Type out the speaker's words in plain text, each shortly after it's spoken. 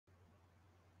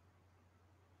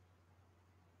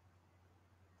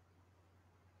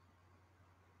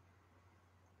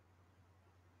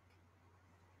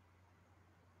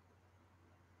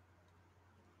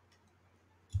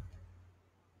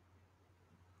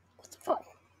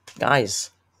Guys,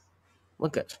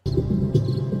 look at.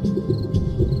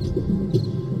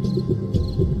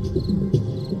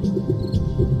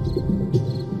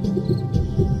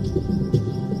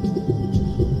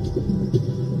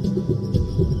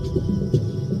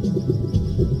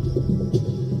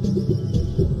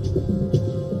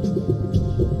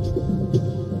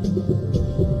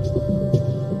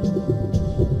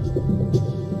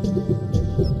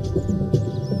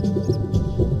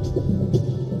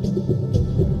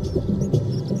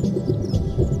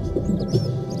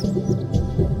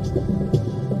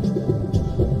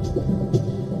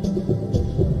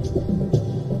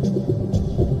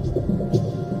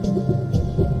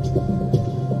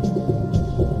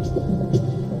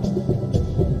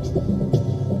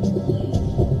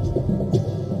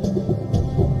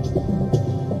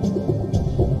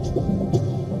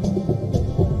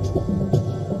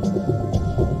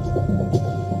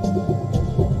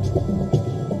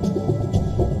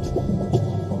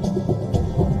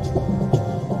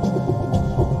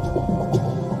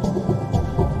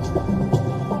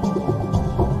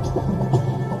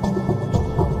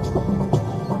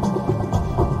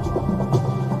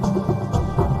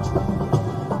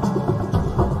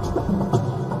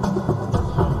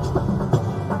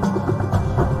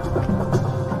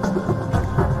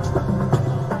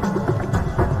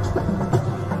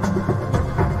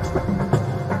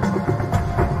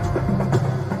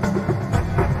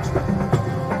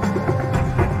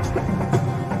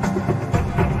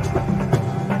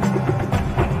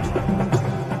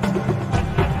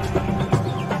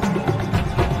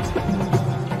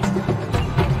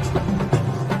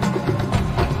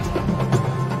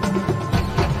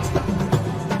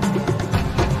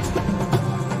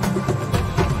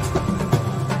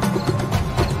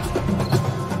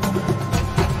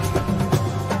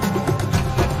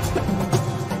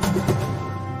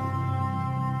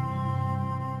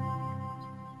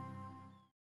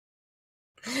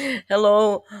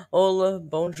 Hello, hola,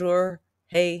 bonjour,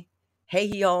 hey,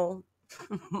 y'all.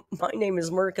 My name is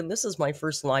Merc, and this is my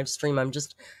first live stream. I'm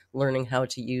just learning how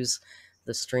to use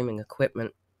the streaming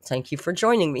equipment. Thank you for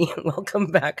joining me. Welcome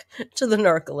back to the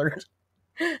Narc Alert.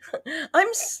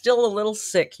 I'm still a little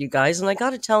sick, you guys, and I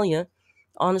got to tell you,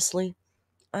 honestly,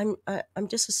 I'm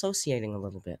disassociating a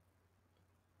little bit.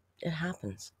 It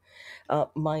happens.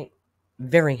 My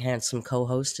very handsome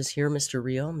co-host is here, Mr.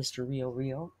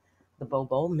 Rio, the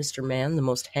Bobo, Mr. Man, the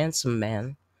most handsome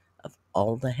man of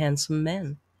all the handsome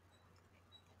men.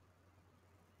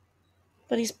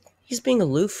 But he's being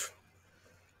aloof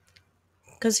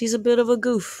because he's a bit of a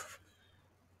goof.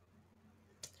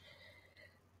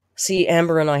 See,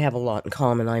 Amber and I have a lot in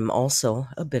common. I'm also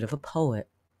a bit of a poet.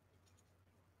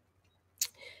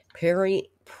 Prairie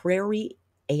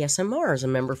ASMR is a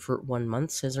member for 1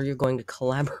 month. Says, are you going to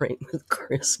collaborate with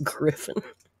Chris Griffin?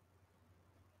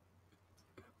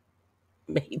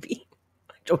 Maybe.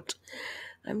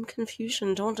 I'm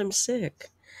confusion. I'm sick.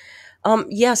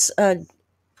 Yes, I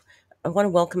want to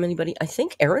welcome anybody. I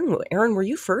think Aaron, were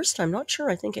you first? I'm not sure.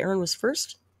 I think Aaron was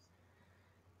first.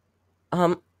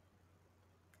 You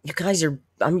guys are,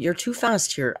 you're too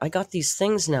fast here. I got these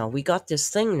things now. We got this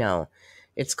thing now.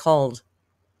 It's called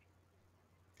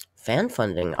fan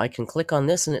funding. I can click on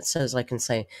this and it says, I can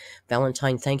say,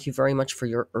 Valentine, thank you very much for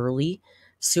your early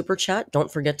super chat.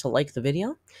 Don't forget to like the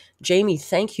video. Jamie,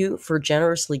 thank you for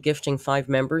generously gifting 5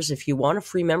 members. If you want a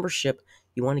free membership,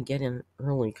 you want to get in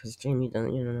early because Jamie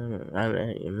doesn't,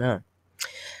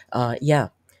 yeah.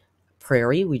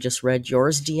 Prairie, we just read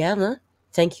yours. Deanna,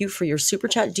 thank you for your super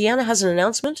chat. Deanna has an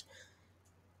announcement.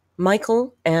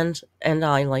 Michael and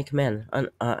I like men.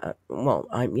 Well,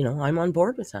 I'm on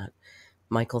board with that.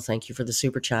 Michael, thank you for the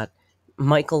super chat.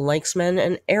 Michael likes men,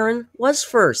 and Aaron was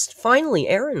first. Finally,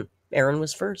 Aaron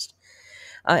was first.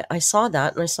 I saw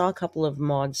that, and I saw a couple of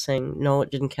mods saying no,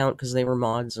 it didn't count because they were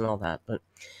mods and all that. But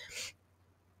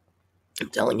I'm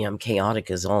telling you, I'm chaotic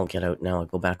as all get out now. I'll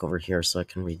go back over here so I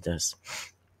can read this.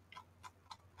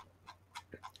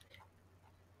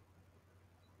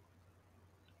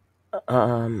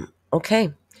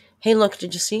 Okay. Hey, look,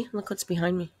 did you see? Look what's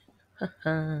behind me.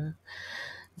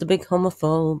 The big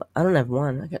homophobe. I don't have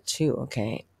one. I got 2.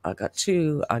 Okay. I got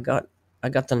 2. I got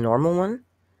the normal one,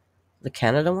 the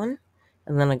Canada one,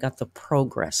 and then I got the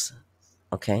progress.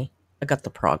 Okay. I got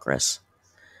the progress.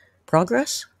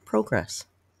 Progress?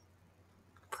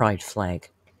 Pride flag.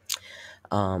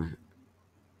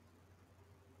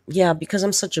 Yeah, because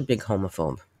I'm such a big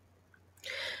homophobe.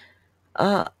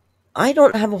 I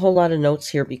don't have a whole lot of notes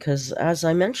here because, as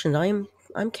I mentioned, I'm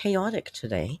chaotic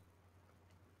today.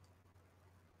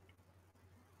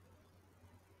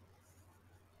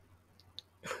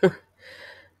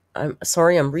 I'm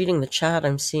sorry, I'm reading the chat.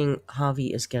 I'm seeing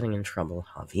Javi is getting in trouble.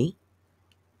 Javi?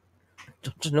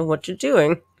 Don't know what you're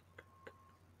doing.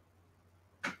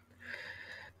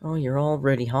 Oh, you're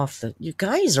already off the... You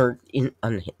guys are in...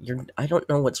 You're, I don't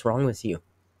know what's wrong with you.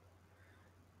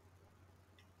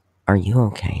 Are you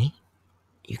okay?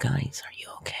 You guys, are you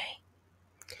okay?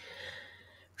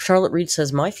 Charlotte Reed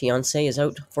says, my fiance is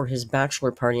out for his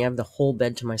bachelor party. I have the whole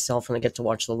bed to myself and I get to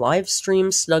watch the live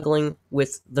stream snuggling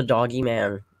with the doggy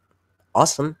man.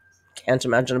 Awesome. Can't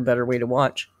imagine a better way to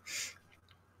watch.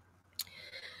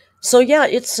 So yeah,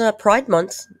 it's Pride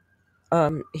Month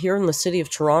here in the city of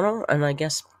Toronto, and I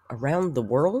guess around the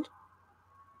world.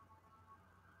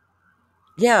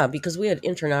 Yeah, because we had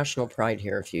International Pride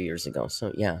here a few years ago.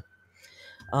 So yeah.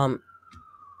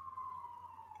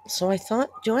 So I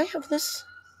thought, do I have this?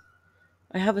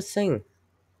 I have a thing.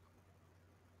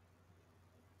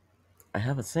 I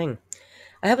have a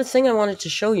thing I wanted to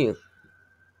show you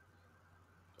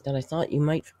that I thought you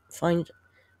might find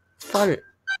fun.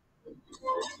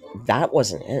 That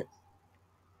wasn't it.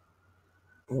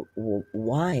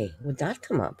 Why would that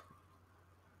come up?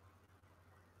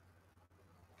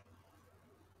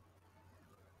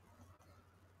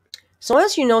 So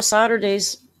as you know,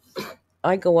 Saturdays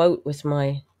I go out with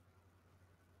my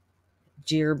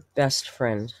dear best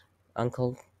friend,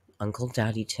 Uncle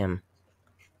Daddy Tim.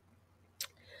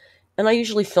 And I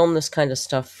usually film this kind of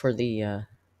stuff for the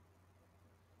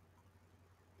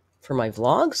for my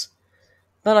vlogs,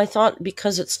 but I thought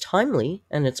because it's timely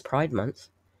and it's Pride Month,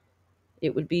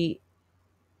 it would be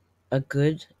a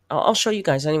good... I'll show you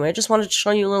guys anyway. I just wanted to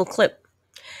show you a little clip.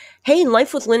 Hey,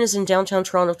 Life with Lynn is in downtown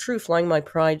Toronto. True, flying my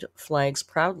pride flags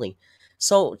proudly.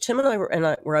 So Tim and I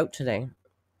were out today,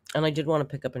 and I did want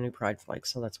to pick up a new pride flag,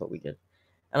 so that's what we did.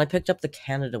 And I picked up the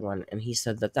Canada one, and he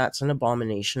said that that's an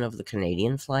abomination of the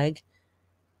Canadian flag.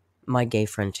 My gay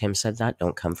friend Tim said that,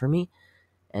 don't come for me.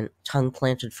 And tongue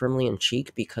planted firmly in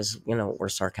cheek because, you know, we're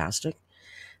sarcastic.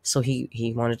 So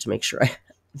he wanted to make sure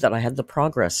that I had the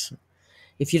progress.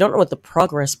 If you don't know what the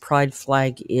progress pride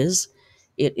flag is,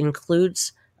 it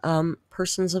includes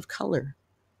persons of color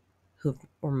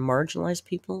or marginalized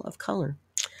people of color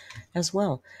as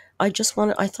well. I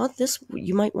thought this,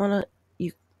 you might want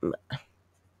to,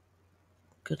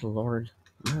 good Lord,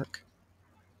 Merc.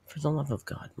 For the love of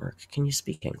God, Merc, can you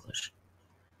speak English?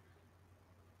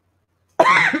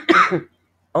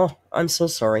 Oh, I'm so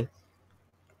sorry.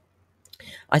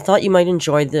 I thought you might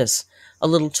enjoy this. A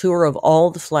little tour of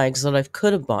all the flags that I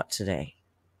could have bought today.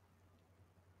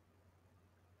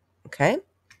 Okay?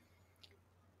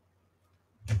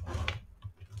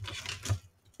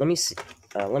 Let me see.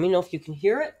 Let me know if you can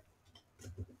hear it.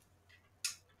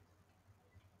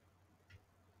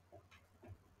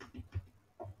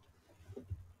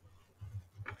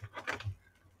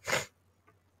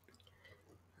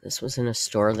 This was in a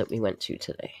store that we went to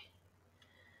today.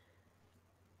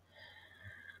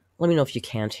 Let me know if you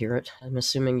can't hear it. I'm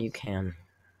assuming you can.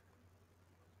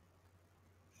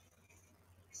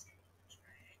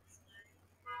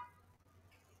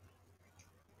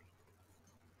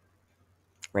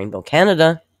 Rainbow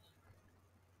Canada.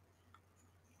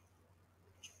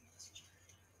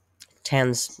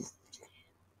 Transgender.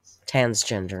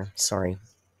 Sorry.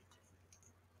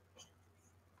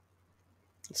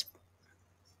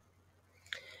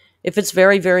 If it's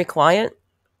very, very quiet,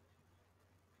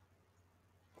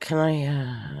 can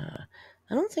I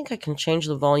don't think I can change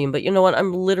the volume, but you know what?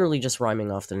 I'm literally just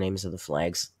rhyming off the names of the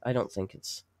flags. I don't think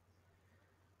it's...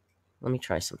 Let me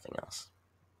try something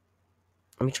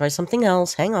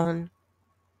else. Hang on.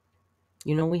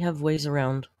 You know we have ways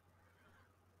around.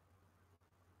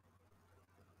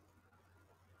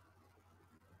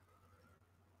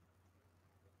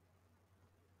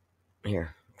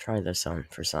 Here, try this on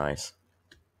for size.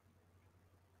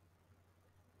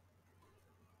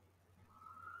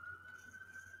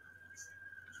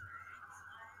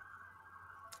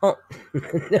 Oh.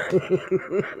 It's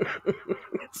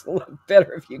a lot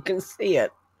better if you can see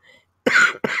it.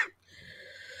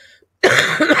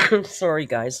 Sorry,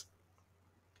 guys.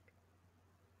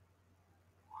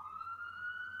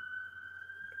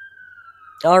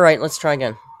 All right, let's try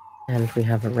again. And we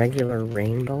have a regular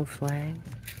rainbow flag.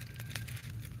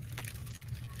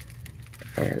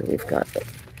 And we've got the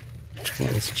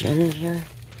transgender.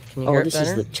 Can you hear it better? This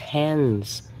is the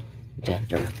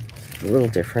transgender. A little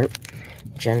different.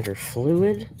 Gender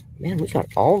fluid. Man, we got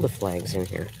all the flags in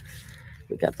here.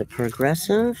 We got the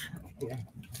progressive.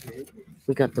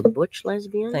 We got the butch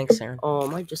lesbian. Thanks, Aaron. Oh,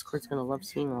 my Discord's gonna love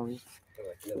seeing all these.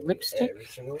 Lipstick. We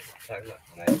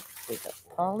got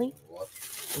poly.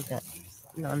 We got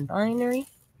non-binary.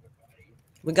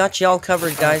 We got you all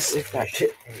covered, guys. We've got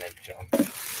shit in that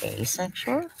junk.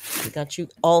 Asexual? We got you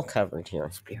all covered here.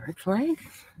 Spirit flag?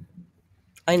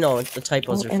 I know, the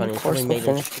typos are and funny. of course we'll Made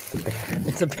finish with the bear.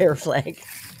 It's a bear flag.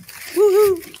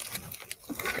 Woohoo!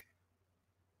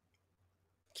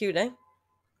 Cute, eh?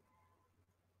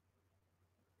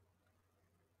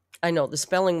 I know, the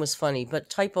spelling was funny,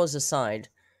 but typos aside,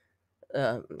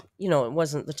 you know, it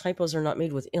wasn't, the typos are not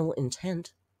made with ill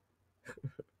intent.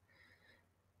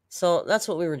 So that's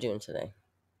what we were doing today.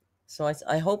 So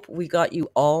I hope we got you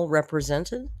all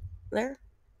represented there.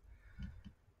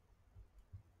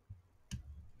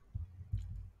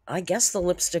 I guess the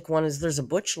lipstick one is there's a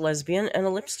butch lesbian and a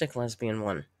lipstick lesbian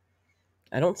one.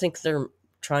 I don't think they're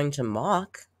trying to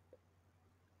mock.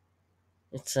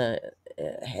 It's a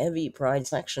heavy pride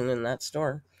section in that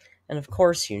store. And of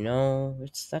course, you know,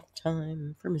 it's that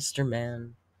time for Mr.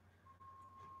 Man.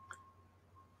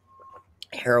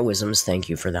 Heroisms, thank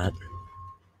you for that.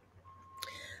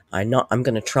 I'm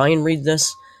going to try and read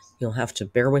this. You'll have to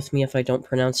bear with me if I don't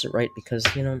pronounce it right because,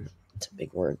 you know, it's a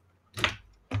big word.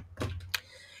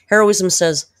 Heroism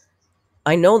says,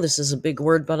 I know this is a big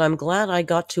word, but I'm glad I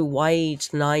got to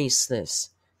white-nice this.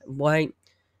 White.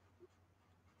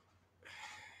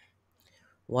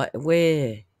 What?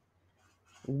 Where?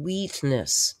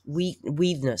 Weedness.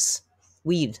 Weedness.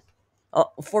 Weed.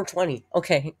 Oh, 420.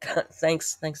 Okay.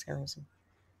 Thanks, Heroism.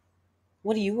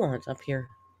 What do you want up here?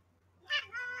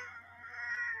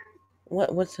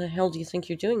 What the hell do you think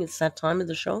you're doing? It's that time of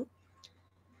the show?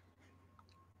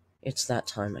 It's that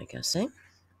time, I guess, eh?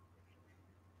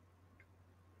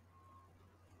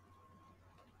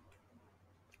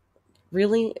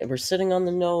 Really? We're sitting on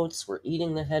the notes. We're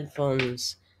eating the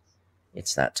headphones.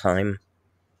 It's that time.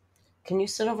 Can you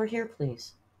sit over here,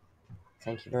 please?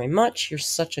 Thank you very much. You're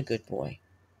such a good boy.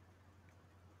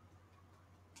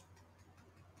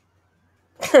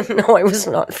 No, I was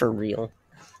not for real.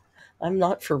 I'm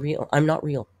not for real. I'm not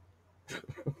real.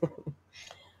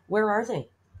 Where are they?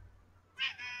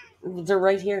 They're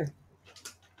right here.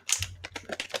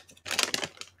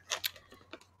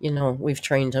 You know, we've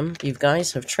trained him. You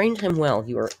guys have trained him well.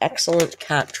 You are excellent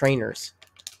cat trainers.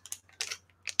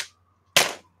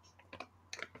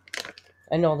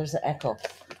 I know, there's an echo.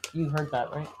 You heard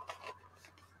that, right?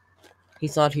 He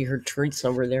thought he heard treats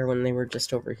over there when they were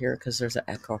just over here because there's an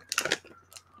echo.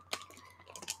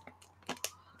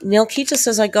 Nilkita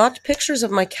says, I got pictures of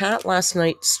my cat last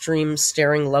night stream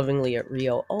staring lovingly at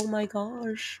Rio. Oh my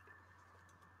gosh.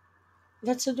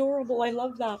 That's adorable. I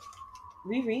love that.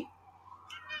 Riri.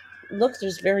 Look,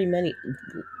 there's very many.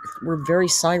 We're very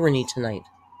siren-y tonight.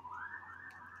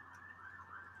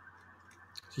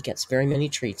 He gets very many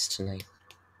treats tonight.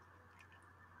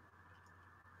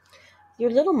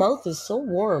 Your little mouth is so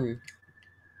warm.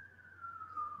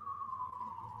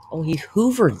 Oh, he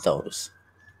hoovered those.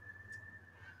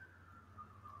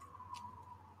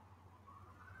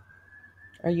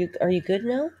 Are you good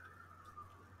now?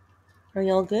 Are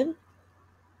y'all good?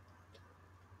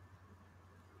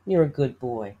 You're a good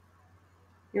boy.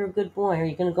 You're a good boy. Are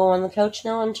you gonna go on the couch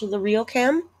now onto the Rio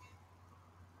cam?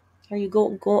 Are you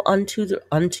go onto the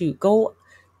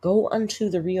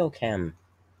Rio cam?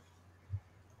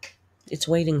 It's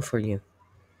waiting for you.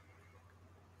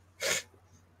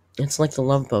 It's like the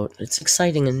Love Boat. It's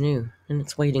exciting and new, and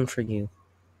it's waiting for you.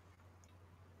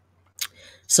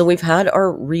 So we've had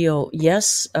our Rio.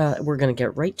 Yes, we're going to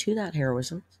get right to that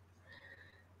heroism.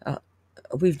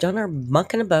 We've done our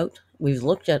mucking about. We've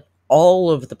looked at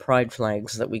all of the pride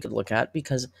flags that we could look at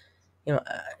because, you know,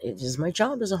 it is my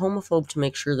job as a homophobe to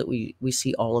make sure that we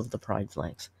see all of the pride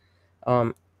flags.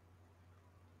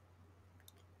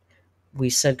 We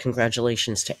said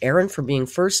congratulations to Aaron for being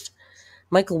first.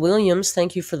 Michael Williams,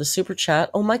 thank you for the super chat.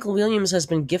 Oh, Michael Williams has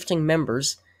been gifting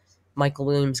members. Michael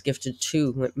Williams gifted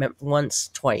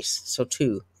twice. So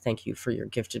 2. Thank you for your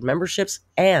gifted memberships.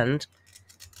 And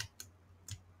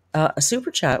a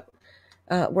super chat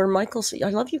where Michael said, I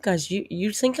love you guys.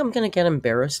 You think I'm going to get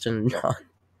embarrassed and not.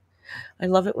 I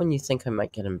love it when you think I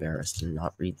might get embarrassed and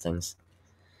not read things.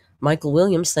 Michael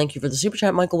Williams, thank you for the super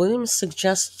chat. Michael Williams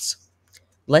suggests,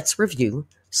 let's review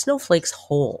Snowflake's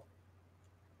whole.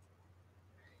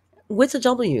 With a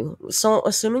W. So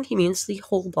assuming he means the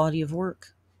whole body of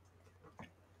work.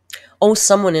 Oh,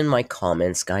 someone in my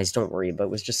comments, guys, don't worry about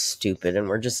it, was just stupid, and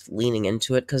we're just leaning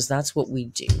into it because that's what we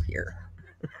do here.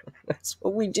 That's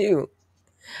what we do.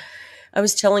 I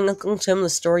was telling Uncle Tim the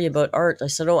story about Art. I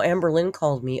said, oh, AMBErlynn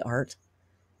called me Art.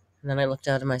 And then I looked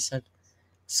at him, I said,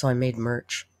 so I made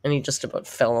merch. And he just about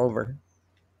fell over.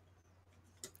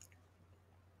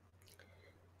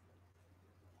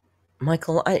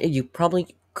 Michael, you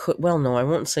probably could. Well, no, I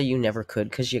won't say you never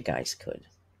could because you guys could.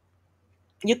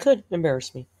 You could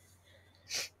embarrass me.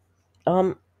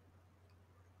 Um,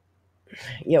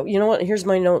 yeah, you know what? Here's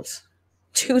my notes.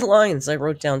 2 lines. I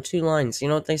wrote down 2 lines. You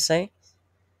know what they say?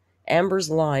 Amber's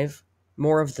live,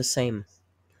 more of the same.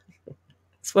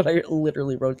 That's what I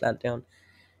literally wrote that down.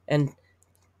 And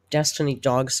Destiny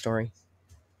dog story.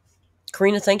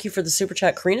 Karina, thank you for the super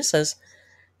chat. Karina says,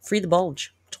 "Free the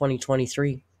bulge,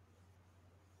 2023."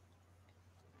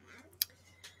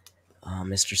 Oh,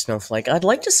 Mr. Snowflake. I'd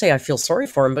like to say I feel sorry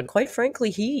for him, but quite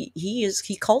frankly, he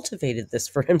cultivated this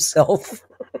for himself.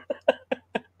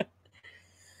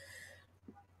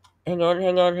 Hang on,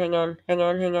 hang on, hang on, hang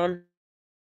on, hang on.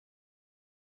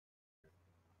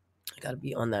 I gotta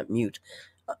be on that mute.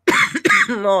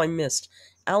 Oh, I missed.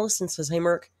 Allison says, "Hey,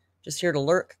 Merc, just here to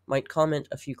lurk. Might comment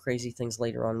a few crazy things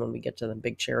later on when we get to the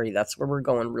big cherry. That's where we're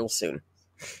going real soon."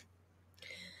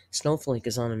 Snowflake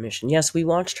is on a mission. Yes, we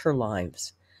watched her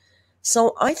lives.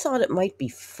 So I thought it might be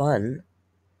fun.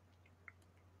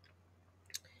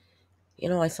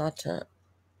 I thought,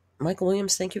 Michael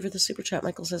Williams, thank you for the super chat.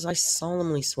 Michael says, "I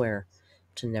solemnly swear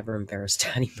to never embarrass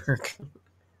Daddy Merc."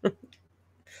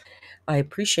 I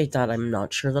appreciate that. I'm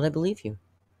not sure that I believe you.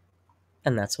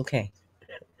 And that's okay.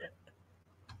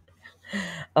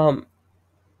 Um,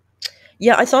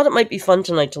 yeah, I thought it might be fun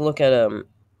tonight to look at all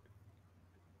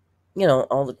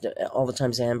the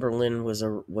times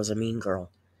AMBErlynns was a mean girl.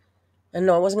 And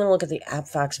no, I wasn't going to look at the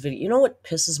AppFax video. You know what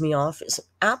pisses me off is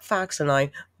AppFax and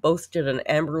I both did an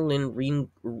Amber.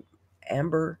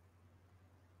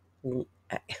 Oh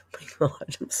my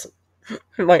God,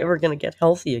 am I ever going to get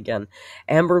healthy again?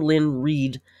 AMBErlynns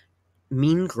Reid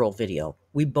Mean Girl video.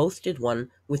 We both did one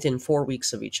within 4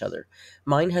 weeks of each other.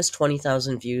 Mine has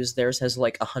 20,000 views. Theirs has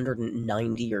like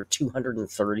 190 or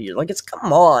 230. Like, it's,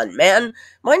 come on, man.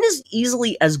 Mine is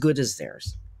easily as good as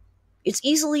theirs. It's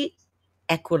easily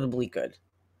equitably good.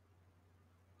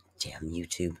 Damn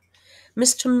YouTube.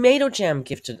 Miss Tomato Jam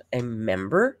gifted a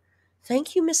member.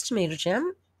 Thank you, Miss Tomato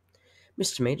Jam.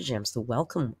 Miss Tomato Jam's the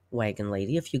welcome wagon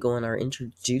lady. If you go on our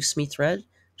introduce me thread,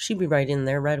 she'll be right in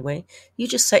there right away. You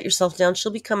just set yourself down.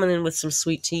 She'll be coming in with some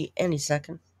sweet tea any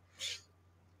second.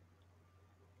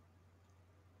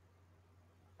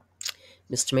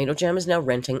 Miss Tomato Jam is now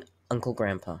renting Uncle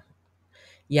Grandpa.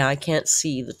 Yeah, I can't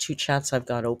see the 2 chats I've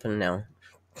got open now.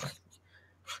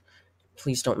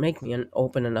 Please don't make me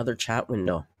open another chat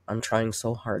window. I'm trying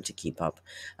so hard to keep up.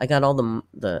 I got all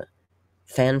the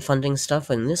fan funding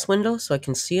stuff in this window so I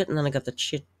can see it, and then I got the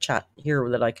chit chat here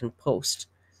that I can post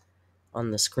on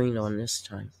the screen on this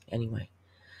time. Anyway.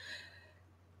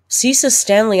 Cisa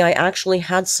Stanley, I actually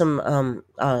had some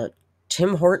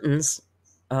Tim Hortons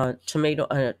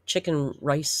tomato chicken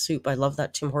rice soup. I love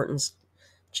that Tim Hortons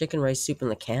chicken rice soup in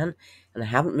the can, and I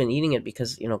haven't been eating it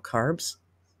because, carbs.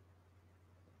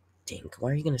 Dink, why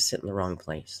are you going to sit in the wrong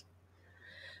place?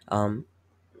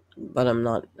 But I'm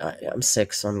not, I'm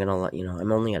sick, so I'm going to let you know.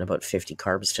 I'm only at about 50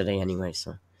 carbs today anyway,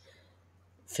 so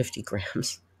 50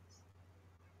 grams.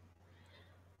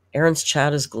 Aaron's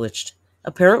chat is glitched.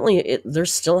 Apparently, they're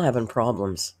still having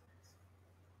problems.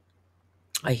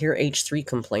 I hear H3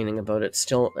 complaining about it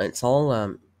still. It's all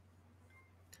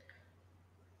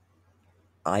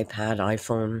iPad,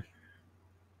 iPhone.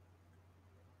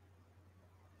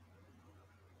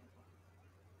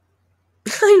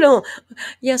 I know.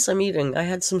 Yes, I'm eating. I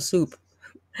had some soup.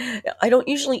 I don't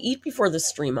usually eat before the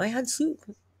stream. I had soup.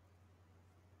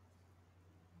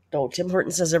 Oh, Tim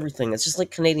Hortons has everything. It's just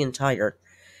like Canadian Tire.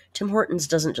 Tim Hortons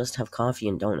doesn't just have coffee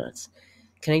and donuts.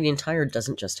 Canadian Tire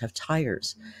doesn't just have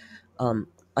tires.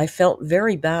 I felt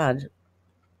very bad.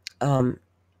 I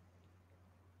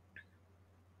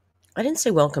didn't say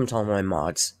welcome to all my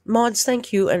mods. Mods,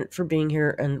 thank you and for being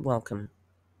here and welcome.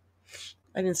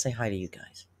 I didn't say hi to you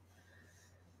guys.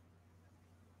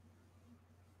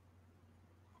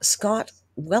 Scott,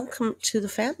 welcome to the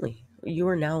family. You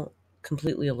are now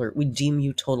completely alert. We deem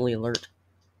you totally alert.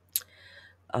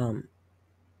 I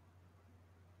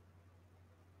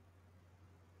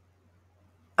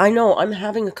know I'm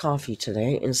having a coffee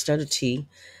today instead of tea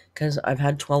because I've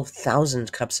had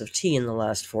 12,000 cups of tea in the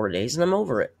last 4 days and I'm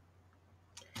over it.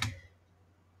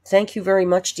 Thank you very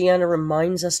much. Deanna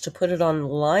reminds us to put it on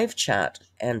live chat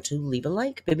and to leave a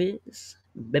like, babies.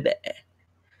 Baby.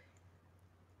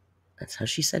 That's how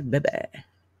she said, baby.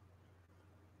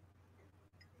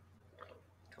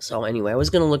 So anyway, I was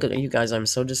going to look at you guys. I'm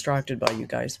so distracted by you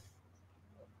guys.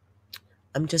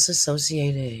 I'm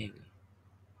disassociating.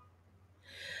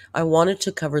 I wanted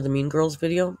to cover the Mean Girls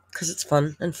video because it's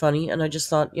fun and funny, and I just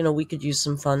thought, we could use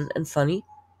some fun and funny.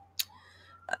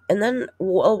 And then,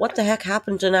 well, what the heck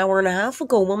happened an hour and a half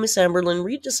ago? Well, Miss AMBErlynns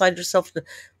Reid decided herself to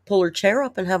pull her chair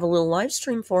up and have a little live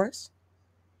stream for us.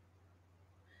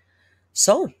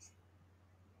 So,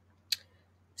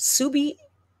 Subi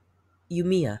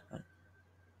Yumiya.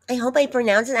 I hope I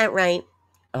pronounced that right.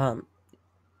 Um,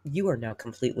 you are now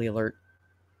completely alert.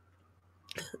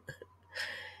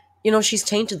 You know, she's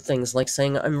tainted things like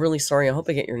saying, I'm really sorry, I hope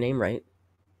I get your name right.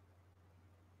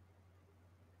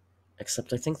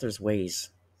 Except I think there's ways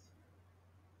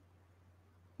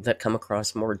that come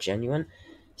across more genuine.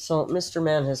 So, Mr.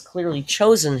 Man has clearly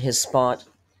chosen his spot.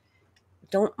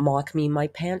 Don't mock me. My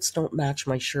pants don't match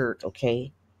my shirt,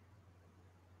 okay?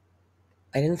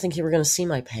 I didn't think you were going to see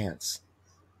my pants.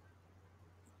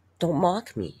 Don't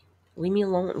mock me. Leave me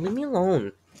alone. Leave me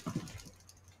alone.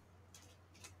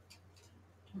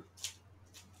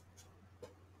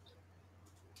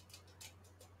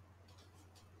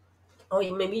 Oh,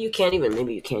 maybe you can't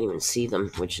even see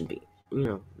them, which would be,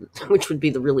 which would be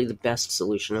really the best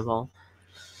solution of all.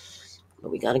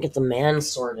 But we got to get the man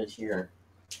sorted here.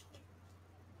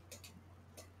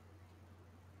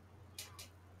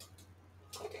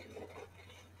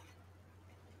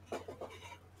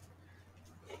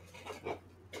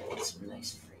 That's a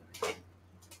nice frame.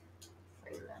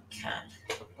 Frame that cat.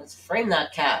 Let's frame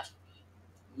that cat.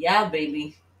 Yeah,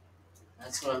 baby.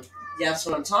 That's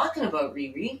what I'm talking about,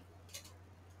 Riri.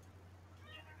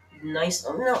 Nice.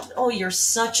 Oh no. Oh, you're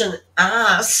such an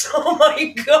ass. Oh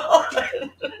my god.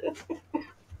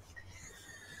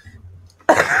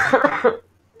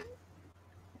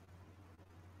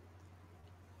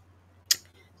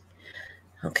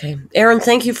 Okay. Aaron,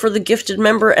 thank you for the gifted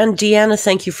member. And Deanna,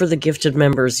 thank you for the gifted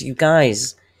members. You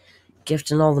guys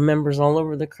gifting all the members all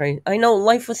over the crate. I know.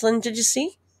 Life with Lynn, did you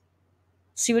see?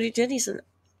 See what he did? He's an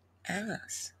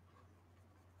ass.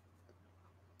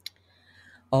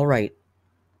 All right.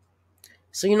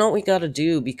 So you know what we got to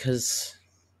do because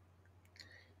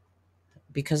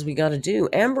we got to do.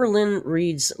 AMBErlynns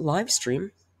Reads live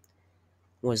stream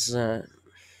was,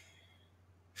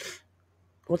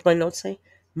 what's my notes say?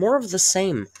 More of the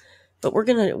same. But we're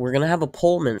gonna have a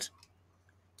poll mint.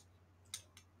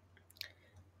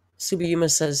 Subiyuma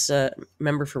says,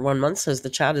 member for 1 month, says the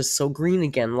chat is so green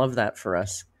again. Love that for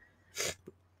us.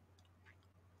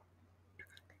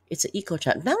 It's an eco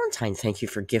chat. Valentine, thank you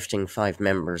for gifting 5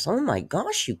 members. Oh my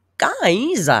gosh, you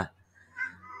guys. I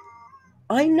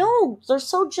know. They're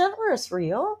so generous,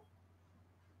 Rio.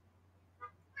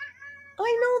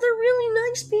 I know, they're really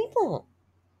nice people.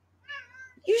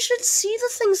 You should see the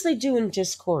things they do in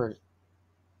Discord.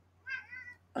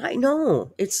 I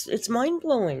know. It's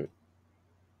mind-blowing.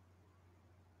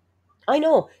 I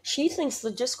know. She thinks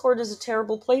the Discord is a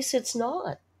terrible place. It's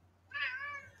not.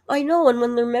 I know, and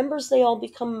when they're members, they all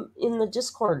become in the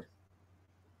Discord.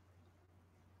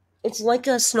 It's like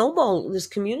a snowball. This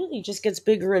community just gets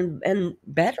bigger and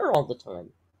better all the time.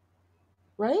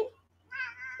 Right?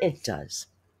 It does.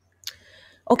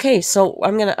 Okay, so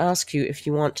I'm going to ask you if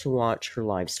you want to watch her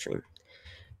live stream.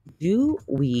 Do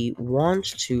we want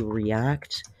to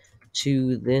react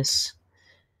to this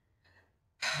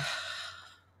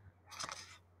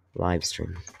live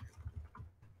stream?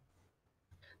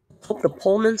 Hope the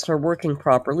Pullmans are working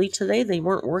properly today. They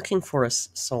weren't working for us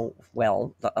so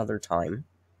well the other time.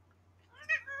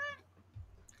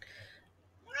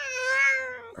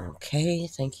 Okay,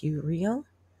 thank you, Rio.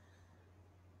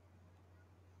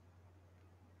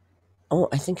 Oh,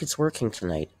 I think it's working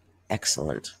tonight.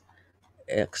 Excellent.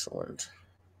 Excellent.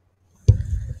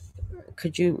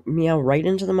 Could you meow right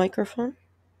into the microphone,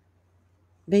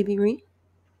 baby Ree?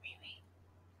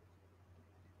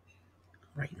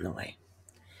 Right in the way.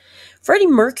 Freddie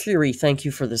Mercury, thank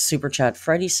you for the super chat.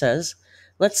 Freddie says,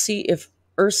 let's see if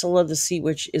Ursula the Sea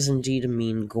Witch is indeed a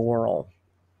mean girl.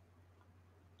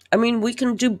 I mean, we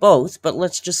can do both, but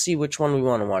let's just see which one we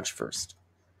want to watch first.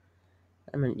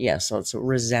 I mean, yeah, so it's a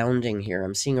resounding here.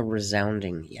 I'm seeing a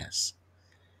resounding yes.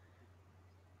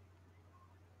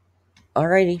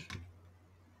 Alrighty.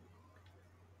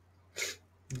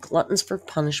 Gluttons for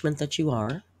punishment that you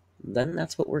are. Then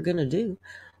that's what we're going to do.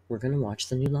 We're going to watch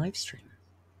the new live stream.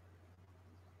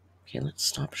 Okay, let's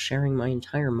stop sharing my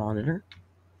entire monitor.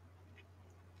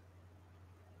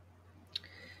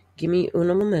 Give me un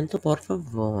momento, por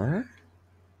favor.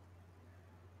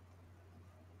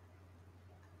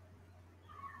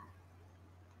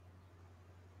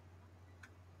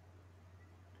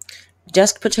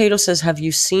 Desk Potato says, have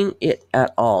you seen it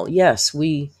at all? Yes,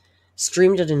 we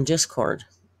streamed it in Discord.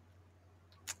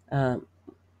 As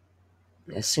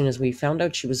soon as we found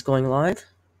out she was going live.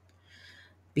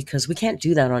 Because we can't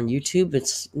do that on YouTube.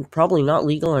 It's probably not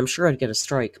legal. I'm sure I'd get a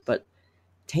strike, but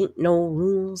tain't no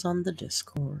rules on the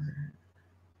Discord.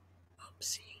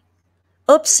 Oopsie.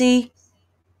 Oopsie!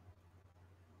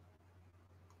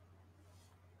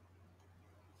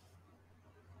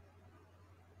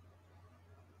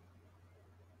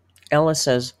 Ella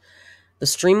says, the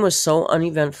stream was so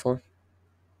uneventful.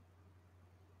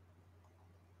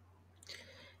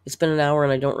 It's been an hour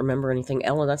and I don't remember anything.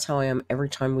 Ella, that's how I am every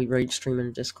time we raid stream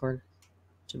in Discord,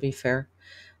 to be fair.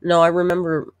 No, I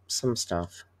remember some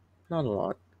stuff. Not a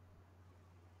lot.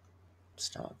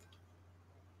 Stop.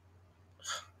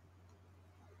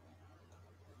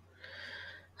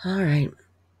 All right.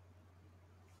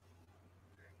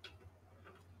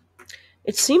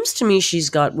 It seems to me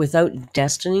without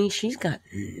Destiny, she's got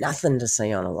nothing to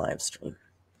say on a live stream.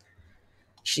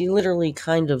 She literally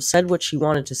kind of said what she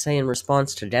wanted to say in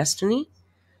response to Destiny,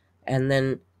 and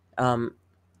then,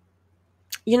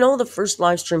 the first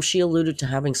live stream, she alluded to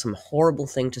having some horrible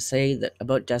thing to say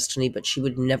about Destiny, but she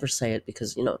would never say it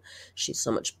because, she's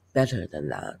so much better than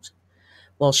that.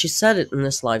 Well, she said it in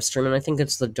this live stream, and I think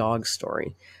it's the dog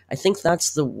story. I think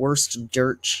that's the worst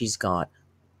dirt she's got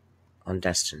on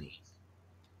Destiny.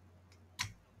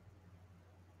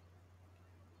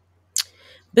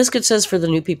 Biscuit says for the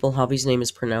new people, Javi's name is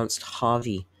pronounced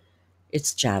Javi.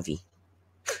 It's Javi.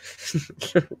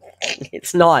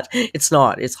 It's not. It's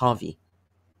not. It's Javi.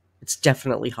 It's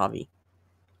definitely Javi.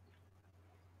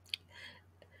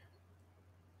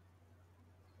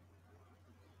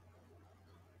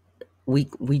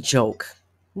 We joke.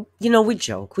 We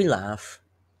joke. We laugh.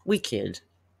 We kid.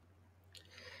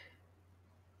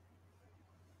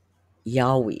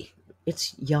 Yahweh.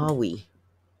 It's Yahweh.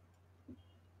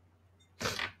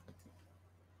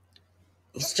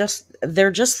 They're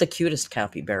just the cutest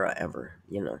capybara ever,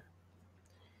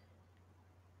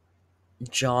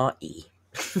 Jawi.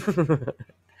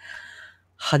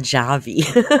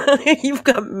 Hajavi. You've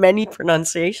got many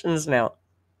pronunciations now.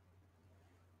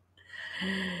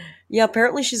 Yeah,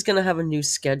 apparently she's going to have a new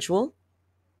schedule.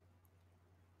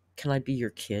 Can I be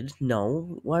your kid?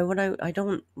 No. Why would I? I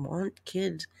don't want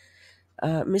kid.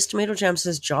 Miss Tomato Jam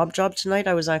says job tonight.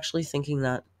 I was actually thinking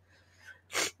that.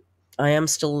 I am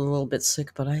still a little bit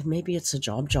sick, but maybe it's a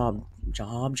job.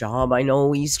 I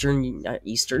know Eastern.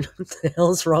 What the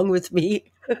hell's wrong with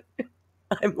me?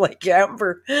 I'm like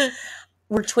Amber.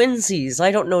 We're twinsies. I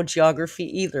don't know geography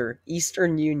either.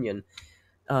 Eastern Union.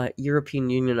 European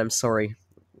Union, I'm sorry.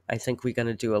 I think we're going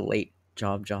to do a late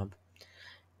job.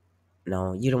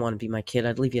 No, you don't want to be my kid.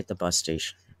 I'd leave you at the bus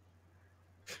station.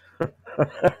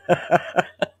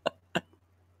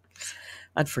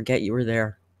 I'd forget you were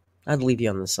there. I'd leave you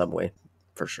on the subway,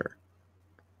 for sure.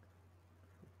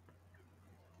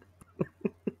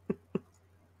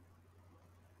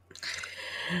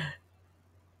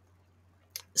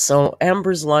 So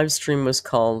Amber's live stream was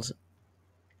called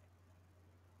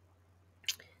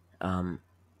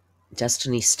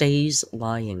Destiny Stays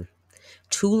Lying.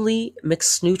 Thule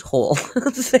McSnoothole.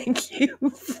 Thank you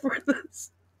for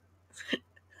this.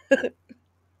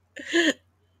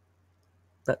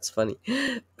 That's funny.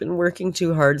 Been working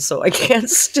too hard, so I can't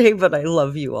stay, but I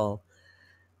love you all.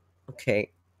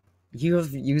 Okay. You have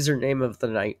the username of the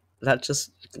night. That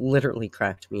just literally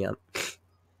cracked me up.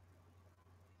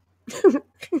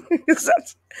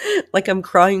 That's like I'm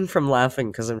crying from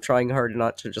laughing because I'm trying hard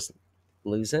not to just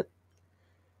lose it.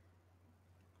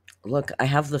 Look, I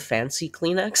have the fancy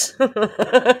Kleenex.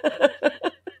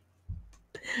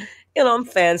 I'm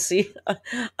fancy.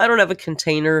 I don't have a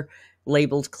container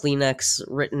labeled Kleenex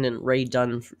written in Ray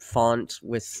Dunn font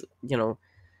with,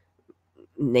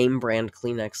 name brand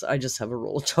Kleenex. I just have a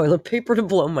roll of toilet paper to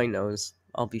blow my nose.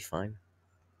 I'll be fine.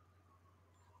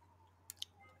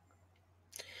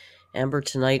 Amber,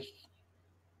 tonight,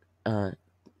 I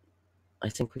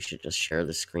think we should just share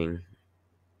the screen.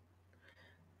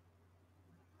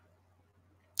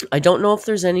 I don't know if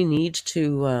there's any need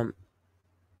to...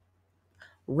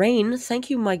 Rain, thank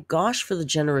you, my gosh, for the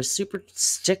generous super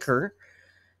sticker.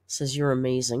 Says you're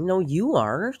amazing. No, you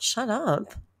are. Shut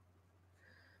up.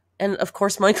 And, of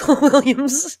course, Michael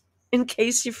Williams, in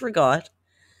case you forgot.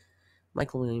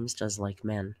 Michael Williams does like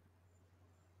men.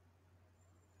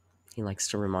 He likes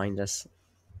to remind us.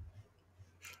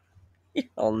 You're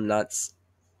all nuts.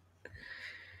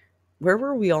 Where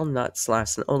were we all nuts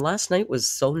last night? Oh, last night was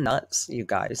so nuts, you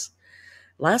guys.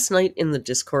 Last night in the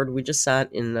Discord, we just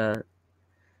sat in the...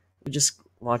 We just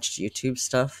watched YouTube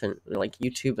stuff, and like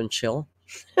YouTube and chill.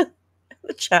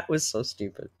 The chat was so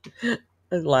stupid. I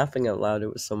was laughing out loud.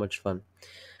 It was so much fun.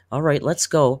 All right, let's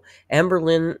go.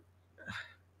 AMBErlynn,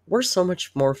 we're so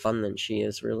much more fun than she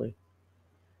is, really.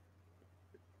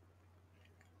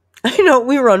 I know,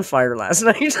 we were on fire last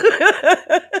night.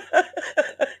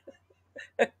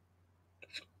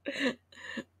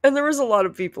 And there was a lot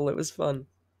of people. It was fun.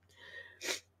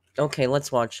 Okay,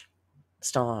 let's watch.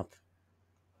 Stop.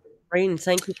 Rain,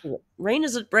 thank you. Rain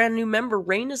is a brand new member.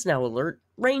 Rain is now alert.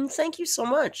 Rain, thank you so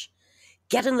much.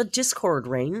 Get in the Discord,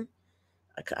 Rain.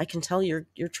 I can tell you're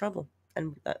trouble,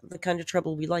 and the kind of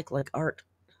trouble we like art.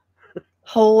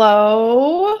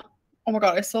 Hello? Oh my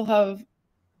god, I still have...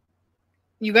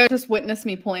 You guys just witnessed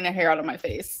me pulling a hair out of my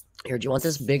face. Here, do you want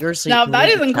this bigger so now, you can if that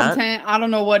read the isn't chat? content, I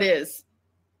don't know what is.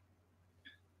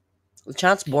 The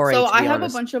chat's boring, So to be I have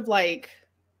honest. a bunch of like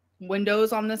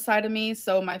windows on this side of me,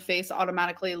 so my face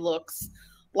automatically looks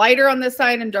lighter on this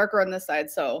side and darker on this side.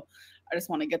 So I just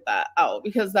want to get that out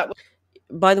because that...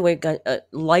 By the way,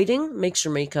 lighting makes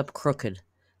your makeup crooked.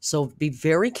 So be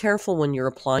very careful when you're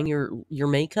applying your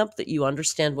makeup that you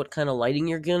understand what kind of lighting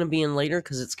you're going to be in later,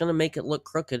 because it's going to make it look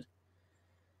crooked.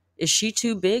 Is she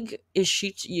too big? Is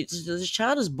she... the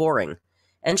chat is boring.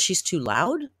 And she's too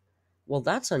loud? Well,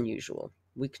 that's unusual.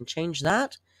 We can change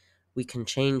that. We can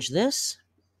change this.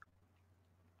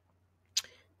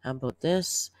 How about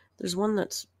this? There's one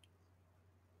that's...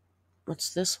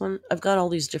 What's this one? I've got all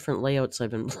these different layouts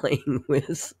I've been playing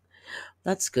with.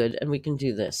 That's good. And we can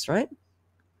do this, right?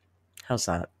 How's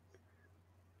that?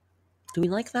 Do we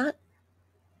like that?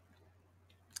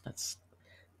 That's...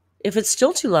 If it's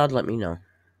still too loud, let me know.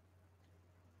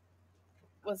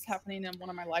 Was happening in one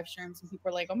of my live streams and people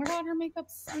are like, oh my god, her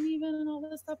makeup's uneven and all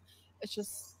this stuff. It's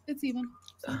just, it's even.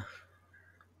 So,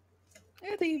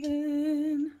 it's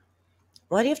even.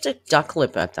 Why do you have to duck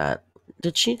lip at that?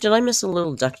 Did I miss a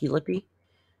little ducky lippy?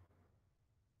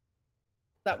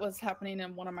 That was happening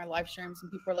in one of my live streams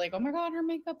and people are like, oh my god, her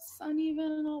makeup's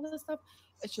uneven and all this stuff.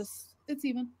 It's just, it's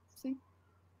even. See?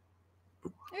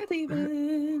 It's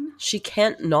even. She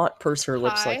can't not purse her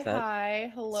lips like that.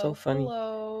 Hi, hello, so funny.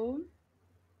 hello.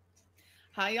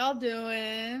 How y'all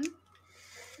doing?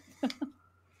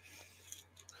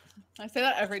 I say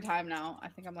that every time now. I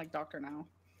think I'm like Dr. Now.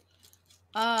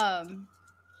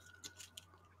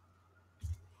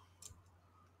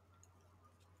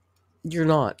 You're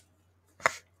not.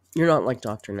 You're not like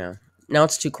Dr. Now. Now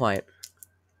it's too quiet.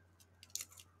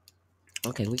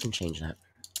 Okay, we can change that.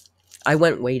 I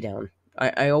went way down.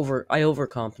 I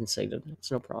overcompensated. It's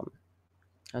no problem.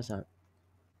 How's that?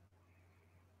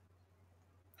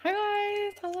 Hi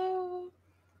guys, hello.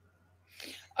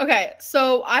 Okay,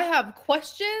 so I have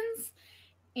questions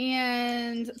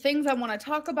and things I want to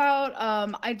talk about.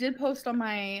 I did post on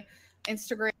my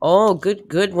Instagram. Oh,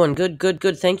 good one.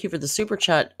 Good. Thank you for the super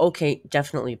chat. Okay,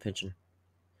 definitely a pigeon.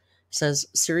 Says,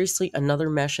 seriously, another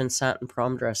mesh and satin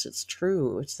prom dress. It's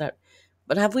true. It's that.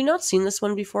 But have we not seen this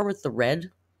one before with the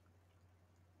red?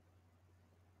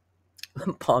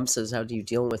 Pom says, how do you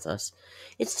deal with us?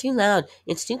 It's too loud.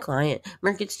 It's too quiet.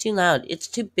 Merc, it's too loud. It's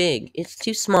too big. It's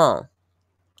too small.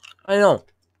 I know.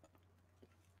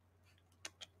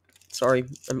 Sorry,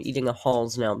 I'm eating a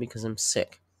Halls now because I'm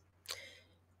sick.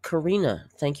 Karina,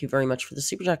 thank you very much for the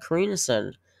super chat. Karina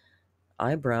said,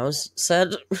 eyebrows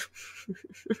said...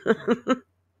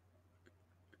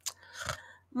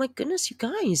 My goodness, you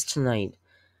guys, tonight.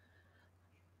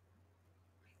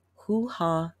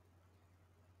 Hoo-ha.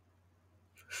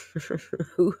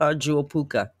 Hoo-ha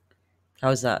Juopuka.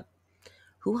 How's that?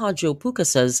 Hoo-ha Juopuka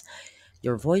says,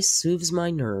 your voice soothes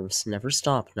my nerves. Never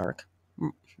stop, Narc.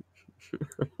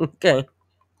 Okay.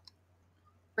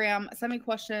 Send me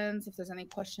questions if there's any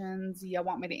questions you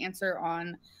want me to answer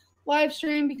on live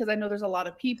stream, because I know there's a lot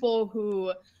of people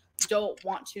who don't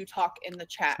want to talk in the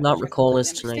chat. Not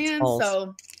Ricola's tonight's Halls.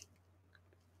 So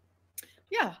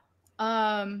yeah.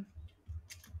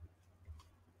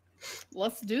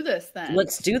 Let's do this then.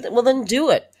 Let's do that. Well, then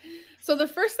do it. So the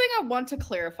first thing I want to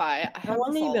clarify, I How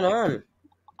long have you been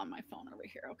on my phone over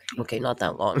here? Okay, not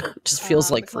that long. It just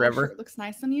feels like forever. It looks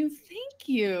nice on you. Thank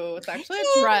you. It's actually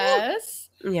a dress.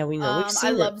 Yeah, we know. We've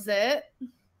seen I loves it.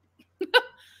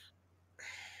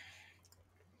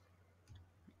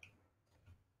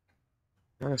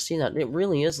 I see that. It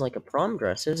really is like a prom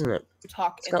dress, isn't it? It's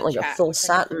got like a full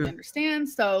satin understand.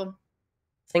 So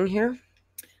thing here.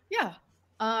 Yeah.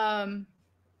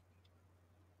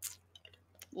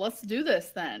 Let's do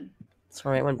this then.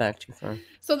 Sorry, I went back too far.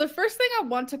 So the first thing I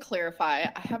want to clarify,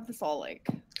 I have this all like...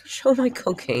 Show my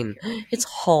cocaine. It's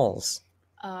Halls.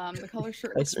 The color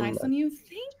shirt looks nice on you.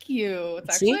 Thank you. It's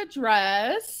actually a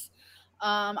dress.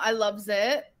 I loves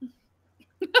it.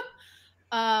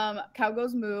 Cow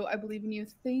goes moo. I believe in you.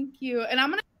 Thank you. And I'm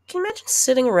gonna... Can you imagine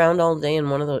sitting around all day in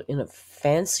in a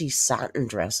fancy satin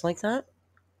dress like that?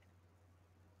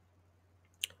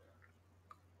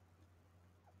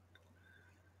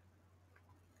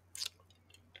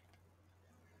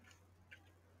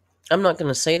 I'm not going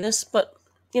to say this, but,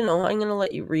 you know, I'm going to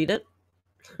let you read it.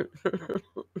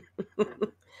 In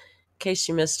case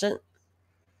you missed it.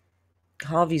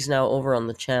 Javi's now over on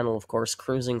the channel, of course,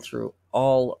 cruising through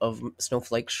all of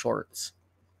Snowflake's shorts.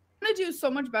 to do so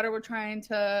much better with trying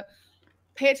to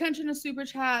pay attention to super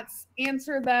chats,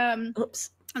 answer them.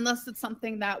 Oops. Unless it's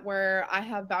something that where I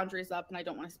have boundaries up and I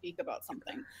don't want to speak about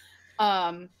something.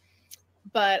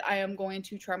 But I am going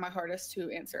to try my hardest to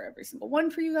answer every single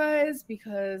one for you guys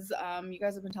because you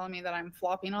guys have been telling me that I'm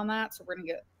flopping on that. So we're going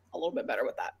to get a little bit better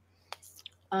with that.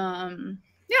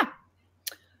 Yeah.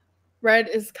 Red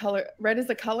is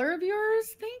the color of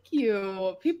yours. Thank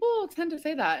you. People tend to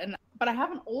say that. But I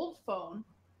have an old phone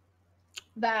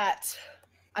that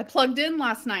I plugged in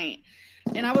last night.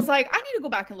 And I was like, I need to go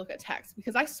back and look at text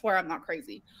because I swear I'm not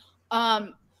crazy.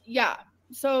 Yeah.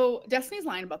 So Destiny's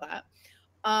lying about that.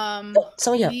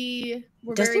 So yeah, we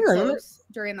were very close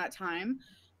during that time.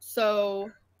 So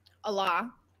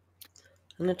Allah.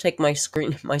 I'm gonna take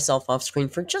myself off screen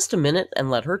for just a minute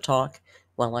and let her talk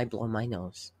while I blow my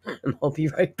nose. And I'll be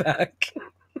right back.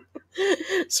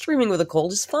 Streaming with a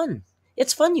cold is fun.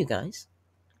 It's fun, you guys.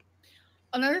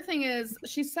 Another thing is,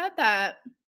 she said that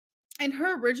in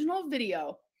her original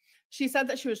video, she said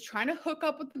that she was trying to hook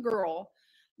up with the girl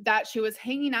that she was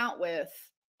hanging out with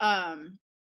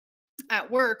at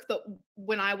work.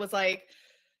 When I was like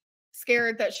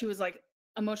scared that she was like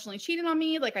emotionally cheating on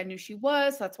me, like I knew she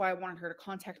was. So that's why I wanted her to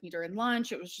contact me during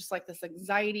lunch. It was just like this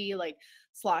anxiety, like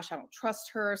 / I don't trust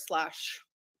her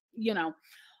 / you know.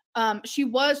 She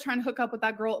was trying to hook up with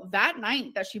that girl that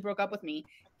night that she broke up with me,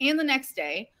 and the next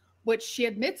day, which she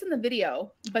admits in the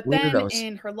video, but then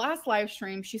in her last live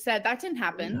stream, she said that didn't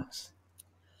happen.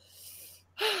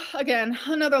 Again,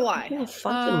 another lie.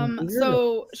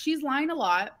 So she's lying a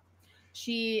lot.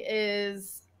 She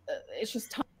is. It's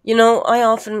just. You know, I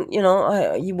often say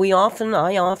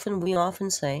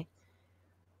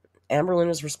AMBErlynn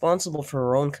is responsible for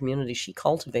her own community. She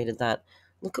cultivated that.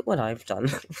 Look at what I've done.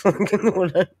 Look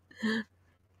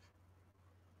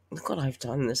what I've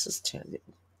done. This is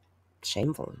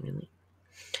shameful, really.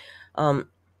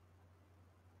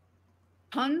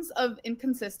 Tons of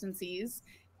inconsistencies,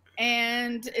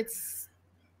 and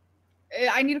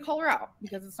I need to call her out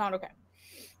because it's not okay.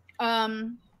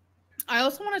 I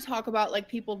also want to talk about like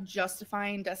people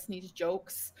justifying Destiny's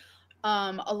jokes.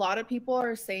 A lot of people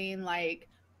are saying like,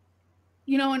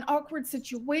 you know, in awkward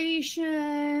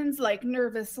situations, like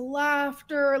nervous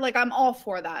laughter. Like I'm all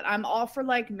for that. I'm all for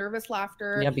like nervous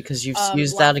laughter. Yeah, because you've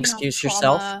used that excuse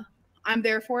yourself. I'm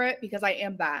there for it because I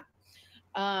am that.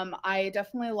 I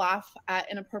definitely laugh at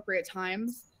inappropriate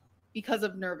times because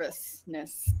of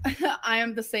nervousness. I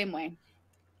am the same way.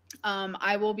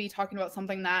 I will be talking about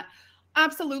something that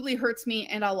absolutely hurts me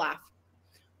and I'll laugh.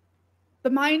 The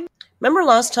mind. Remember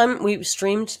last time we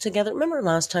streamed together? Remember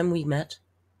last time we met?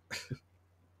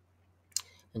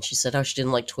 And she said how she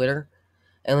didn't like Twitter.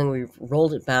 And then we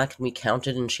rolled it back and we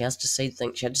counted and she has to say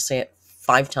things. She had to say it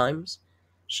 5 times.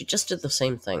 She just did the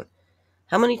same thing.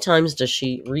 How many times does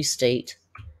she restate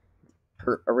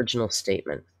her original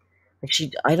statement? Like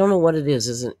I don't know what it is.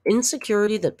 Is it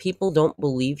insecurity that people don't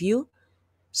believe you?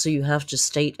 So you have to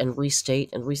state and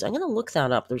restate and restate. I'm going to look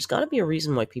that up. There's got to be a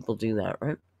reason why people do that,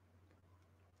 right?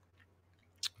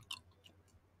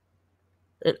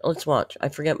 Let's watch. I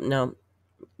forget now.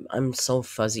 I'm so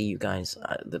fuzzy, you guys,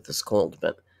 that this cold,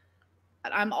 but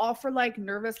I'm all for like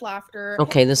nervous laughter.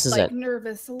 Okay, this is like it.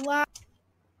 Nervous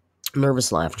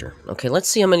laughter. Okay, let's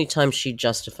see how many times she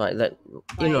justified that.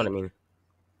 You know what I mean?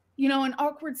 You know, in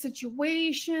awkward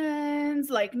situations,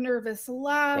 like nervous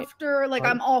laughter. Like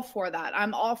I'm all for that.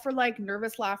 I'm all for like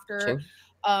nervous laughter.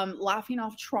 2. Laughing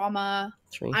off trauma.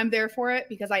 3. I'm there for it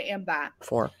because I am that.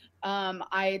 4.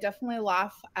 I definitely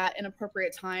laugh at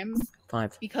inappropriate times.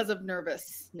 5. Because of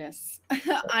nervousness.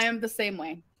 I am the same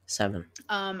way. 7.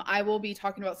 I will be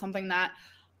talking about something that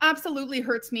absolutely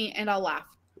hurts me and I'll laugh.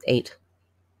 8.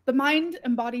 The mind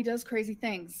and body does crazy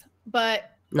things,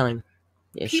 but 9.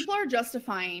 People are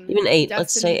justifying even 8. Destiny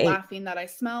Let's say 8. Laughing that I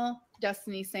smell.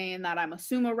 Destiny saying that I'm a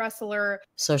sumo wrestler.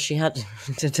 So she had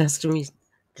did Destiny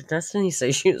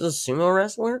say she was a sumo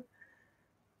wrestler?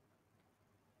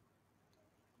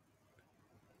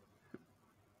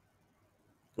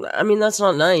 I mean, that's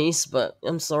not nice, but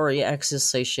I'm sorry. Exes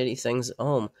say shitty things.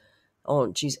 Oh,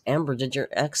 geez, Amber, did your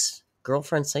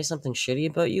ex-girlfriend say something shitty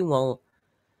about you? Well,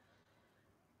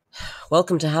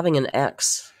 welcome to having an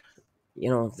ex. You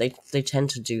know, they tend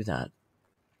to do that.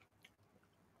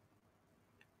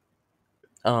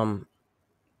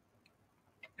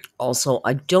 Also,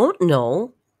 I don't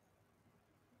know.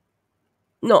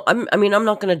 No, I mean, I'm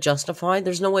not going to justify.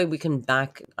 There's no way we can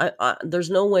back.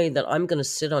 There's no way that I'm going to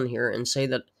sit on here and say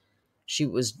that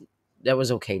that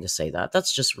was okay to say that.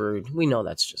 That's just rude. We know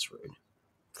that's just rude.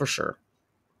 For sure.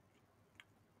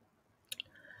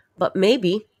 But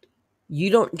maybe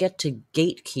you don't get to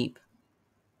gatekeep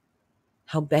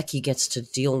how Becky gets to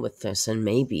deal with this, and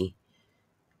maybe,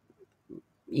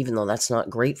 even though that's not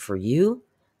great for you,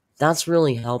 that's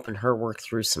really helping her work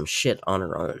through some shit on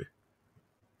her own.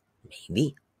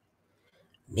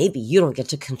 Maybe you don't get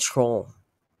to control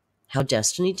how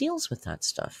Destiny deals with that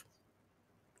stuff.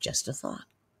 Just a thought.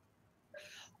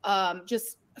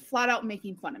 Just flat out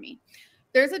making fun of me.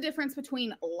 There's a difference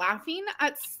between laughing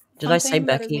at Did I say something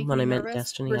that is Becky making when I you meant nervous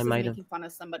Destiny? I versus might have. making fun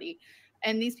of somebody.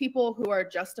 And these people who are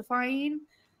justifying,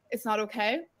 it's not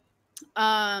okay.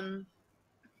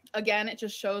 Again, it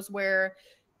just shows where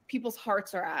people's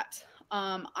hearts are at.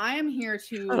 I am here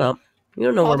to Shut up. You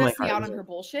don't know call where my Destiny heart out is. on her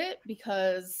bullshit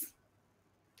because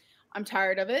I'm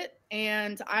tired of it,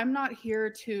 and I'm not here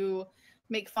to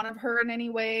make fun of her in any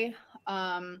way,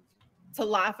 to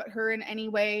laugh at her in any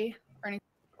way or anything.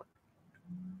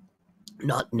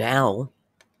 Not now.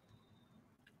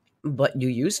 But you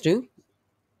used to.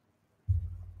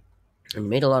 And you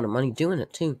made a lot of money doing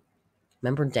it, too.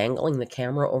 Remember dangling the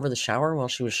camera over the shower while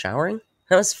she was showering?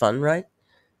 That was fun, right?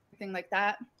 Anything like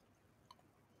that.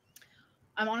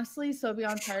 I'm honestly so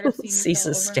beyond tired of seeing you fail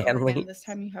Cecil over and over Stanley. again. This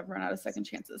time you have run out of second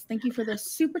chances. Thank you for the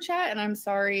super chat, and I'm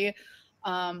sorry.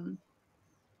 I'm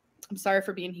sorry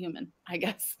for being human, I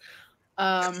guess.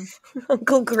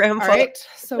 Uncle Grandpa. All right,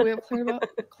 so we have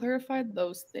clarified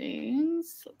those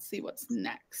things. Let's see what's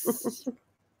next.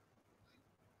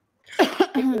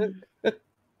 I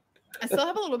still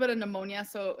have a little bit of pneumonia,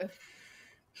 so if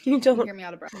You you don't. hear me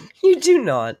out of breath. You do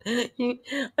not.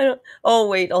 I don't. Oh,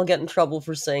 wait, I'll get in trouble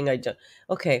for saying I don't.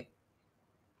 Okay.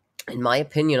 In my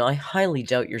opinion, I highly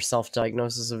doubt your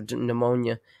self-diagnosis of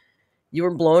pneumonia. You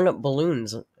were blowing up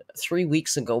balloons 3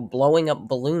 weeks ago, blowing up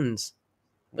balloons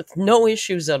with no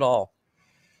issues at all.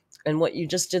 And what you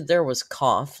just did there was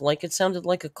cough, like it sounded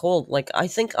like a cold. Like, I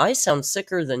think I sound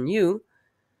sicker than you.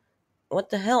 What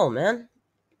the hell, man?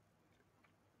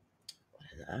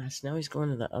 What an ass. Now he's going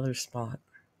to the other spot.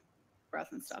 Breath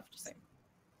and stuff, just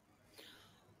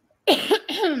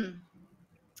saying.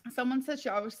 Someone said she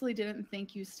obviously didn't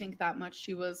think you stink that much.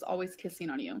 She was always kissing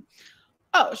on you.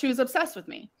 Oh, she was obsessed with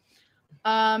me.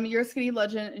 You're a skinny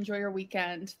legend. Enjoy your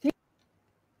weekend.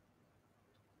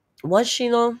 Was she,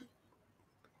 though?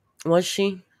 Was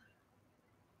she?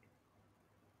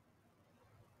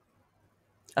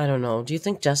 I don't know. Do you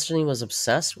think Destiny was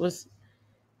obsessed with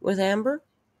Amber?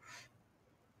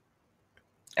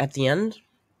 At the end?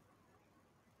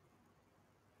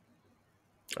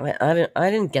 I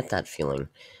didn't get that feeling.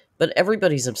 But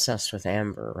everybody's obsessed with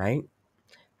Amber, right?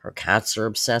 Her cats are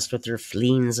obsessed with her.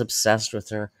 Fleen's obsessed with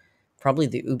her. Probably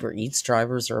the Uber Eats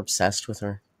drivers are obsessed with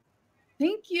her.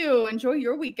 Thank you. Enjoy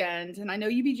your weekend. And I know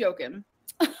you be joking.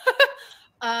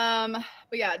 But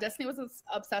yeah, Destiny was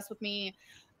obsessed with me.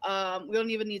 We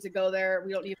don't even need to go there.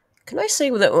 We don't need. Can I say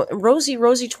that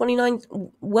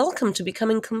Rosie29, welcome to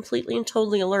becoming completely and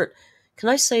totally alert. Can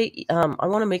I say, I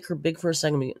want to make her big for a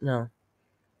second. No.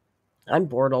 I'm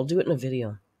bored. I'll do it in a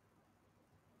video.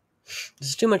 This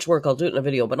is too much work. I'll do it in a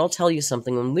video. But I'll tell you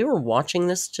something. When we were watching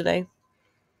this today,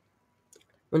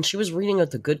 when she was reading out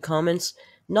the good comments,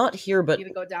 not here, but to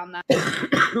go down that.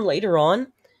 later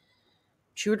on,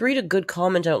 she would read a good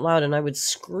comment out loud, and I would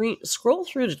scroll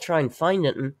through to try and find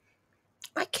it, and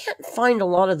I can't find a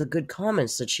lot of the good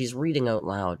comments that she's reading out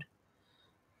loud.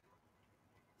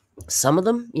 Some of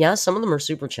them are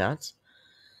super chats.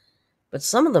 But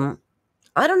some of them,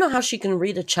 I don't know how she can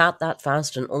read a chat that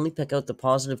fast and only pick out the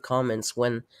positive comments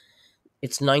when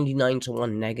it's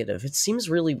 99-1 negative. It seems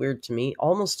really weird to me,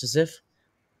 almost as if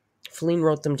Fleen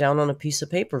wrote them down on a piece of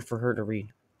paper for her to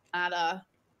read.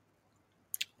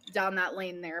 Down that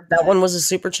lane there. That one was a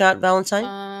super chat,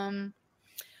 Valentine?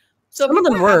 So some of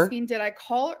them were asking, did I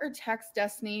call or text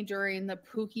Destiny during the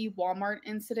Pookie Walmart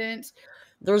incident?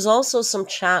 There's also some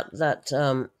chat that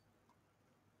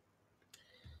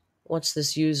what's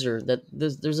this user that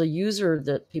there's a user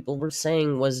that people were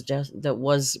saying was that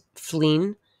was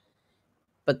Fleen,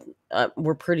 but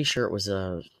we're pretty sure it was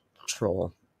a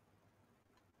troll.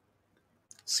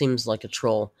 Seems like a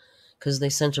troll because they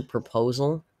sent a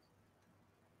proposal,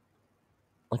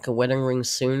 like a wedding ring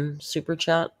soon super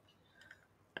chat,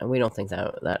 and we don't think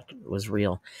that was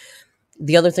real.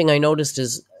 The other thing I noticed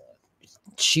is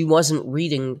she wasn't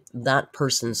reading that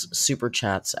person's super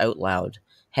chats out loud.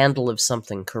 Handle of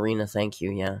something, Karina, thank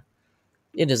you. Yeah,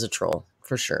 it is a troll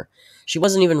for sure. She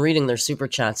wasn't even reading their super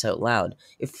chats out loud.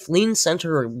 If Fleen sent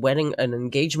her an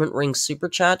engagement ring super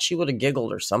chat, she would have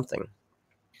giggled or something.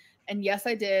 And yes,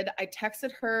 I did. I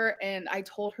texted her and I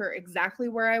told her exactly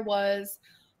where I was.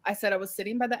 I said I was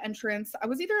sitting by the entrance. I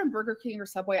was either in Burger King or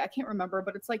Subway. I can't remember,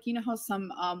 but it's like, you know how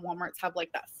some Walmarts have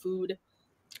like that food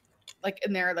like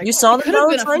in there. Like You saw it the could have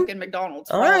been a Valentine? freaking McDonald's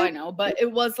for All all I right. know, but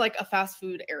it was like a fast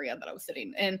food area that I was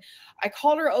sitting. And I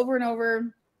called her over and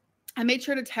over. I made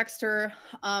sure to text her,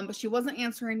 but she wasn't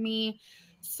answering me.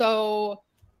 So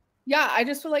yeah, I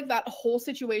just feel like that whole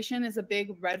situation is a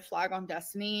big red flag on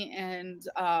Destiny. And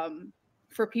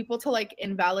for people to like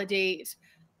invalidate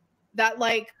that,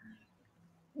 like,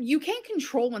 you can't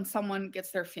control when someone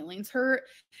gets their feelings hurt.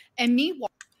 And me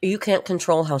You can't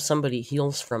control how somebody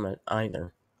heals from it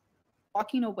either.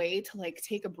 walking away to like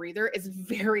take a breather is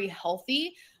very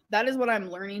healthy. That is what I'm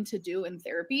learning to do in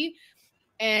therapy.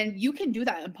 And you can do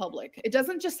that in public. It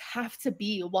doesn't just have to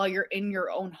be while you're in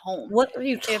your own home. What are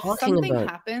you If talking something about?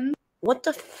 happens, What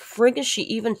the frig is she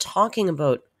even talking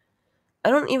about? I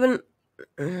don't even...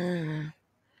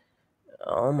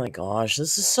 Oh my gosh,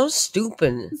 this is so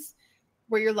stupid.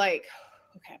 where you're like,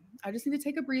 okay, I just need to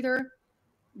take a breather.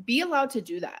 Be allowed to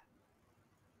do that.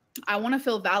 I want to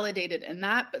feel validated in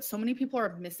that, but so many people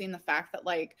are missing the fact that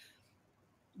like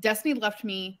Destiny left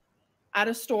me at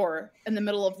a store in the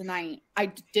middle of the night.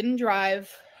 I didn't drive.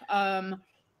 I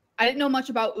didn't know much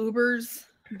about Ubers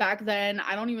back then.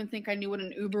 I don't even think I knew what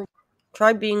an Uber.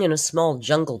 Try being in a small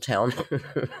jungle town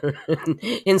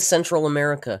in Central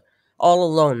America, all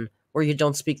alone, where you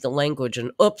don't speak the language,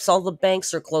 and oops, all the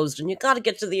banks are closed, and you gotta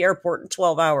get to the airport in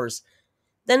 12 hours.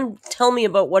 Then tell me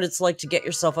about what it's like to get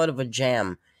yourself out of a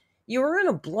jam. You were in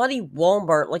a bloody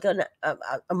Walmart, like a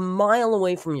mile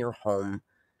away from your home.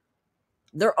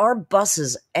 There are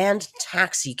buses and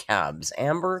taxi cabs,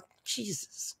 Amber.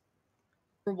 Jesus.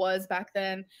 was back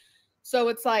then. So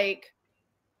it's like,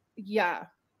 yeah.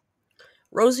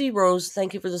 Rosie Rose,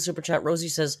 thank you for the super chat. Rosie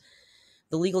says,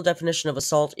 the legal definition of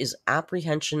assault is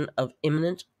apprehension of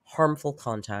imminent harmful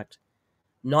contact,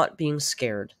 not being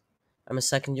scared. I'm a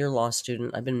second-year law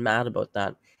student. I've been mad about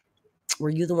that. Were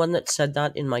you the one that said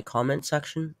that in my comment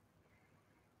section?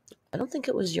 I don't think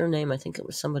it was your name. I think it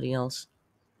was somebody else.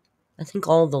 I think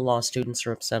all the law students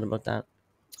are upset about that.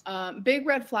 Big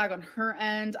red flag on her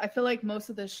end. I feel like most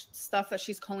of the stuff that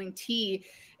she's calling tea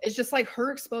is just like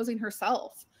her exposing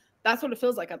herself. That's what it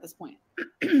feels like at this point.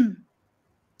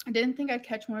 I didn't think I'd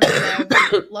catch one of your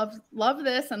lives. love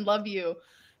this and love you.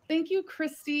 Thank you,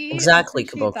 Christy. Exactly,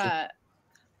 Appreciate Kabuki.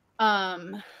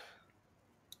 that.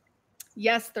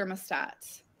 Yes,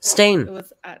 thermostat. Stain. It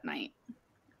was at night.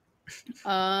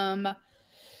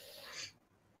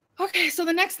 Okay, so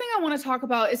the next thing I want to talk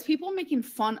about is people making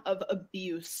fun of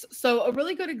abuse. So a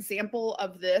really good example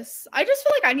of this, I just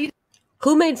feel like I need.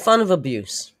 Who made fun of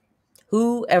abuse?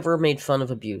 Who ever made fun of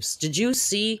abuse? Did you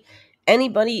see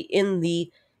anybody in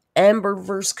the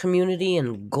AMBErlynns community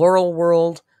and Goral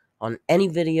world on any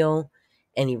video,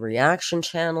 any reaction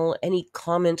channel, any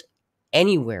comment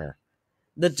anywhere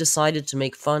that decided to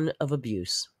make fun of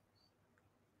abuse?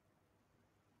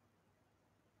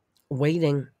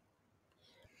 Waiting.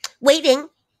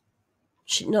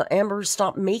 No, Amber,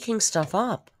 stop making stuff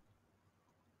up.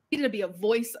 To be a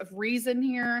voice of reason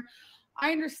here.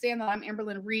 I understand that I'm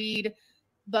Amberlynn Reed,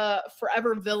 the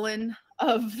forever villain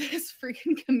of this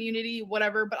freaking community,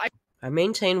 whatever, but I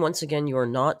maintain once again you are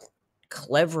not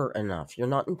clever enough. You're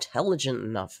not intelligent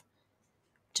enough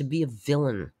to be a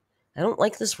villain. I don't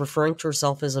like this referring to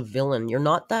yourself as a villain. You're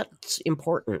not that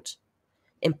important.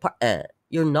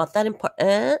 You're not that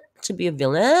important to be a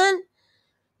villain.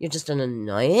 You're just an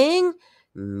annoying,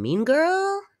 mean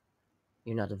girl.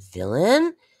 You're not a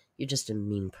villain. You're just a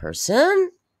mean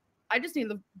person. I just need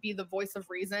to be the voice of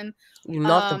reason. You're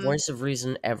not the voice of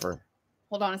reason ever.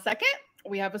 Hold on a second.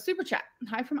 We have a super chat.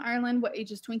 Hi from Ireland. What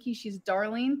age is Twinkie? She's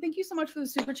darling. Thank you so much for the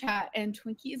super chat. And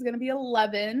Twinkie is going to be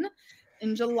 11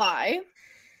 in July.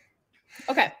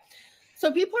 Okay.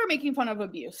 So people are making fun of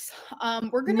abuse.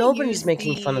 We're going to Nobody's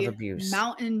making fun of abuse.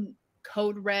 Mountain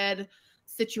Code Red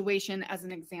situation as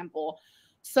an example.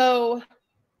 So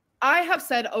I have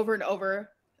said over and over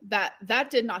that that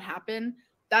did not happen.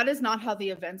 That is not how the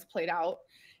events played out.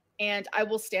 And I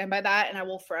will stand by that, and I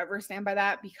will forever stand by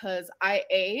that, because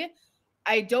I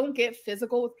don't get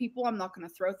physical with people. I'm not going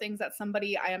to throw things at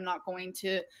somebody. I am not going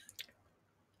to.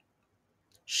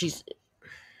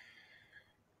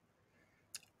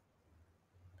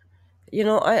 You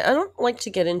know, I don't like to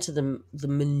get into the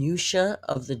minutia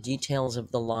of the details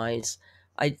of the lies.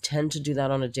 I tend to do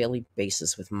that on a daily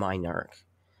basis with my narc.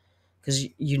 Because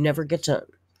you never get to...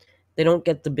 They don't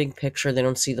get the big picture. They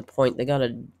don't see the point. They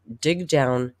gotta dig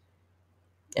down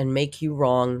and make you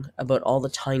wrong about all the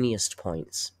tiniest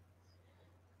points.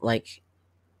 Like,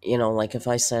 you know, like if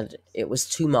I said it was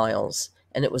 2 miles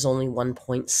and it was only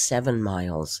 1.7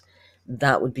 miles,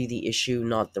 that would be the issue,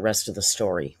 not the rest of the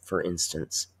story, for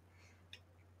instance.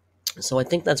 So I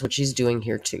think that's what she's doing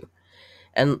here too.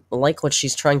 And like what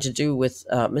she's trying to do with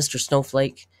Mr.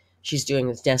 Snowflake, she's doing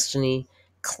with Destiny.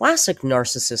 Classic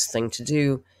narcissist thing to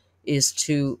do is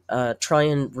to try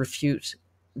and refute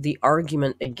the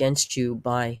argument against you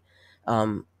by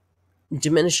um,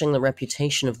 diminishing the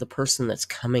reputation of the person that's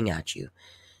coming at you.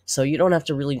 So you don't have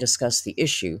to really discuss the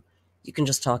issue. You can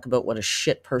just talk about what a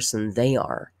shit person they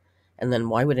are. And then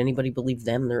why would anybody believe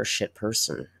them they're a shit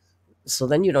person? So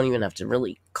then you don't even have to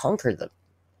really conquer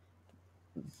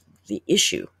the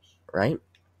issue, right?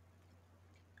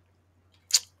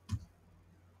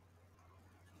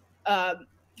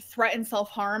 Threaten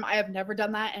self-harm. I have never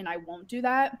done that, and I won't do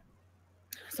that.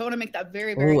 So I want to make that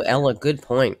very, very Oh, clear. Ella, good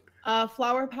point.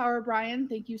 Flower Power Brian,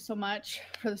 thank you so much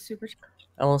for the super chat.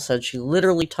 Ella said she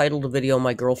literally titled a video,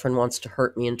 "My Girlfriend Wants to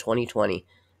Hurt Me in 2020.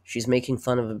 She's making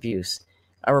fun of abuse."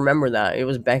 I remember that. It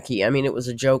was Becky. I mean, it was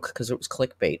a joke because it was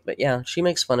clickbait. But yeah, she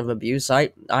makes fun of abuse.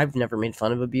 I've never made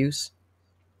fun of abuse.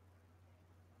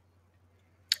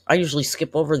 I usually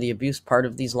skip over the abuse part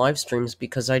of these live streams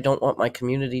because I don't want my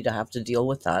community to have to deal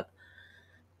with that.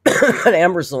 But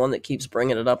Amber's the one that keeps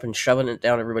bringing it up and shoving it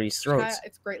down everybody's throats.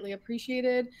 It's greatly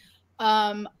appreciated.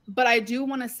 But I do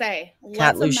want to say,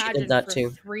 Cat let's Lucy imagine did that for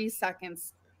too. 3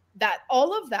 seconds that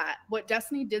all of that, what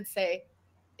Destiny did say,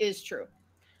 is true.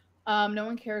 No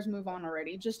one cares. Move on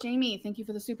already. Just Jamie, thank you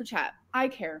for the super chat. I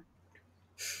care.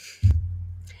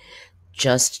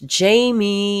 Just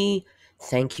Jamie,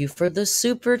 thank you for the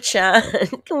super chat.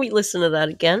 Can we listen to that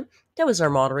again? That was our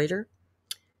moderator,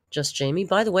 Just Jamie.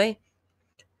 By the way,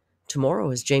 tomorrow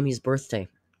is Jamie's birthday.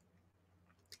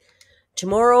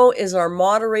 Tomorrow is our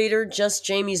moderator, Just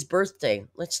Jamie's birthday.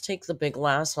 Let's take the big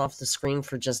lass off the screen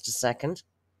for just a second,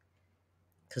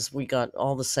 because we got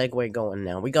all the segue going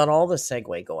now. We got all the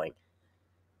segue going.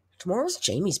 Tomorrow's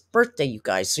Jamie's birthday, you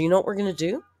guys. So you know what we're going to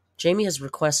do? Jamie has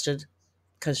requested,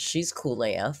 because she's cool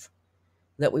AF,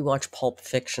 that we watch Pulp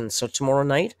Fiction. So tomorrow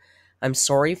night, I'm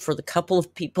sorry for the couple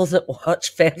of people that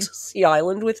watch Fantasy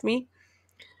Island with me.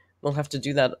 We'll have to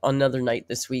do that another night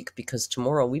this week because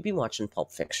tomorrow we be watching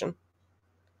Pulp Fiction.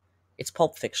 It's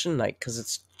Pulp Fiction night because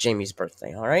it's Jamie's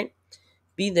birthday, all right?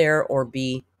 Be there or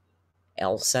be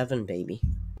L7, baby.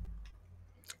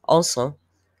 Also,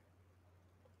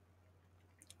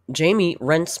 Jamie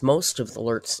rents most of the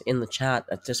alerts in the chat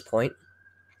at this point.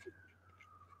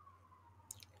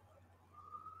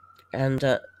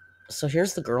 And so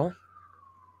here's the girl.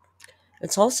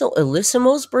 It's also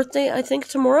Elissimo's birthday, I think,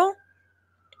 tomorrow.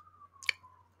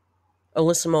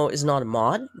 Elissimo is not a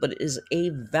mod, but is a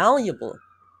valuable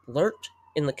alert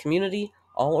in the community,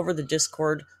 all over the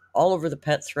Discord, all over the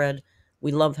pet thread.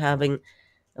 We love having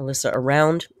Alyssa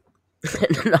around,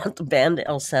 and not the band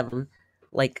L7,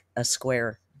 like a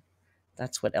square.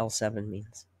 That's what L7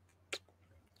 means.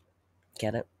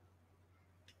 Get it?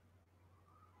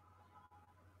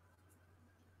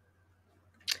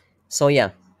 So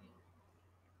yeah,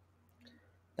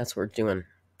 that's what we're doing.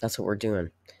 That's what we're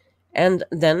doing. And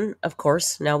then, of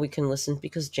course, now we can listen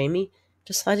because Jamie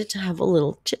decided to have a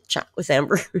little chit-chat with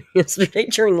Amber yesterday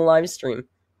during the live stream.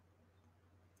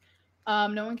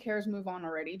 No one cares. Move on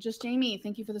already. Just Jamie,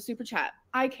 thank you for the super chat.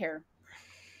 I care.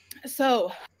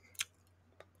 So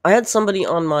I had somebody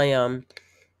on my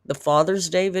the Father's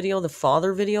Day video, the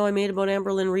father video I made about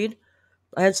AMBErlynn Reid.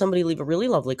 I had somebody leave a really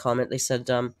lovely comment. They said,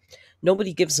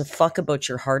 "Nobody gives a fuck about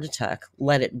your heart attack.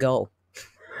 Let it go."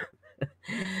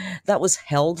 That was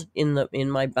held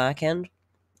in my back end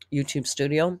YouTube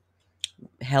studio,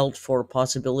 held for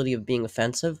possibility of being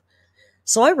offensive.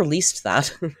 So I released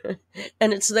that,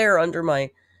 and it's there under my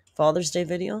Father's Day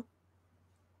video.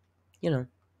 You know,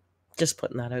 just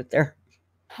putting that out there.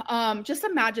 just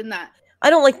imagine that. I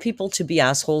don't like people to be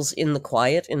assholes in the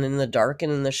quiet and in the dark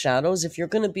and in the shadows. If you're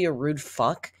going to be a rude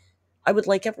fuck, I would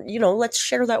like, let's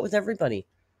share that with everybody.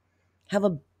 Have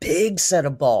a big set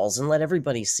of balls and let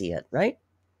everybody see it, right?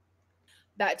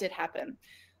 That did happen.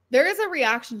 There is a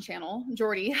reaction channel,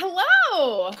 Jordy.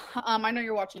 Hello! I know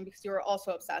you're watching because you are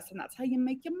also obsessed, and that's how you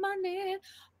make your money.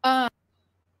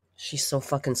 She's so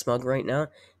fucking smug right now.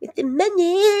 With the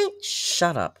money!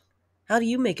 Shut up. How do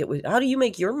you make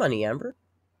your money, Amber?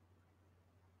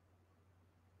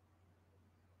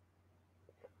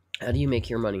 How do you make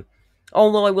your money?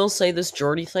 Although I will say this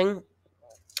Jordy thing,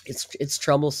 it's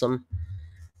troublesome.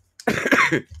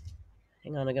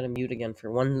 Hang on, I gotta mute again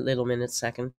for 1 little minute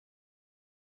second.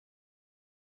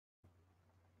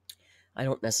 I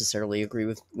don't necessarily agree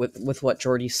with what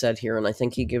Jordy said here, and I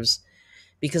think he gives,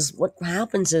 because what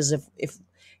happens is if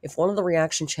one of the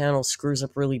reaction channels screws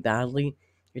up really badly,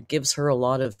 it gives her a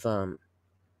lot of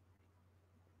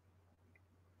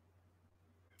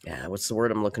what's the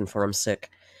word I'm looking for? I'm sick.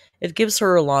 It gives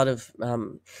her a lot of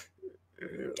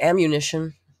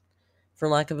ammunition, for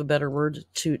lack of a better word,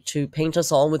 to paint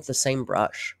us all with the same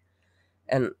brush.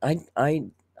 And I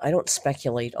don't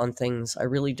speculate on things. I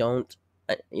really don't.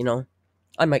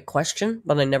 I might question,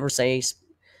 but I never say.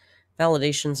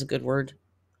 Validation's a good word.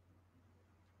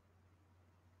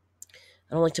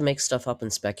 I don't like to make stuff up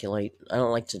and speculate. I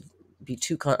don't like to be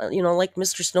too, like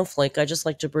Mr. Snowflake. I just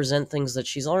like to present things that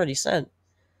she's already said.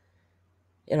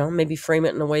 Maybe frame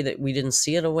it in a way that we didn't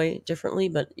see it a way differently,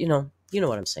 but you know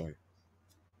what I'm saying.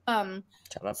 Shut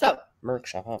up. So Merc,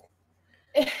 shut up.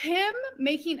 him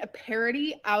making a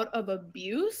parody out of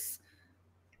abuse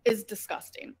is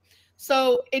disgusting.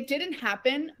 So it didn't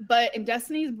happen, but in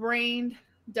Destiny's brain,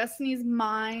 Destiny's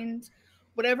mind,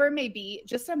 whatever it may be,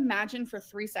 just imagine for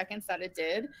 3 seconds that it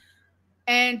did.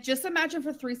 And just imagine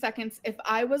for 3 seconds if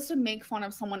I was to make fun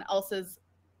of someone else's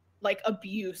like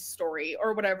abuse story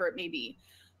or whatever it may be.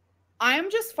 I'm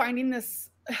just finding this,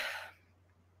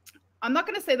 I'm not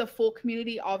going to say the full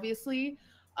community, obviously,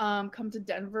 come to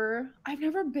Denver. I've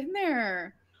never been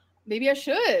there. Maybe I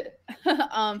should.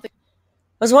 I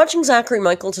was watching Zachary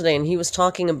Michael today, and he was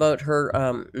talking about her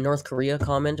North Korea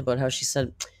comment about how she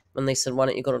said, when they said, why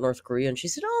don't you go to North Korea? And she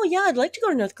said, oh, yeah, I'd like to go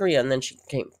to North Korea. And then she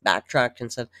backtracked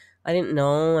and said, I didn't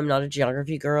know. I'm not a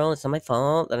geography girl. It's not my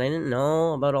fault that I didn't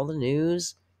know about all the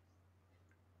news.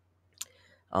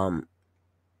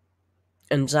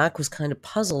 And Zach was kind of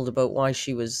puzzled about why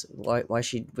she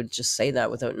would just say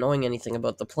that without knowing anything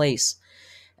about the place.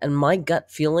 And my gut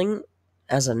feeling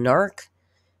as a narc,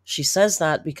 she says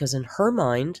that because in her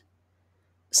mind,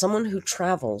 someone who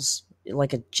travels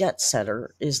like a jet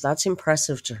setter that's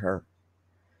impressive to her.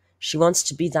 She wants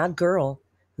to be that girl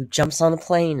who jumps on a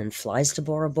plane and flies to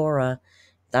Bora Bora.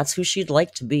 That's who she'd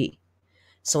like to be.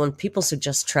 So when people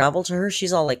suggest travel to her,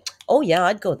 she's all like, oh yeah,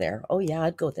 I'd go there. Oh yeah,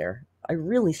 I'd go there. I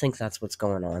really think that's what's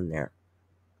going on there.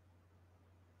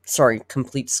 Sorry,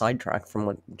 complete sidetrack from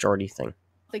what Jordy thinks.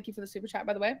 Thank you for the super chat,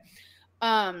 by the way.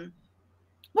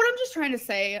 What I'm just trying to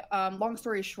say, long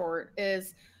story short,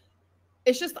 is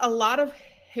it's just a lot of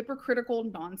hypocritical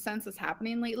nonsense is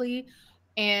happening lately.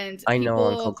 And I know,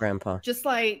 Uncle Grandpa. Just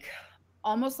like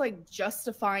almost like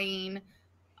justifying,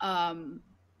 I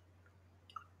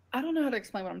don't know how to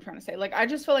explain what I'm trying to say. Like, I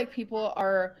just feel like people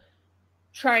are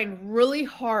trying really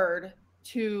hard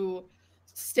to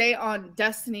stay on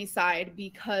Destiny's side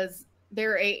because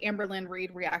they're a AMBErlynn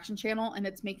Reid reaction channel, and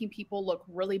it's making people look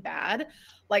really bad.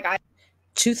 Like,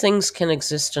 two things can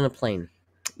exist in a plane.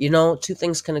 Two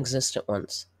things can exist at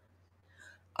once.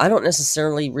 I don't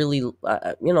necessarily really,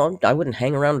 I wouldn't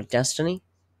hang around with Destiny.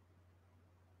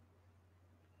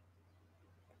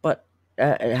 But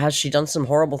has she done some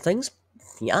horrible things?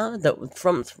 Yeah,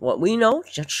 from what we know,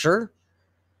 sure.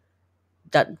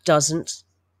 That doesn't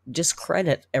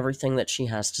discredit everything that she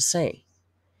has to say.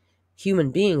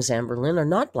 Human beings, AMBErlynn, are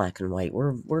not black and white.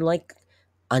 We're like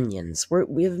onions.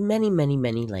 We have many, many,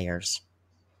 many layers.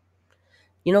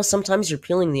 Sometimes you're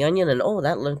peeling the onion and, oh,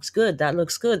 that looks good. That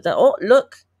looks good. Oh,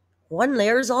 look, one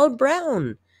layer is all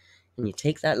brown. And you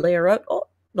take that layer out. Oh,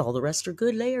 all the rest are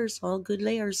good layers. All good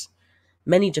layers.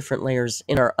 Many different layers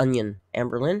in our onion,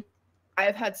 AMBErlynn.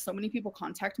 I've had so many people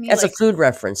contact me. As a food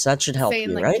reference, that should help saying,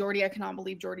 you, like, right? Jordy, I cannot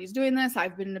believe Jordy's doing this.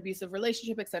 I've been in an abusive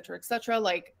relationship, etc., etc.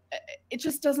 Like, it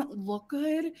just doesn't look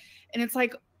good. And it's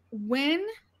like, when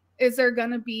is there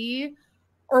going to be,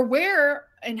 or where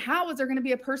and how is there going to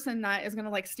be a person that is going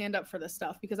to like stand up for this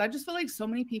stuff? Because I just feel like so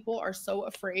many people are so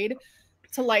afraid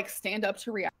to like stand up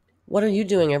to reality. What are you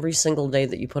doing every single day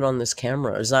that you put on this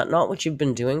camera? Is that not what you've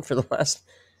been doing for the last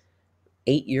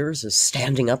 8 years, is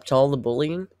standing up to all the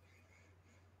bullying?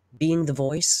 Being the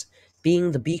voice,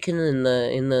 being the beacon in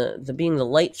the being the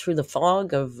light through the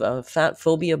fog of fat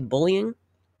phobia bullying?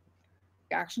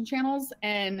 Action channels,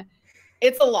 and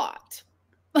it's a lot.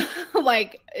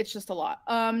 Like, it's just a lot.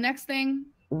 Next thing.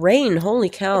 Rain, holy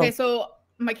cow. Okay, so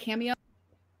my cameo.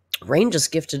 Rain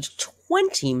just gifted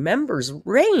 20 members.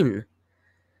 Rain.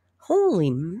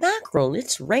 Holy mackerel,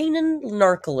 it's raining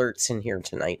narc alerts in here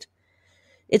tonight.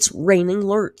 It's raining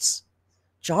alerts.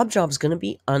 Job's going to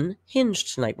be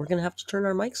unhinged tonight. We're going to have to turn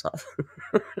our mics off.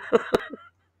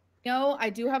 I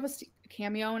do have a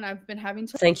cameo, and I've been having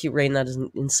to... Thank you, Rain. That is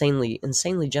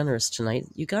insanely generous tonight.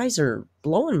 You guys are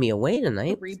blowing me away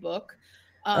tonight. Rebook.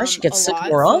 I should get sick lot.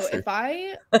 more often. So if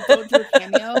I don't do a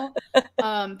cameo,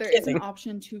 there is an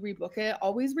option to rebook it.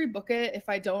 Always rebook it if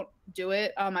I don't do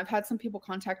it. I've had some people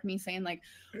contact me saying, like,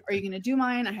 are you going to do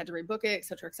mine? I had to rebook it,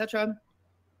 etc., etc.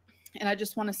 And I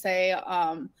just want to say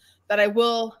that I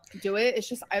will do it. It's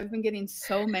just I've been getting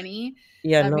so many.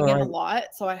 Yeah, I've been getting a lot,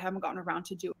 so I haven't gotten around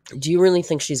to do it. Do you really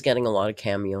think she's getting a lot of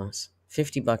cameos?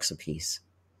 $50 a piece.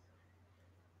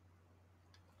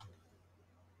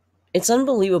 It's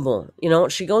unbelievable. You know,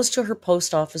 she goes to her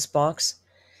post office box,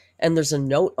 and there's a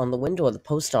note on the window of the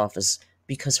post office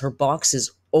because her box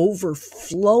is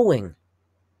overflowing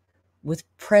with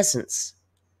presents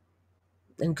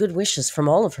and good wishes from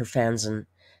all of her fans and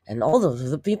all of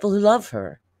the people who love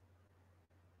her.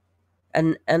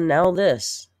 And now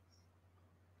this.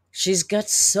 She's got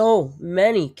so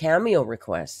many cameo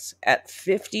requests at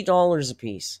 $50 a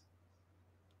piece.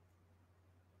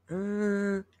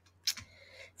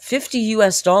 50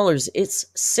 US dollars. It's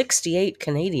 68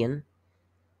 Canadian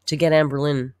to get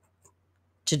AMBErlynn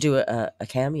to do a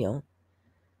cameo.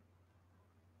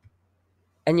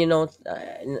 And you know,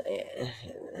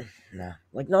 nah,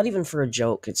 like not even for a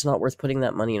joke. It's not worth putting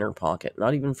that money in her pocket.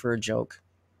 Not even for a joke.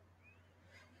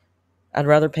 I'd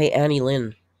rather pay Annie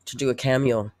Lynn to do a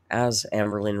cameo as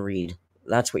AMBErlynn Reid.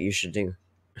 That's what you should do.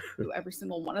 Every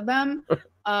single one of them.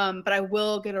 But I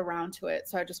will get around to it.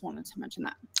 So I just wanted to mention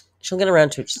that. She'll get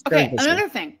around to it. She's very Okay, busy. another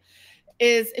thing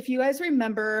is if you guys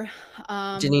remember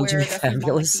Janine to where be Destiny's mom like,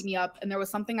 fabulous. beat me up and there was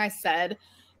something I said.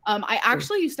 I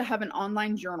actually used to have an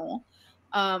online journal,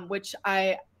 which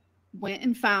I went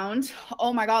and found.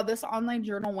 Oh my God, this online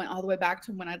journal went all the way back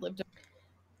to when I lived.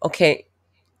 Okay.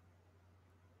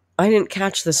 I didn't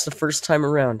catch this the first time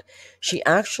around. She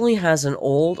actually has an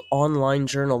old online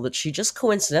journal that she just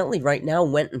coincidentally right now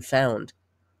went and found.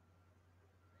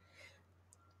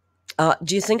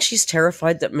 Do you think she's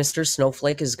terrified that Mr.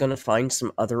 Snowflake is going to find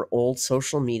some other old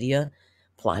social media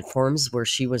platforms where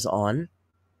she was on?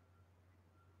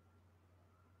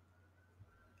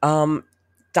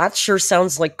 That sure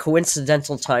sounds like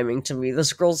coincidental timing to me.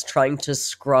 This girl's trying to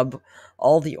scrub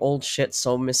all the old shit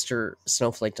so Mr.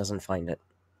 Snowflake doesn't find it.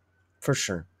 For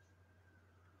sure.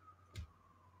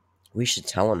 We should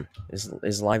tell him. Is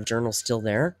LiveJournal still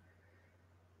there?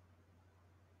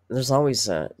 There's always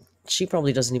she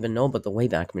probably doesn't even know about the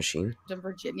Wayback Machine. In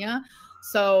Virginia,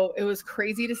 so it was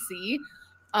crazy to see.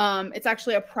 It's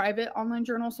actually a private online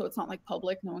journal, so it's not like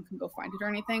public. No one can go find it or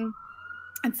anything.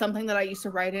 It's something that I used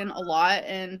to write in a lot,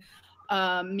 and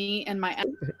me and my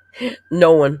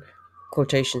no one,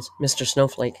 quotations, Mr.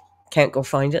 Snowflake, can't go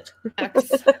find it.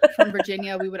 ex from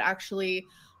Virginia, we would actually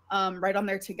write on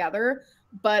there together.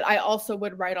 But I also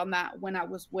would write on that when I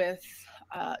was with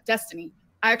Destiny.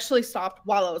 I actually stopped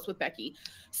while I was with Becky.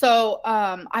 So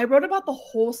I wrote about the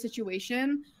whole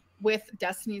situation with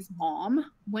Destiny's mom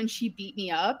when she beat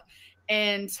me up.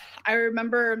 And I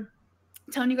remember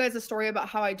telling you guys a story about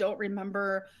how I don't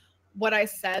remember what I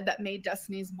said that made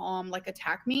Destiny's mom like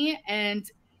attack me. And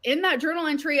in that journal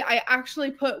entry, I actually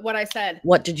put what I said.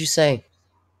 What did you say?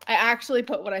 I actually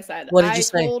put what I said. What did you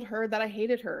say? I told her that I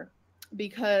hated her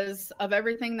because of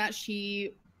everything that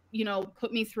she, you know,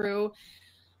 put me through.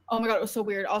 Oh my God, it was so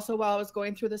weird. Also, while I was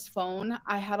going through this phone,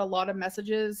 I had a lot of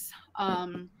messages.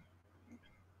 I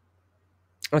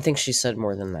think she said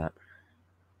more than that.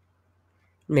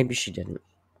 Maybe she didn't.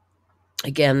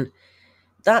 Again,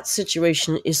 that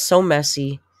situation is so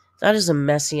messy. That is a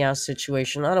messy ass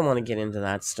situation. I don't want to get into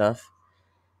that stuff.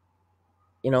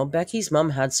 You know, Becky's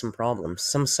mom had some problems,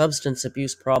 some substance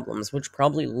abuse problems, which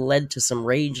probably led to some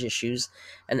rage issues,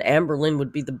 and AMBErlynn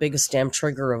would be the biggest damn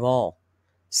trigger of all.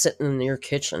 Sitting in your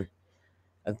kitchen.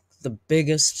 The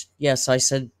biggest, yes, I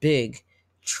said big,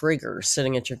 trigger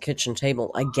sitting at your kitchen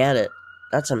table. I get it.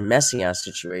 That's a messy ass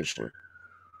situation.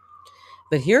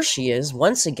 But here she is,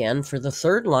 once again, for the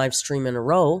third live stream in a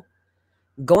row,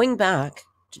 going back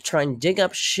to try and dig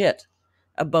up shit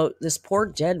about this poor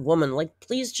dead woman. Like,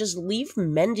 please just leave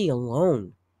Mendy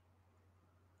alone.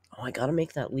 Oh, I gotta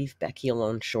make that leave Becky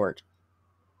alone short.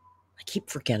 I keep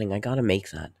forgetting. I gotta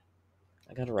make that.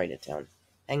 I gotta write it down.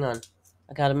 Hang on.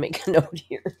 I gotta make a note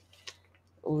here.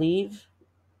 Leave.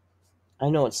 I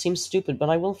know it seems stupid, but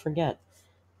I will forget.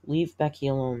 Leave Becky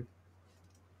alone.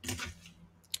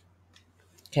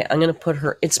 Okay, I'm gonna put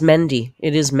her. It's Mendy.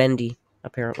 It is Mendy,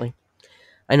 apparently.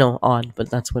 I know, odd, but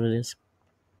that's what it is.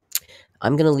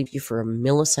 I'm gonna leave you for a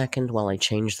millisecond while I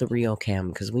change the Rio cam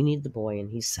because we need the boy and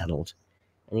he's settled.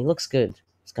 And he looks good.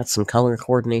 He's got some color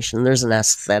coordination. There's an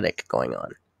aesthetic going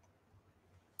on.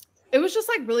 It was just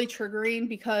like really triggering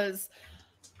because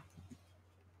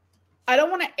I don't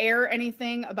want to air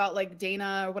anything about like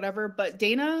Dana or whatever, but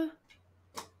Dana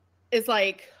is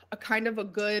like a kind of a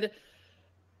good,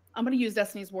 I'm going to use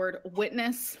Destiny's word,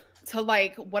 witness to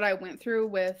like what I went through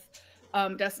with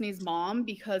Destiny's mom,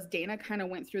 because Dana kind of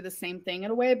went through the same thing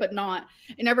in a way, but not,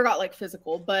 it never got like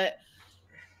physical, but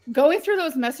going through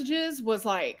those messages was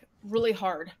like really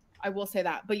hard. I will say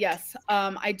that. But yes,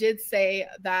 I did say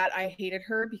that I hated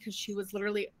her because she was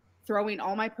literally throwing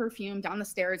all my perfume down the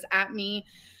stairs at me.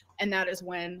 And that is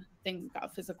when things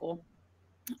got physical.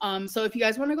 So if you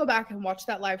guys want to go back and watch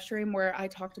that live stream where I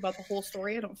talked about the whole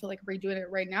story, I don't feel like redoing it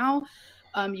right now.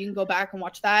 You can go back and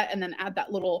watch that and then add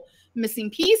that little missing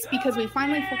piece, because we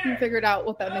finally fucking figured out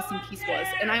what that missing piece was.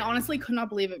 And I honestly could not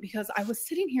believe it, because I was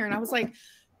sitting here and I was like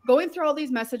going through all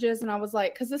these messages, and I was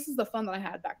like, because this is the fun that I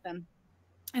had back then.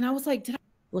 And I was like, did I?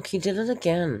 Look, he did it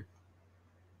again.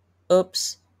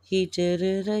 Oops, he did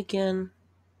it again.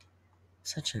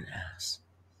 Such an ass.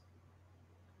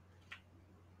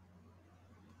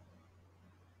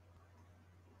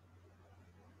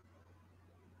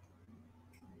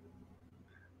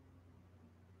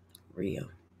 Rio.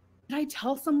 Did I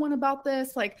tell someone about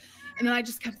this? Like, and then I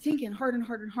just kept thinking hard and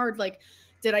hard and hard. Like,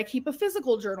 did I keep a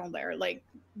physical journal there? Like,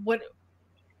 what?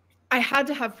 I had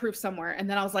to have proof somewhere. And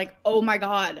then I was like, oh my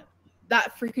God,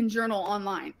 that freaking journal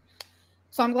online.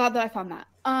 So I'm glad that I found that.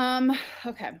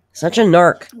 Okay. Such a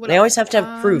narc. What They else? always have to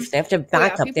have proof. They have to have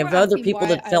backup. people They have are other asking people why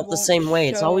that I felt the won't same way.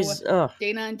 It's show always, ugh.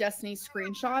 Dana and Destiny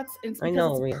screenshots. It's I because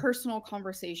know, it's Ria. a personal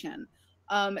conversation.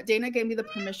 Dana gave me the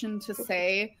permission to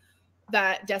say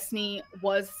that Destiny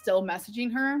was still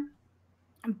messaging her,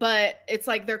 but it's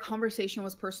like their conversation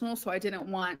was personal, so I didn't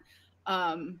want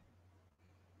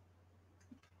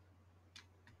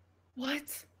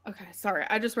what? Okay, sorry.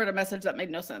 I just read a message that made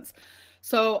no sense.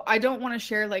 So I don't want to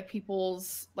share like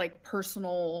people's like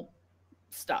personal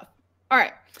stuff. All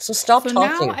right. So stop So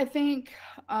talking. now I think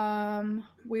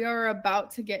we are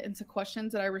about to get into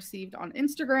questions that I received on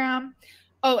Instagram.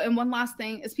 Oh, and one last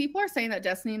thing is, people are saying that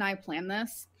Destiny and I planned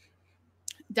this.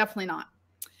 Definitely not.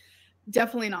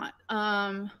 Definitely not.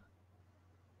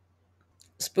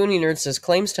 Spoonie Nerd says,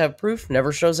 claims to have proof,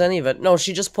 never shows any of it. No,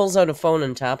 she just pulls out a phone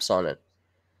and taps on it.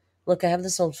 Look, I have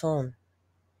this old phone.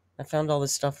 I found all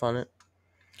this stuff on it.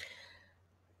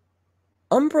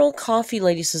 Umbral Coffee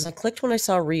Lady says, I clicked when I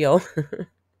saw Rio.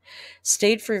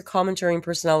 Stayed for your commentary and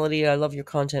personality. I love your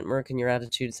content, Merc, and your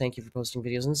attitude. Thank you for posting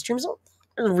videos and streams. Oh,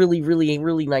 a really, really,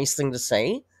 really nice thing to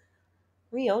say.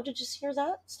 Rio, did you hear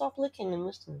that? Stop licking and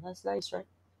listen. That's nice, right?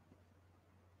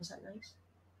 Was that nice?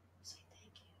 Say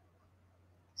thank you.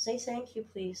 Say thank you,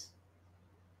 please.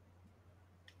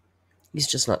 He's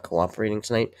just not cooperating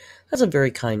tonight. That's a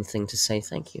very kind thing to say.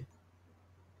 Thank you.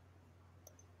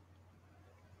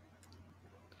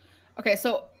 Okay,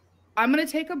 so I'm going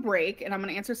to take a break and I'm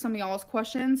going to answer some of y'all's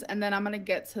questions, and then I'm going to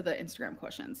get to the Instagram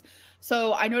questions.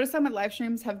 So I noticed that my live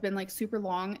streams have been like super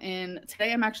long, and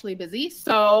today I'm actually busy.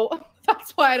 So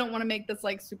that's why I don't want to make this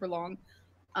like super long.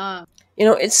 You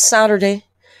know, it's Saturday.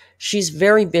 She's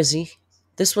very busy.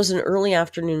 This was an early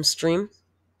afternoon stream.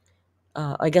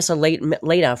 I guess a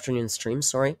late afternoon stream,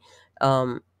 sorry.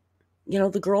 You know,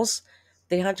 the girls,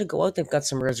 they had to go out. They've got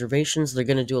some reservations. They're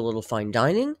going to do a little fine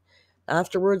dining.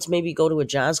 Afterwards, maybe go to a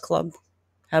jazz club,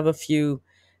 have a few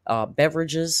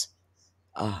beverages,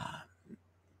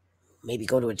 maybe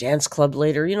go to a dance club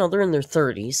later. You know, they're in their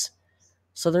 30s,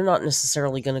 so they're not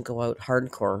necessarily going to go out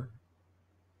hardcore.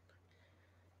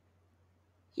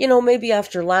 You know, maybe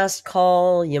after last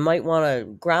call, you might want to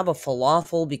grab a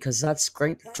falafel because that's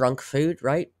great drunk food,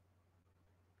 right?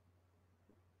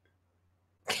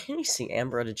 Can you see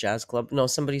Amber at a jazz club? No,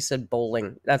 somebody said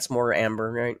bowling. That's more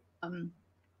Amber, right?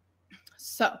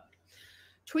 So,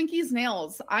 Twinkie's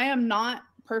nails. I am not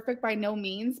perfect by no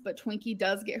means, but Twinkie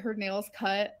does get her nails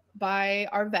cut by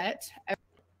our vet.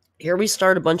 Here we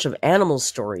start a bunch of animal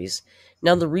stories.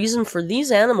 Now, the reason for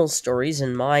these animal stories,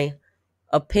 in my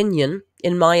opinion,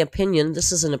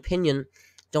 this is an opinion.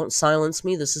 Don't silence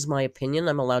me. This is my opinion.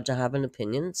 I'm allowed to have an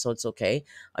opinion, so it's okay.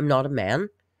 I'm not a man,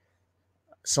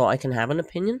 so I can have an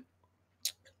opinion.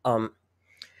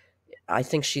 I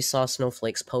think she saw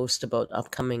Snowflake's post about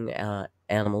upcoming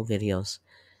animal videos,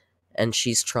 and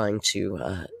she's trying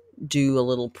to do a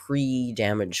little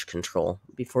pre-damage control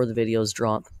before the videos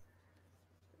drop.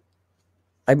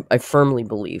 I firmly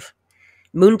believe.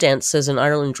 Moondance says in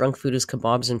Ireland, drunk food is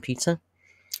kebabs and pizza.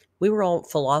 We were all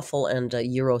falafel and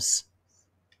gyros,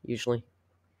 usually.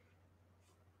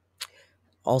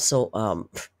 Also,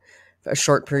 a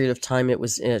short period of time, it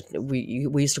was we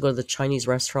used to go to the Chinese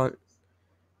restaurant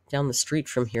down the street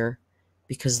from here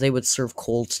because they would serve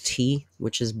cold tea,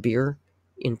 which is beer,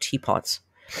 in teapots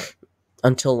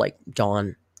until like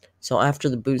dawn. So after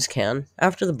the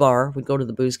bar, we'd go to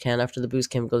the booze can. After the booze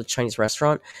can, we'd go to the Chinese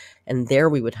restaurant, and there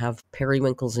we would have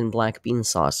periwinkles in black bean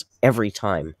sauce every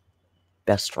time.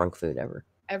 Best drunk food ever.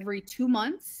 Every 2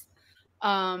 months.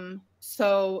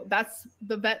 So that's,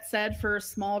 the vet said for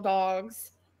small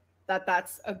dogs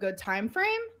that's a good time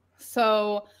frame.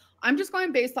 So I'm just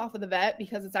going based off of the vet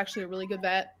because it's actually a really good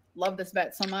vet. Love this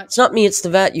vet so much. It's not me, it's the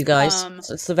vet, you guys.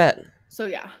 It's the vet. So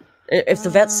yeah. If the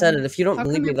vet said it, if you don't How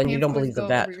believe come me, your then you pants don't always believe the go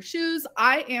vet. over your shoes?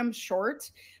 I am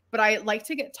short, but I like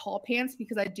to get tall pants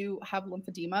because I do have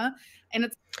lymphedema, and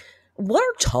it's What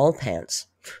are tall pants?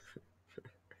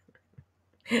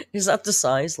 Is that the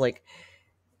size, like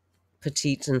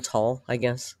petite and tall? I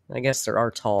guess there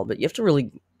are tall, but you have to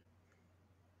really.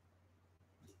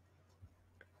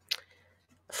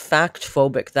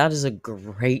 Factphobic. That is a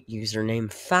great username.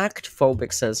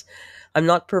 Factphobic says, "I'm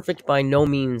not perfect by no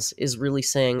means," is really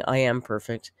saying I am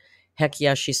perfect. Heck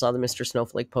yeah, she saw the Mr.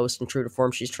 Snowflake post, and true to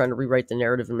form, she's trying to rewrite the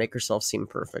narrative and make herself seem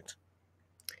perfect.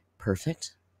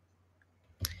 Perfect?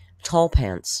 Tall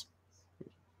pants.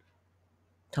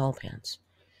 Tall pants.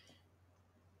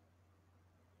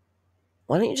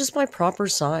 Why don't you just buy proper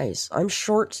size? I'm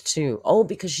short too. Oh,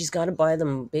 because she's got to buy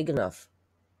them big enough.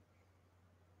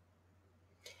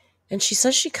 And she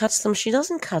says she cuts them. She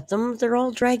doesn't cut them. They're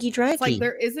all draggy. it's like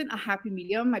there isn't a happy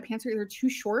medium. My pants are either too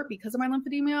short because of my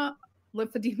lymphedema,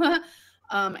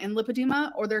 and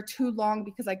lipedema, or they're too long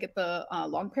because I get the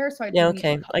long pair. So I Yeah, do need to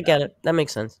okay. cut I get them. it. That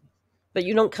makes sense. But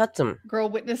you don't cut them. Girl,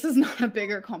 witness is not a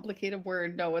big or complicated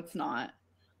word. No, it's not.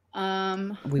 We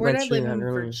Where went did I through live that in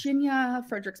earlier. Virginia,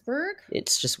 Fredericksburg?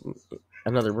 It's just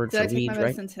another word Did for I take weed, my right?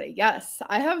 medicine today? Yes,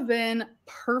 I have been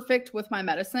perfect with my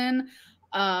medicine.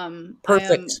 I am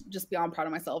Perfect. just beyond proud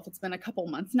of myself. It's been a couple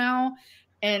months now,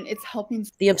 and it's helping.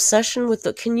 The obsession with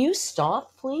the... Can you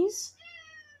stop, please?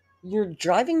 You're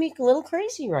driving me a little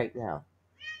crazy right now.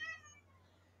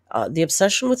 The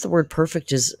obsession with the word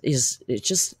perfect is it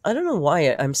just... I don't know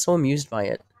why I'm so amused by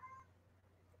it.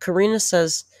 Karina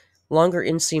says, longer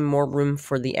inseam, more room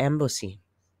for the ambussy.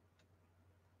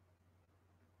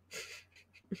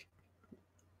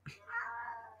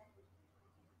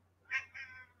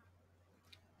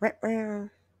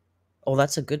 Oh,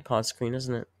 that's a good pause screen,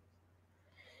 isn't it?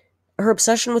 Her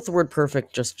obsession with the word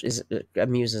perfect just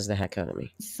amuses the heck out of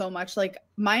me. So much. Like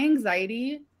my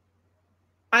anxiety,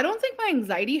 I don't think my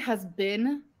anxiety has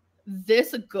been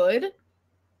this good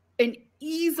and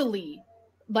easily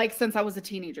like since I was a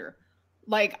teenager.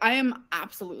 Like I am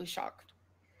absolutely shocked.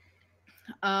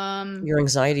 Your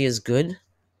anxiety is good?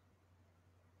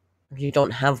 Or you don't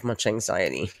have much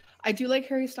anxiety? I do like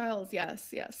Harry Styles.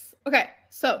 Yes. Okay,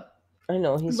 so I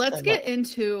know let's get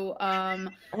into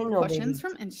questions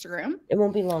baby. from Instagram. It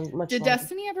won't be long. Did longer.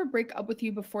 Destiny ever break up with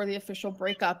you before the official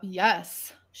breakup?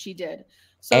 Yes, she did.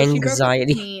 So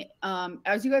Anxiety. she broke up with me.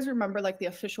 As you guys remember, like the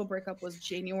official breakup was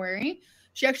January.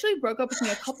 She actually broke up with me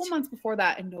a couple months before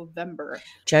that in November.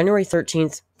 January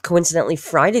 13th. Coincidentally,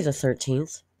 Friday the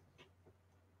 13th. In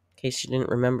case you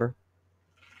didn't remember.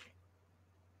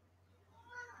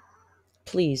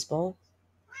 Please, Bo.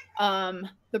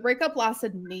 The breakup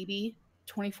lasted maybe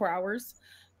 24 hours.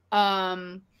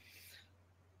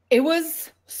 It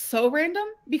was so random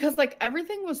because like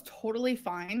everything was totally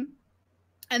fine.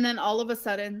 And then all of a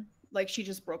sudden, like she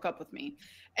just broke up with me.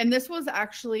 And this was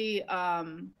actually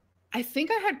I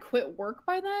think I had quit work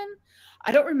by then.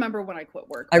 I don't remember when I quit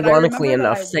work. But Ironically I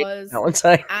remember enough, that I was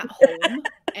Valentine. at home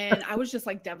and I was just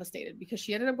like devastated because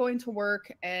she ended up going to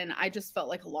work and I just felt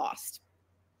like lost.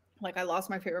 Like I lost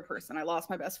my favorite person. I lost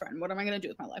my best friend. What am I going to do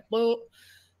with my life? Well,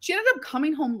 she ended up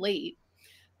coming home late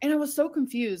and I was so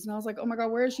confused. And I was like, oh my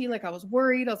God, where is she? Like I was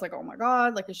worried. I was like, oh my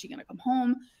God, like, is she going to come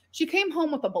home? She came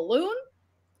home with a balloon,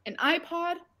 an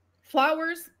iPod,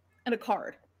 flowers, and a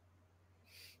card.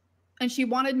 And she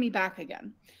wanted me back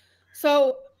again.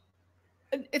 So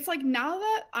it's like now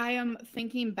that I am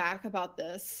thinking back about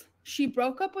this, she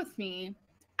broke up with me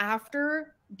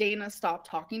after Dana stopped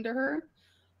talking to her.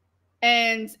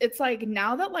 And it's like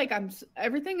now that like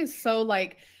everything is so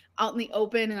like out in the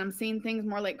open and I'm seeing things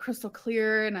more like crystal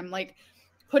clear and I'm like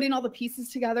putting all the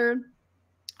pieces together.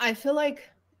 I feel like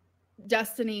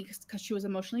Destiny, because she was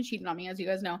emotionally cheating on me, as you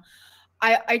guys know,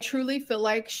 I truly feel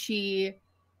like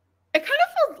I kind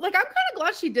of feel like I'm kind of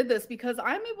glad she did this because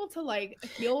I'm able to like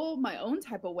heal my own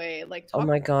type of way. Like, Oh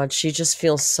my God, she just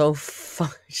feels so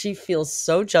she feels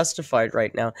so justified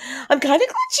right now. I'm kind of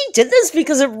glad she did this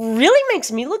because it really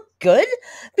makes me look good.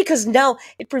 Because now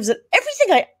it proves that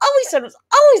everything I always said was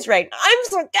always right. I'm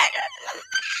so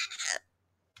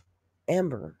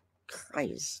Amber,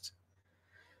 Christ.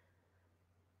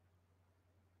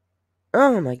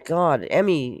 Oh my God,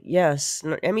 Emmy, yes.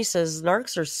 Emmy says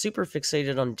narcs are super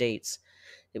fixated on dates.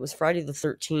 It was Friday the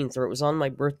 13th, or it was on my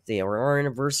birthday, or our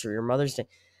anniversary, or Mother's Day.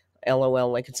 LOL,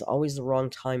 like it's always the wrong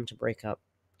time to break up.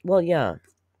 Well, yeah.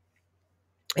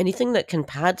 Anything that can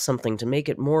pad something to make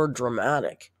it more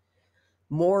dramatic,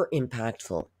 more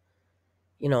impactful.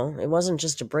 You know, it wasn't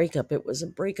just a breakup, it was a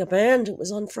breakup and it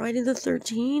was on Friday the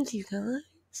 13th, you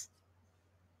guys.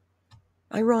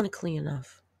 Ironically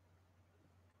enough.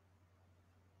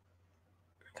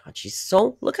 God, she's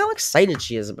so... Look how excited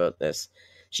she is about this.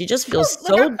 She just No, feels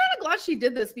like, I'm so. kind of glad she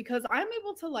did this because I'm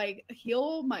able to like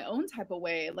heal my own type of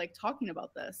way, like talking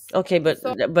about this. Okay,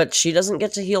 but she doesn't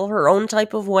get to heal her own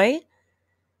type of way.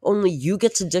 Only you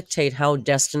get to dictate how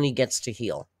Destiny gets to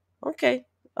heal. Okay.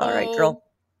 All right, girl.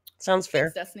 Sounds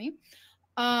fair. Thanks, Destiny.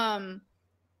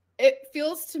 It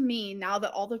feels to me now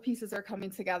that all the pieces are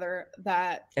coming together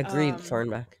that Agreed,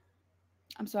 Thornback.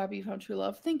 I'm so happy you found true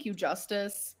love. Thank you,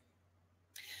 Justice.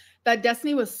 That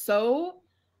Destiny was so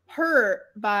hurt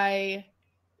by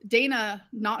Dana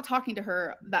not talking to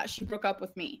her that she broke up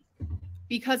with me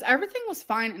because everything was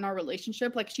fine in our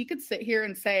relationship. Like she could sit here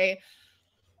and say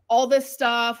all this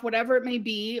stuff, whatever it may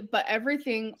be, but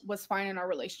everything was fine in our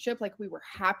relationship. Like we were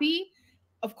happy.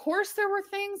 Of course, there were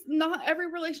things, not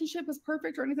every relationship is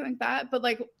perfect or anything like that, but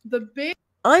like the big.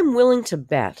 I'm willing to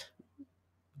bet,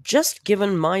 just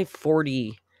given my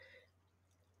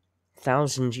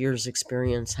 40,000 years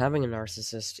experience having a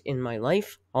narcissist in my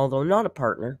life, although not a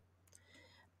partner,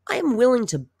 I am willing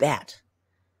to bet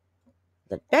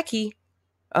that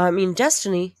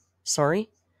Destiny,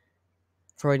 sorry,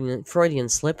 Freudian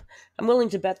slip. I'm willing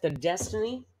to bet that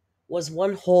Destiny was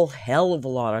one whole hell of a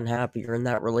lot unhappier in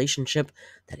that relationship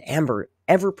than Amber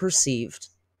ever perceived.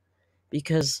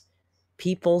 Because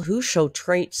people who show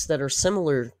traits that are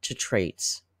similar to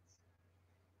traits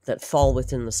that fall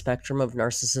within the spectrum of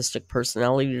narcissistic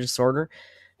personality disorder,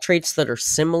 traits that are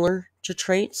similar to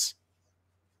traits,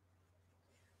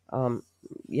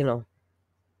 you know,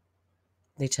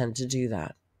 they tend to do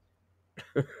that.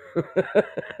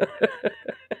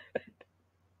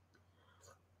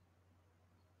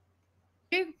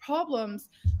 Big problems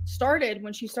started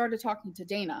when she started talking to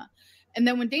Dana. And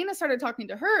then when Dana started talking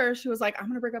to her, she was like, I'm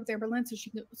going to break up with AMBErlynns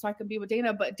so I can be with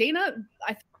Dana. But Dana,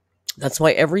 that's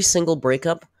why every single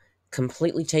breakup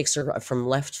completely takes her from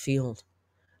left field.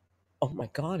 Oh my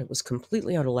God, it was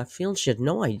completely out of left field. She had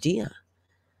no idea.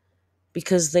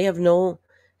 Because they have no,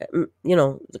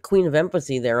 the queen of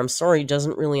empathy there, I'm sorry,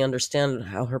 doesn't really understand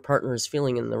how her partner is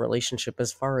feeling in the relationship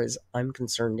as far as I'm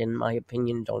concerned. In my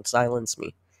opinion, don't silence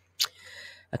me.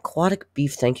 Aquatic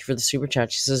Beef, thank you for the super chat.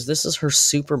 She says, this is her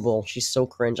Super Bowl. She's so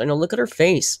cringe. I know, look at her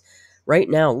face right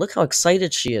now. Look how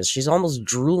excited she is. She's almost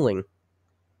drooling.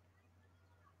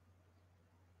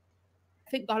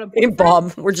 I think got a Hey, boyfriend.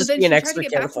 Bob, we're just so then being she extra tried to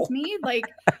get careful. back with me, like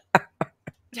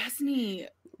Destiny.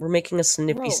 We're making a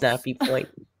snippy, Gross. snappy point.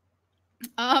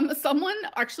 Someone,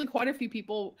 actually quite a few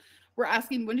people were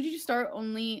asking, when did you start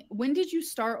only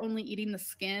eating the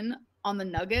skin on the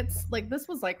nuggets? Like this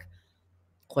was like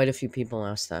quite a few people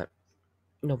asked that.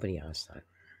 Nobody asked that.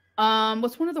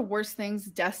 What's one of the worst things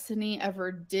Destiny ever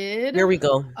did? Here we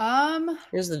go.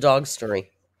 Here's the dog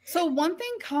story. So one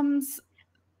thing comes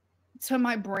to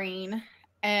my brain,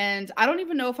 and I don't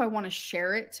even know if I want to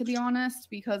share it, to be honest,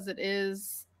 because it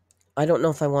is. I don't know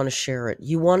if I want to share it.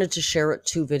 You wanted to share it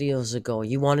 2 videos ago.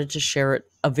 You wanted to share it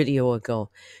a video ago.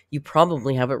 You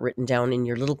probably have it written down in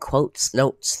your little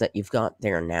notes that you've got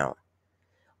there now.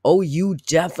 Oh, you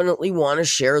definitely want to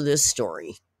share this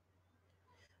story.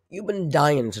 You've been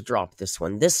dying to drop this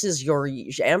one. This is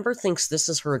Amber thinks this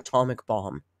is her atomic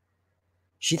bomb.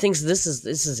 She thinks this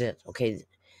is it. Okay,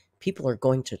 people are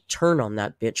going to turn on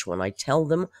that bitch when I tell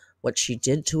them what she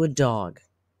did to a dog.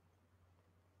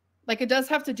 Like, it does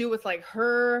have to do with like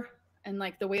her and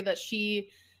like the way that she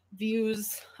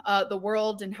views the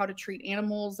world and how to treat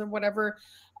animals or whatever.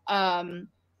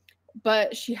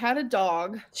 But she had a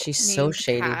dog. She's so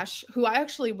shady. Cash, who I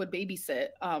actually would babysit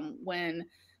when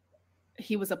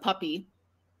he was a puppy.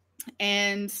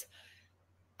 And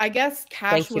I guess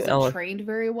Cash wasn't trained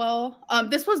very well.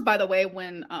 This was, by the way,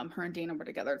 when her and Dana were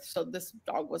together. So this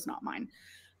dog was not mine.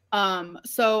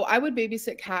 So I would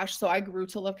babysit Cash. So I grew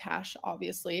to love Cash,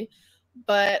 obviously.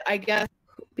 But I guess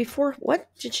before, what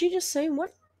did she just say?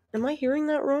 What? Am I hearing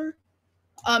that wrong?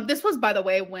 This was, by the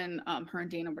way, when her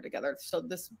and Dana were together. So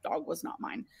this dog was not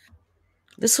mine.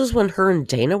 This was when her and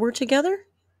Dana were together?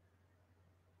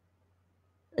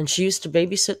 And she used to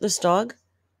babysit this dog?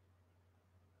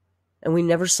 And we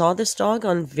never saw this dog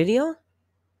on video?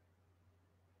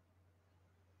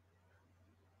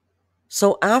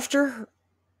 So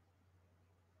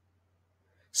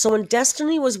when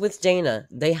Destiny was with Dana,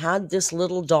 they had this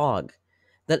little dog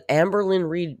that AMBErlynn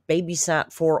Reed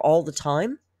babysat for all the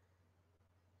time?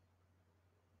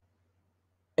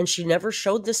 And she never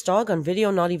showed this dog on video,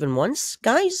 not even once?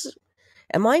 Guys,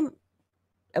 am I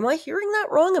hearing that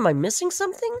wrong? Am I missing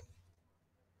something?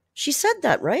 She said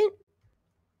that, right?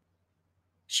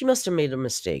 She must have made a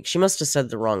mistake. She must have said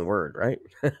the wrong word, right?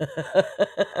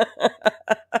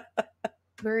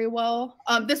 Very well.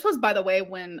 This was, by the way,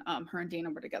 when her and Dana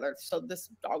were together. So this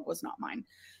dog was not mine.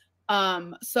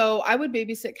 So I would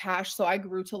babysit Cash. So I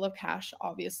grew to love Cash,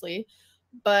 obviously.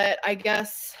 But I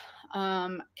guess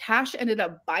Cash ended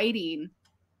up biting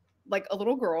like a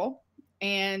little girl.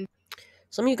 And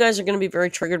some of you guys are going to be very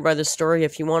triggered by this story.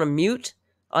 If you want to mute,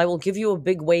 I will give you a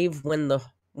big wave when the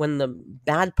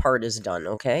bad part is done,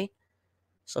 okay?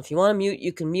 So if you want to mute,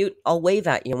 you can mute. I'll wave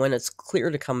at you when it's clear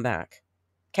to come back.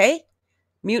 Okay?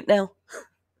 Mute now.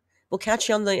 We'll catch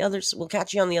you on the other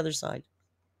side.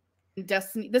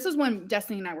 Destiny, this is when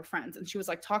Destiny and I were friends, and she was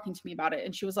like talking to me about it,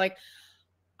 and she was like,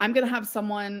 I'm gonna have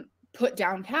someone put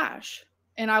down Cash.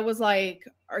 And I was like,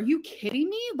 are you kidding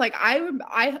me? Like,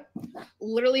 I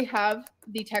literally have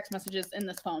the text messages in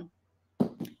this phone.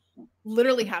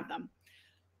 Literally have them.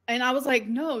 And I was like,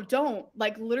 no, don't.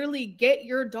 Like, literally get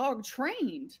your dog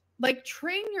trained. Like,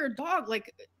 train your dog.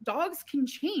 Like, dogs can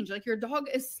change. Like, your dog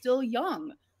is still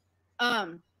young.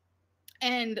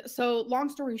 And so long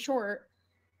story short,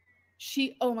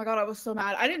 oh my God, I was so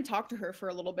mad. I didn't talk to her for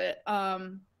a little bit.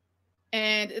 And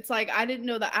it's like, I didn't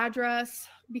know the address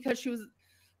because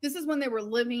this is when they were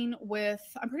living with,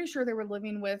 I'm pretty sure they were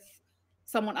living with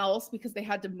someone else because they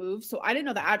had to move. So I didn't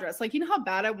know the address. Like, you know how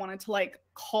bad I wanted to like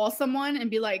call someone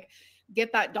and be like,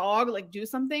 get that dog, like do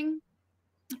something.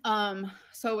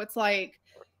 So it's like,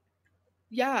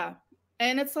 yeah.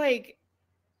 And it's like,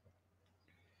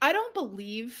 I don't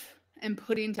believe in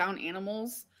putting down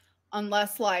animals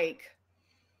unless like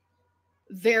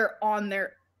they're on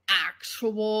their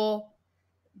actual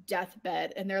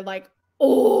deathbed and they're like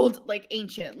old, like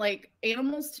ancient. Like,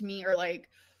 animals to me are like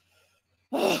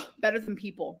better than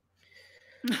people.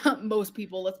 Most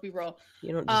people, let's be real.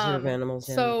 You don't deserve animals.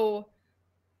 So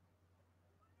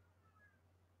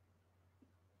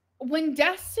when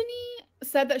Destiny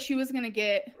said that she was going to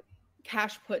get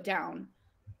Cash put down,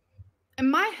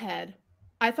 in my head,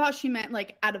 I thought she meant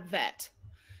like at a vet.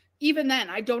 Even then,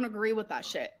 I don't agree with that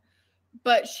shit.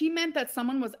 But she meant that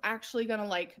someone was actually going to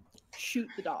like shoot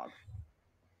the dog.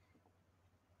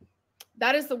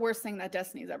 That is the worst thing that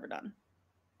Destiny's ever done.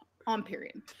 On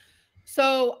period.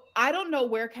 So I don't know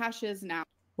where Cash is now.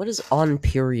 What does on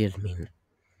period mean?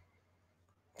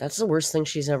 That's the worst thing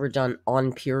she's ever done.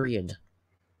 On period.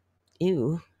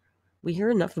 Ew. We hear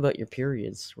enough about your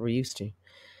periods. We're used to.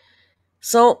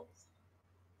 So,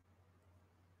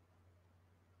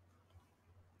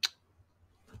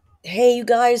 hey, you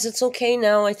guys, it's okay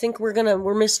now. I think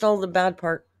we're missed all the bad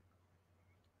part.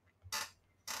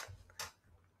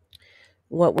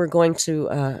 What we're going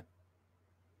to,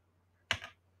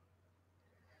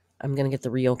 I'm going to get the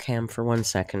Rio cam for 1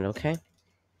 second, okay?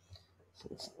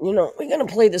 You know, we're going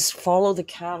to play this follow the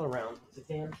cat around the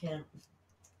damn cam.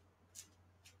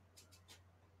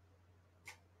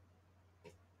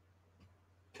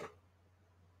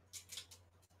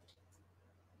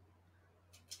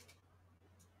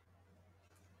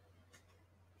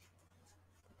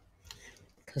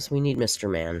 Because we need Mr.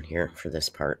 Man here for this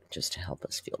part, just to help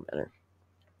us feel better.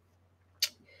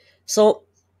 So,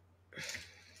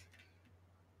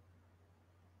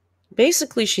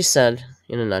 basically she said,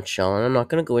 in a nutshell, and I'm not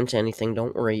going to go into anything,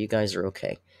 don't worry, you guys are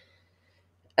okay.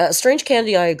 Strange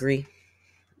Candy, I agree.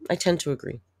 I tend to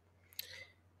agree.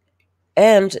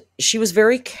 And she was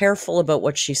very careful about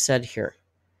what she said here.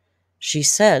 She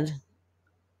said,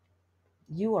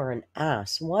 you are an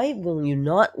ass. Why will you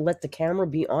not let the camera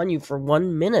be on you for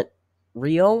 1 minute,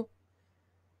 Rio?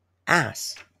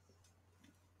 Ass.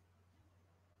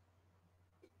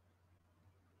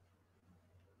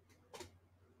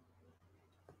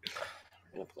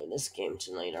 We're going to play this game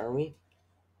tonight, are we?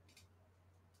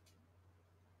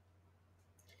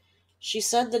 She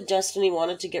said that Destiny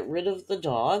wanted to get rid of the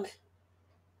dog.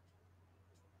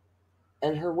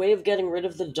 And her way of getting rid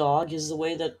of the dog is the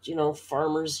way that, you know,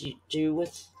 farmers do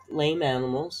with lame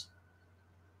animals.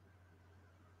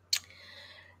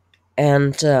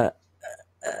 And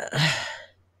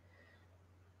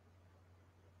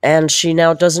she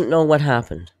now doesn't know what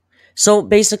happened. So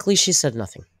basically she said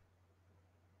nothing.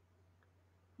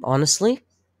 Honestly,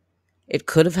 it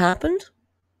could have happened.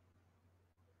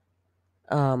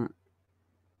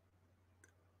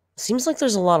 Seems like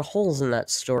there's a lot of holes in that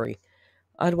story.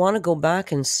 I'd want to go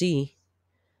back and see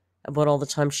about all the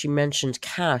time she mentioned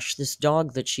Cash, this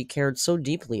dog that she cared so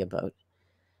deeply about,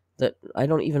 that I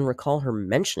don't even recall her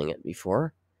mentioning it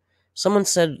before. Someone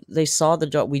said they saw the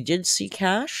dog. We did see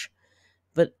Cash,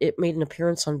 but it made an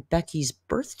appearance on Becky's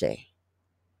birthday.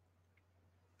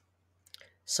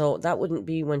 So that wouldn't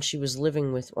be when she was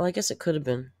living with... Well, I guess it could have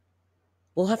been.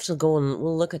 We'll have to go and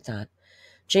we'll look at that.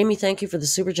 Jamie, thank you for the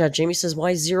super chat. Jamie says,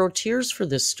 why 0 tears for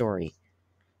this story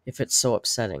if it's so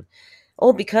upsetting?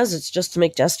 Oh, because it's just to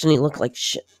make Destiny look like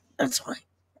shit. That's why.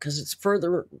 Because it's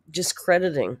further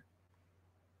discrediting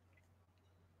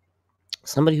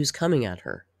Somebody who's coming at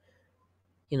her.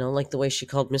 You know, like the way she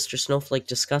called Mr. Snowflake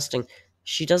disgusting.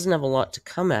 She doesn't have a lot to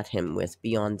come at him with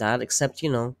beyond that, except,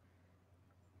 you know,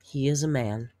 he is a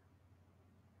man.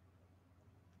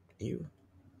 Ew.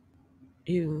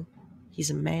 Ew. He's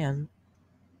a man.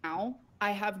 Now,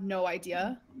 I have no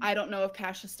idea. I don't know if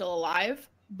Cash is still alive,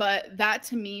 but that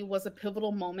to me was a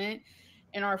pivotal moment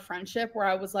in our friendship where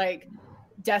I was like,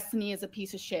 Destiny is a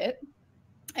piece of shit.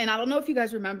 And I don't know if you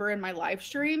guys remember in my live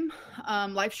stream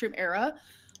era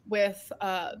with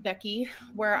Becky,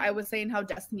 where I was saying how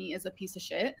Destiny is a piece of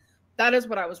shit. That is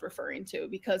what I was referring to,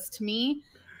 because to me,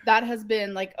 that has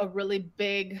been like a really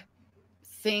big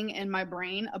thing in my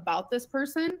brain about this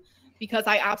person, because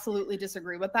I absolutely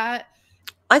disagree with that.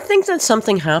 I think that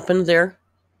something happened there.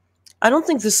 I don't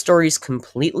think this story's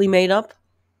completely made up,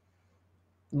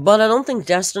 but I don't think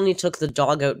Destiny took the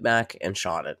dog out back and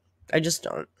shot it. I just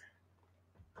don't.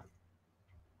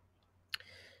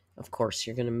 Of course,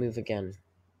 you're going to move again.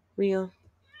 Rio.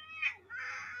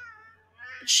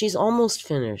 She's almost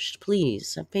finished.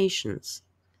 Please, have patience.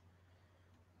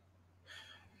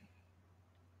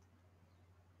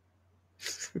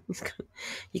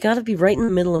 You gotta be right in the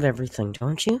middle of everything,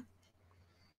 don't you?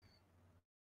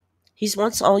 He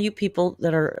wants all you people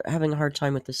that are having a hard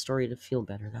time with this story to feel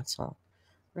better, that's all.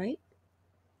 Right?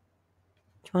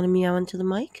 Do you want to meow into the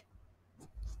mic? Do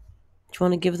you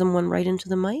want to give them one right into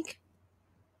the mic?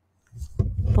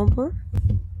 Bobo?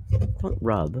 Don't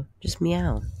rub, just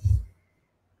meow.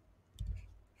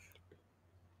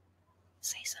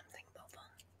 Say something, Bobo.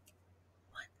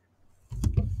 What?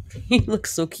 He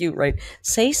looks so cute, right?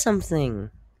 Say something.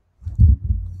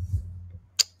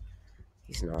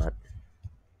 He's not.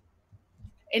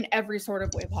 In every sort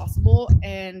of way possible.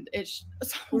 And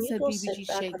someone said BBG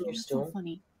shake. You're so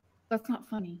funny. That's not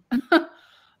funny.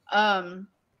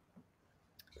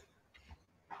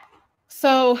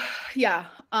 So yeah,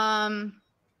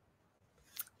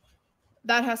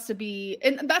 that has to be,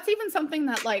 and that's even something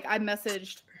that like I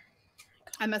messaged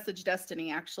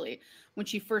Destiny actually when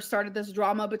she first started this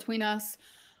drama between us.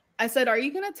 I said, are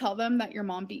you going to tell them that your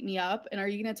mom beat me up? And are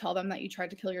you going to tell them that you tried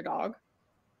to kill your dog?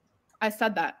 I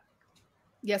said that.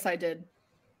 Yes, I did.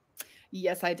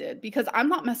 Yes, I did. Because I'm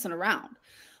not messing around.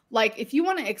 Like, if you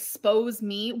want to expose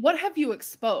me, what have you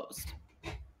exposed?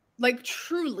 Like,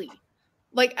 truly.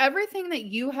 Like, everything that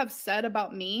you have said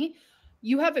about me,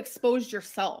 you have exposed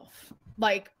yourself.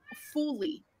 Like,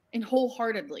 fully and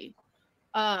wholeheartedly.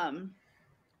 I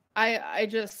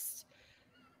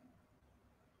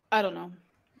don't know.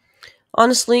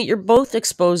 Honestly, you're both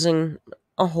exposing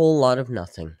a whole lot of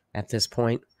nothing at this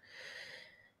point.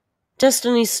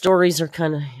 Destiny's stories are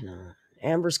kind of, you know,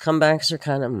 Amber's comebacks are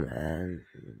kind of, man.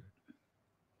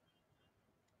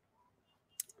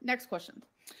 Next question.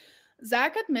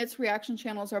 Zach admits reaction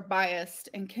channels are biased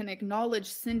and can acknowledge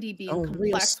Cindy being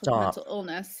complex with mental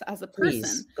illness as a person.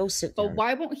 Please, go sit down. But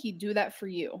why won't he do that for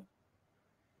you?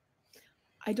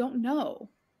 I don't know.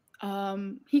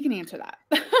 He can answer that.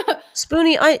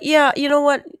 Spoonie, you know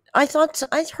what? I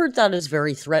heard that as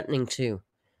very threatening too.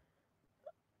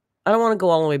 I don't want to go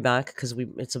all the way back because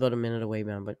it's about a minute away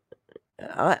now, but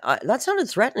that sounded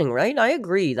threatening, right? I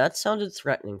agree. That sounded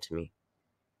threatening to me.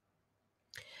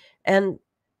 And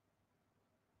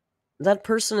that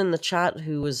person in the chat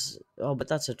who was, but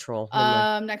that's a troll.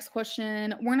 Next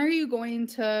question. When are you going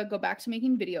to go back to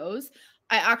making videos?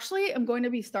 I actually am going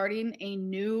to be starting a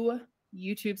new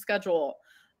YouTube schedule.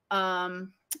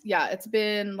 Yeah, it's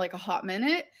been like a hot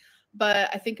minute, but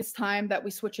I think it's time that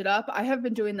we switch it up. I have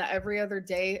been doing the every other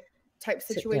day type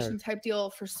situation type deal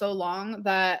for so long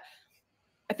that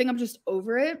I think I'm just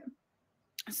over it.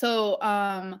 So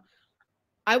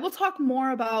I will talk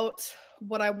more about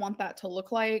what I want that to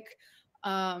look like,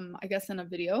 I guess, in a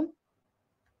video.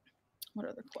 What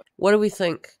other questions? What do we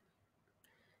think?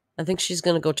 I think she's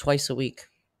going to go twice a week.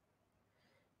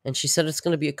 And she said it's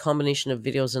going to be a combination of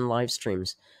videos and live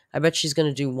streams. I bet she's going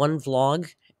to do one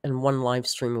vlog and one live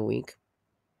stream a week.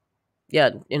 Yeah,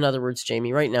 in other words,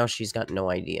 Jamie, right now she's got no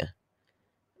idea.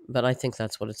 But I think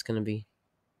that's what it's going to be.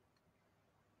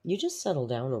 You just settle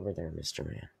down over there, Mr.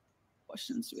 Man.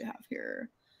 Questions do we have here?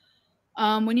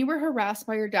 When you were harassed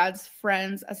by your dad's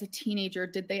friends as a teenager,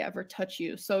 did they ever touch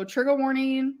you? So trigger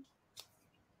warning.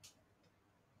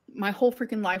 My whole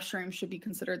freaking live stream should be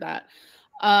considered that.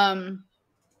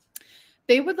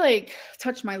 They would like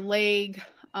touch my leg,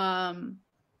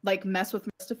 like mess with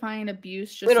mystifying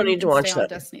abuse. Just we don't need to watch that. On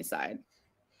Destiny's side.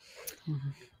 Mm-hmm.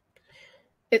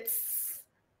 It's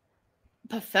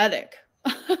pathetic,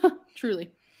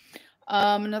 truly.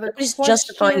 Another question.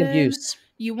 Justifying abuse.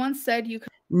 You once said you could.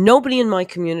 Nobody in my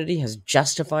community has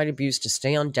justified abuse to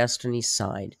stay on Destiny's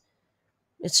side.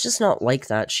 It's just not like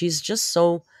that. She's just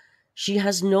so... She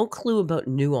has no clue about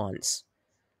nuance.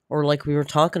 Or like we were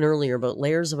talking earlier about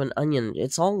layers of an onion.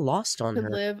 It's all lost on To her.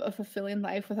 live a fulfilling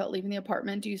life without leaving the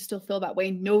apartment. Do you still feel that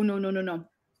way? No, no, no, no, no.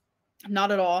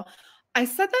 Not at all. I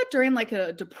said that during like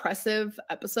a depressive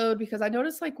episode because I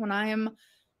noticed like when I am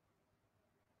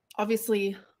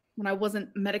obviously when I wasn't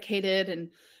medicated and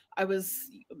I was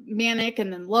manic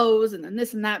and then lows and then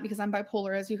this and that because I'm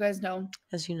bipolar, as you guys know.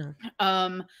 As you know.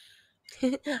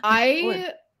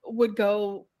 I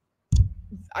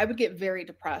would get very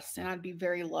depressed and I'd be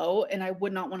very low and I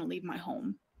would not want to leave my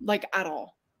home, like at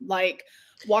all. Like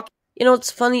walking. You know,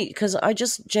 it's funny because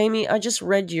Jamie, I just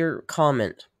read your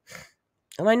comment.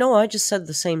 And I know I just said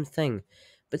the same thing.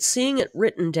 But seeing it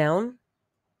written down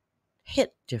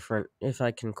hit different, if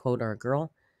I can quote our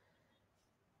girl.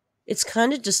 It's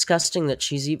kind of disgusting that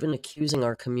she's even accusing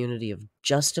our community of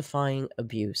justifying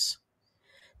abuse.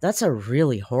 That's a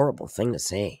really horrible thing to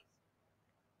say.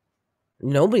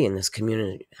 Nobody in this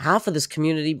community, half of this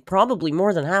community, probably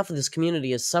more than half of this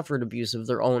community has suffered abuse of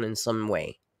their own in some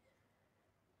way.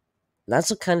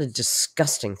 That's a kind of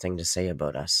disgusting thing to say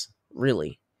about us,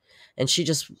 really. And she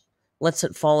just lets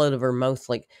it fall out of her mouth.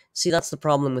 Like, see, that's the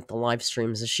problem with the live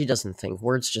streams, is she doesn't think.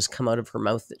 Words just come out of her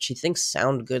mouth that she thinks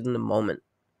sound good in the moment.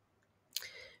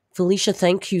 Felicia,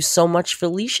 thank you so much.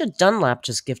 Felicia Dunlap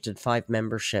just gifted 5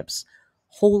 memberships.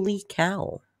 Holy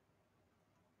cow.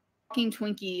 Walking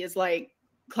Twinkie is like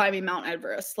climbing Mount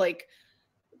Everest. Like,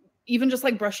 even just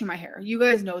like brushing my hair. You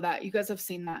guys know that. You guys have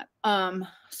seen that.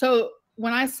 So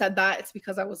when I said that, it's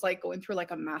because I was like going through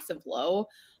like a massive low.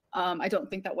 I don't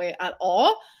think that way at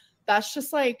all. That's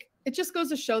just like, it just goes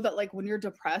to show that like when you're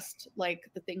depressed, like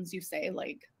the things you say,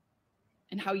 like,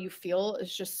 and how you feel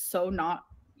is just so not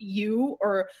you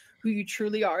or who you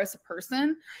truly are as a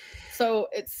person. So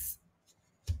it's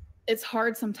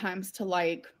hard sometimes to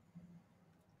like,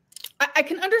 I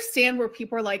can understand where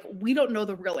people are like, we don't know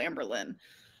the real AMBErlynn.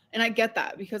 And I get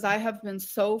that because I have been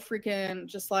so freaking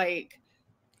just like.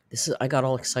 I got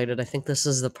all excited. I think this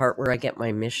is the part where I get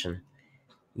my mission.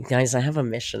 You guys, I have a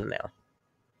mission now.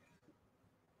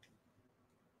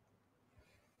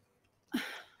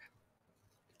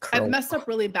 I've messed up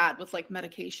really bad with like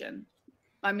medication.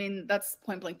 I mean, that's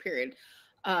point blank period.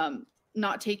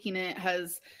 Not taking it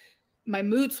has my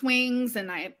mood swings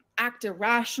and I act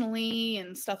irrationally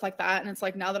and stuff like that. And it's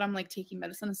like now that I'm like taking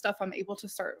medicine and stuff, I'm able to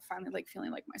start finally like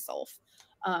feeling like myself.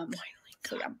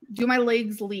 So yeah. Do my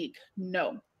legs leak?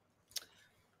 No.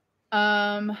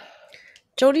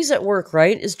 Jody's at work,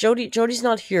 right? Jody's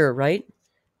not here, right?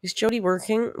 Is Jody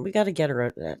working? We got to get her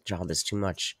out. That job is too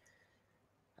much.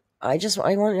 I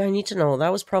need to know.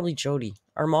 That was probably Jody.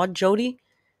 Our mod Jody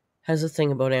has a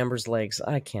thing about Amber's legs.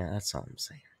 I can't. That's all I'm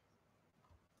saying.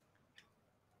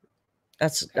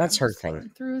 That's her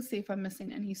thing. Through, see if I'm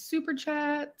missing any super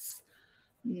chats.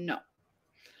 No.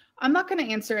 I'm not going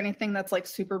to answer anything that's like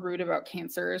super rude about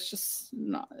cancer. It's just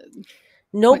not.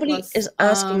 Nobody pointless. is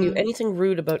asking you anything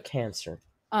rude about cancer.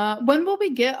 When will we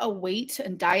get a weight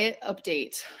and diet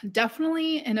update?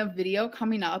 Definitely in a video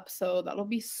coming up, so that'll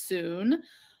be soon.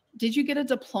 Did you get a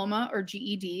diploma or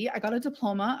GED? I got a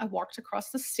diploma. I walked across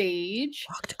the stage.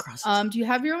 Do you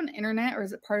have your own internet or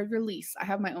is it part of your lease? I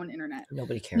have my own internet.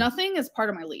 Nobody cares. Nothing is part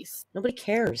of my lease. Nobody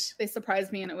cares. They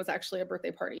surprised me and it was actually a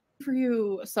birthday party for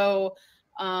you. So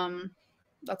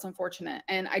that's unfortunate.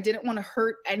 And I didn't want to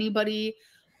hurt anybody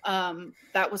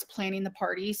that was planning the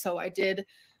party. So I did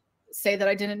say that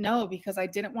I didn't know because I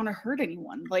didn't want to hurt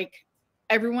anyone. Like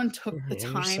everyone took the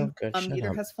time.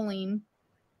 Neither has Feline.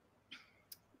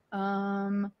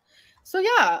 So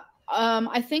yeah,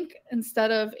 I think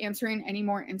instead of answering any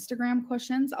more Instagram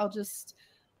questions, I'll just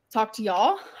talk to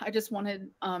y'all. I just wanted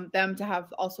them to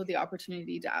have also the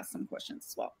opportunity to ask some questions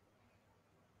as well.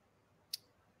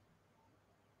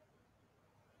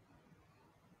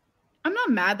 I'm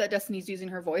not mad that Destiny's using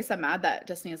her voice. I'm mad that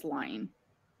Destiny is lying.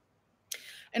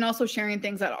 And also sharing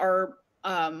things that are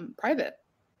private.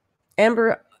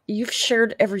 Amber, you've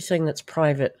shared everything that's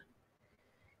private.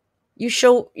 You've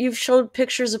showed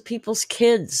pictures of people's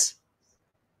kids.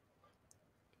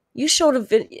 You showed a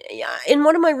video in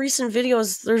one of my recent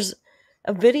videos. There's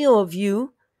a video of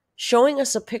you showing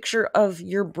us a picture of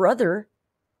your brother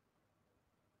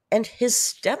and his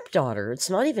stepdaughter. It's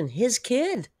not even his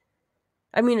kid.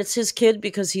 I mean, it's his kid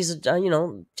because he's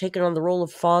taken on the role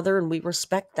of father, and we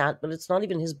respect that. But it's not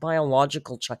even his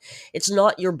biological child. It's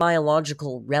not your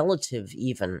biological relative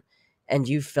even. And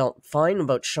you felt fine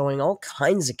about showing all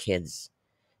kinds of kids.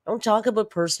 Don't talk about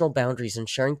personal boundaries and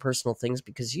sharing personal things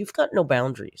because you've got no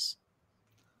boundaries.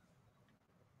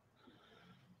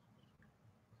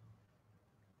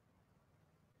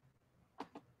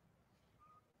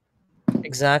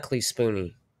 Exactly,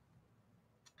 Spoonie.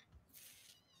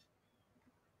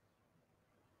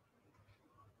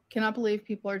 Cannot believe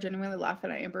people are genuinely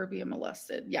laughing at Amber being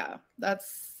molested. Yeah,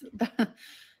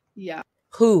 yeah.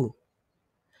 Who?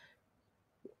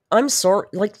 I'm sorry.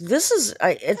 Like, this is...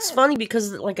 it's funny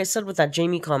because, like I said with that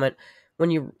Jamie comment,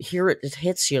 when you hear it, it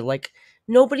hits you. Like,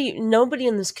 nobody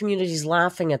in this community is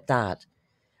laughing at that.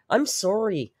 I'm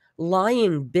sorry.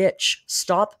 Lying bitch.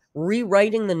 Stop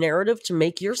rewriting the narrative to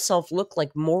make yourself look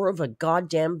like more of a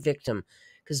goddamn victim.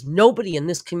 Because nobody in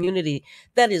this community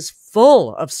that is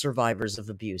full of survivors of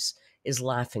abuse is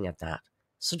laughing at that.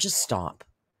 So just stop.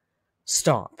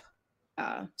 Stop.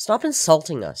 Stop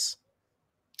insulting us.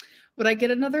 Would I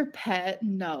get another pet?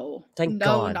 No. Thank no,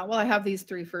 God. not while I have these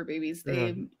 3 fur babies.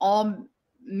 They No. all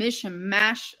mish and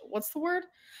mash. What's the word?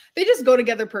 They just go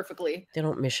together perfectly. They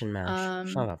don't mish and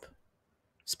mash. Shut up.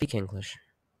 Speak English.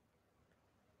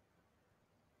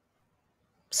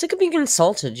 Sick of being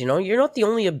insulted, you know? You're not the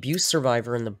only abuse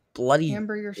survivor in the bloody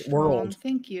Amber, you're strong. world.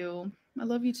 Thank you. I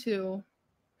love you too.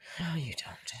 No, you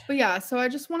don't. But yeah, so I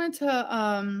just wanted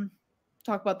to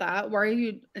talk about that. Why are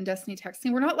you and Destiny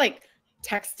texting? We're not like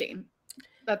texting.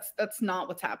 That's not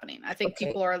what's happening. I think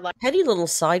people are like... Petty little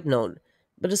side note,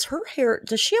 but does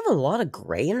she have a lot of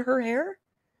gray in her hair?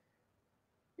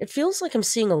 It feels like I'm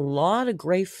seeing a lot of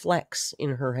gray flecks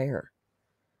in her hair.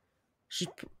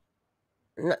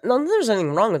 None there's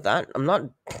anything wrong with that. I'm not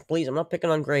picking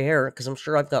on gray hair, because I'm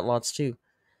sure I've got lots too.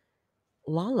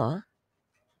 Lala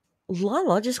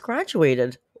just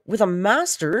graduated with a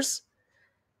master's.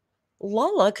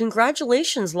 Lala,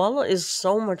 congratulations. Lala is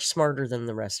so much smarter than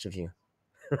the rest of you.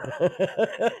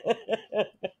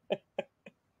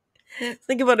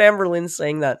 Think about AMBErlynns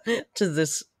saying that to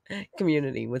this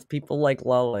community with people like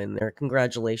Lala in there.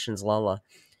 Congratulations, Lala.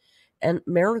 And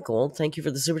Marigold, thank you for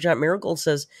the super chat. Marigold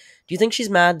says, do you think she's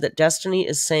mad that Destiny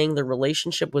is saying the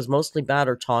relationship was mostly bad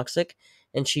or toxic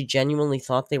and she genuinely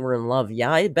thought they were in love?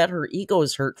 Yeah, I bet her ego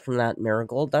is hurt from that,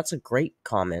 Marigold. That's a great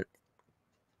comment.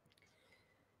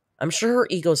 I'm sure her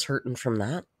ego's hurting from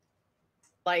that.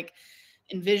 Like,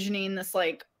 envisioning this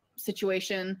like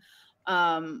situation.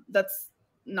 That's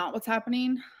not what's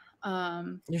happening.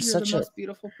 You're the most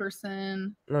beautiful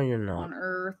person. No, you're not. On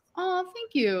earth. Oh,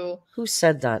 thank you. Who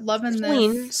said that? Loving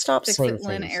Queen, this stop saying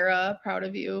Lynn things. era. Proud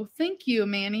of you. Thank you,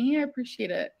 Manny. I appreciate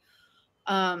it.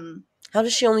 How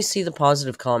does she only see the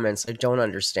positive comments? I don't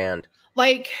understand.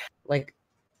 Like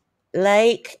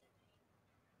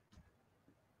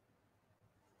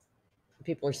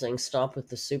people are saying stop with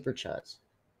the super chats.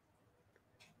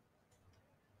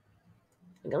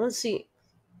 Like, let's see.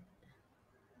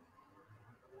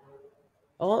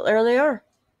 Oh, there they are.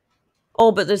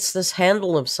 Oh, but it's this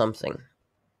handle of something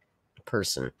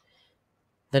person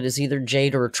that is either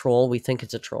Jade or a troll. We think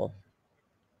it's a troll.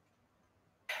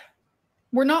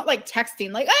 We're not like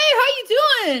texting like, hey, how you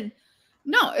doing?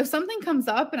 No, if something comes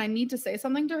up and I need to say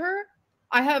something to her,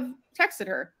 I have texted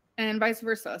her and vice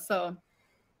versa. So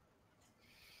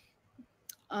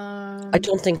I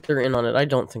don't think they're in on it. I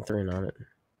don't think they're in on it.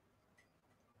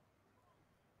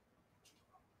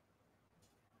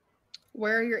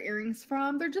 Where are your earrings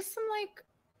from? They're just some like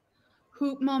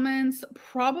hoop moments,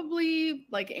 probably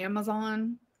like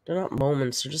Amazon. They're not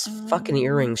moments. They're just fucking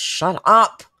earrings. Shut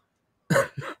up.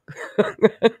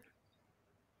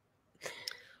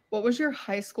 What was your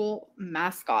high school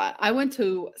mascot? I went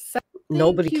to...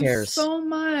 Nobody Thank cares. you so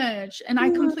much. And I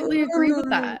completely agree with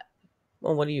that.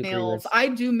 Well, what do you agree with? I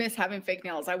do miss having fake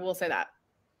nails. I will say that.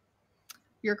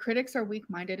 Your critics are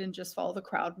weak-minded and just follow the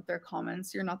crowd with their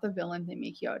comments. You're not the villain they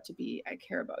make you out to be. I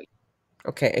care about you.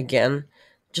 Okay, again,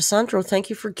 Gisandro, thank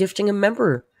you for gifting a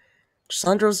member.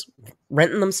 Gisandro's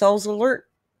renting themselves alert.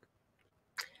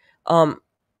 Yeah.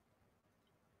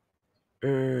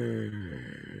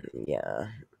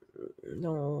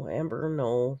 No, Amber,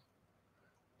 no.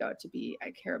 Out to be.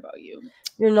 I care about you.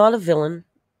 You're not a villain.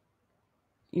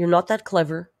 You're not that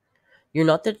clever. You're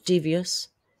not that devious.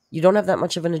 You don't have that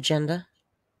much of an agenda.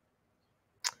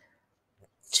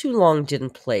 Too long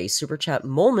didn't play. Super chat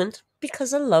moment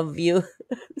because I love you.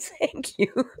 Thank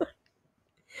you.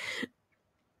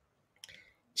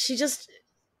 She just...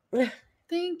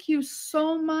 Thank you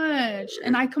so much.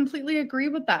 And I completely agree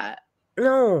with that.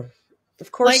 No,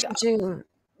 of course you do.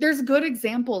 There's good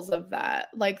examples of that.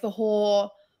 Like the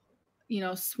whole,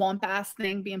 swamp ass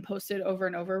thing being posted over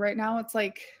and over right now. It's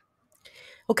like...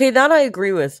 Okay, that I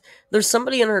agree with. There's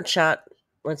somebody in her chat.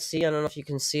 Let's see. I don't know if you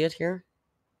can see it here.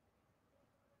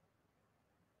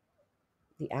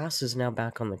 The ass is now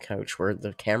back on the couch where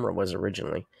the camera was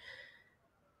originally.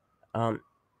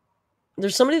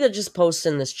 There's somebody that just posts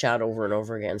in this chat over and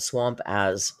over again. Swamp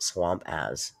as.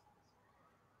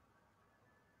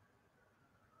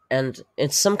 and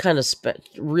it's some kind of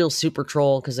real super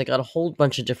troll because they got a whole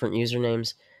bunch of different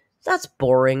usernames. That's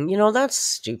boring. You know, that's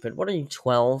stupid. What are you,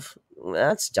 12?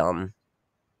 That's dumb.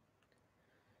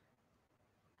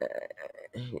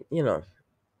 You know,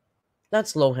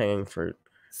 that's low-hanging fruit.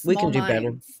 We Small can do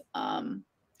better. minds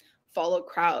follow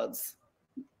crowds.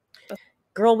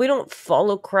 Girl, we don't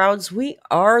follow crowds. We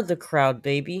are the crowd,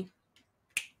 baby.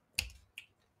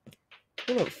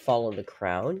 We don't follow the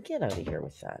crowd. Get out of here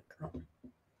with that, girl.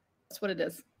 That's what it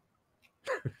is.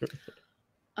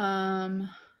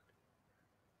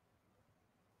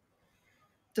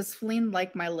 Does Feline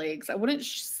like my legs? I wouldn't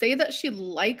say that she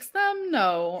likes them.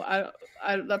 No,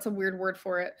 I that's a weird word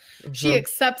for it. She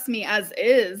accepts me as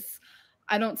is.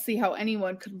 I don't see how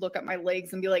anyone could look at my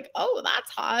legs and be like, oh,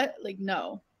 that's hot. Like,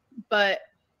 no. But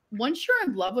once you're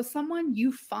in love with someone,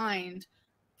 you find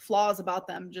flaws about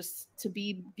them just to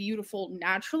be beautiful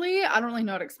naturally. I don't really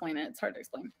know how to explain it. It's hard to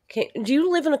explain. Okay, do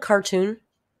you live in a cartoon?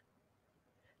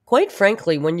 Quite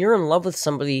frankly, when you're in love with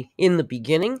somebody in the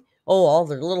beginning, oh, all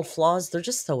their little flaws, they're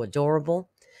just so adorable.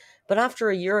 But after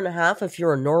a year and a half, if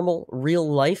you're a normal,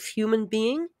 real-life human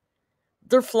being,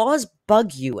 their flaws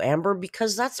bug you, Amber,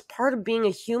 because that's part of being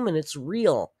a human. It's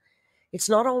real. It's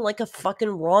not all like a fucking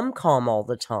rom-com all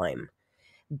the time.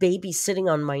 Baby sitting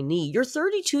on my knee. You're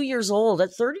 32 years old.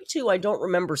 At 32, I don't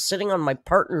remember sitting on my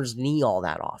partner's knee all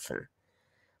that often.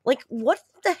 Like, what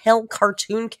the hell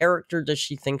cartoon character does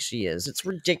she think she is? It's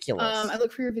ridiculous. I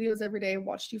look for your videos every day.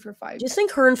 Watched you for 5 Do you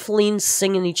think her and Feline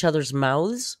sing in each other's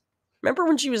mouths? Remember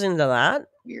when she was into that?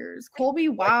 years. Colby,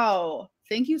 wow.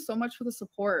 Thank you so much for the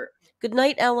support. Good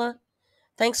night, Ella.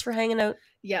 Thanks for hanging out.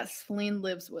 Yes, Feline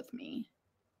lives with me.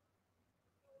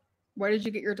 Where did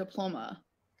you get your diploma?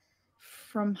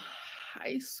 From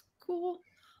high school?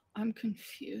 I'm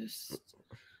confused.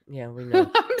 Yeah, we know.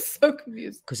 I'm so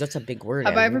confused. Because that's a big word.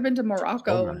 Have I Amber. ever been to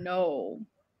Morocco? Diploma. No.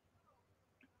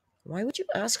 Why would you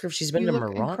ask her if she's been You to look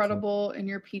Morocco? Incredible in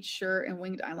your peach shirt and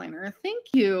winged eyeliner. Thank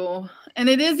you. And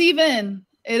it is even.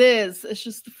 It is. It's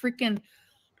just the freaking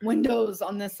windows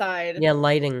on this side. Yeah,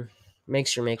 lighting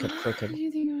makes your makeup crooked. Do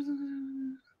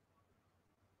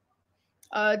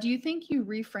you think you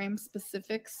reframe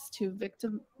specifics to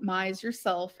victimize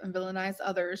yourself and villainize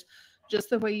others?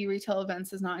 Just the way you retell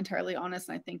events is not entirely honest,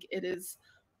 and I think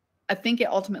it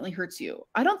ultimately hurts you.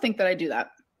 I don't think that I do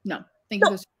that. No. Thank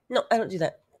you. No, I don't do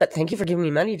that. But thank you for giving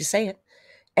me money to say it.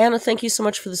 Anna, thank you so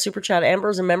much for the super chat. Amber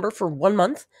is a member for 1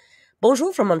 month.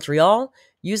 Bonjour from Montreal,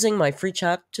 using my free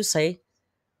chat to say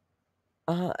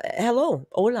hello,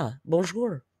 hola,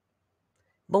 bonjour.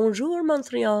 Bonjour,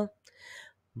 Montreal.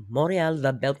 Montréal,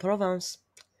 la belle province.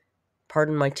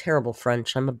 Pardon my terrible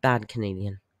French. I'm a bad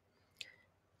Canadian.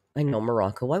 I know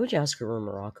Morocco. Why would you ask her where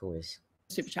Morocco is?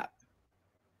 Super chat.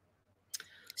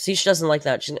 See, she doesn't like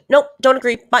that. She's nope, don't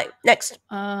agree. Bye. Next.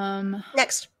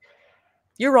 Next.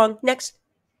 You're wrong. Next.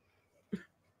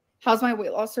 How's my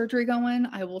weight loss surgery going?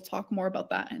 I will talk more about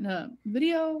that in a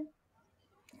video.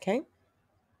 Okay.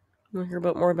 We'll hear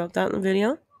more about that in the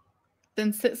video.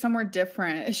 Then sit somewhere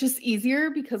different. It's just easier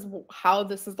because how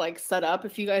this is like set up.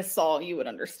 If you guys saw, you would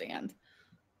understand.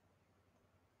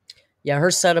 Yeah,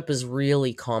 her setup is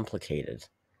really complicated.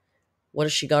 What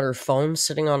has she got? Her phone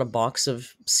sitting on a box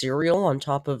of cereal on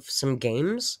top of some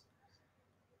games?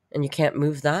 And you can't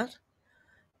move that?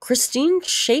 Christine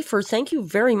Schaefer, thank you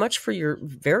very much for your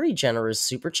very generous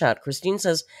super chat. Christine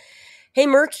says, hey,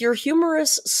 Merc, your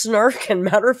humorous snark and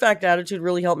matter-of-fact attitude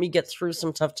really helped me get through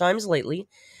some tough times lately.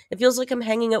 It feels like I'm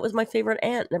hanging out with my favorite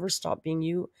aunt. Never stop being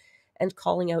you and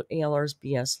calling out ALR's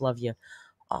BS. Love you.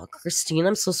 Oh, Christine,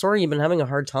 I'm so sorry you've been having a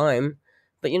hard time.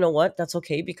 But you know what? That's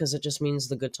okay because it just means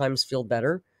the good times feel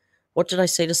better. What did I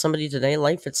say to somebody today?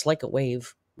 Life, it's like a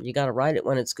wave. You got to ride it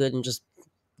when it's good and just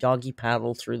doggy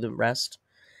paddle through the rest.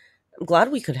 I'm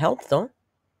glad we could help, though.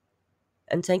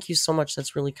 And thank you so much.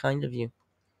 That's really kind of you.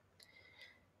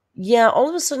 Yeah, all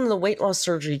of a sudden the weight loss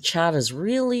surgery chat is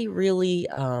really, really,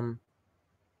 got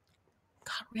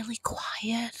really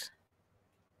quiet.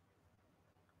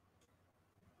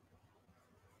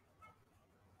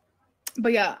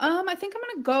 But yeah, I think I'm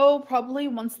gonna go probably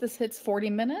once this hits 40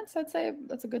 minutes. I'd say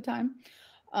that's a good time.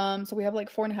 So we have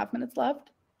like 4.5 minutes left.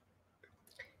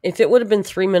 If it would have been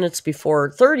 3 minutes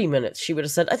before 30 minutes, she would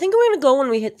have said, I think I'm going to go when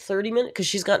we hit 30 minutes because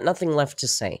she's got nothing left to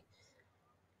say.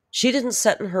 She didn't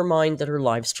set in her mind that her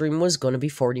live stream was going to be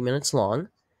 40 minutes long.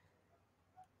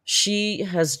 She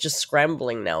has just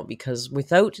scrambling now because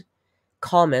without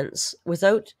comments,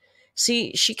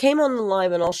 see, she came on the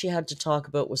live and all she had to talk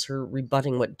about was her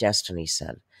rebutting what Destiny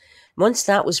said. Once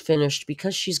that was finished,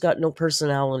 because she's got no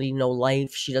personality, no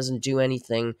life, she doesn't do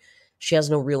anything, she has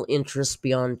no real interest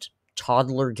beyond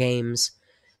toddler games,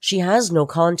 She has no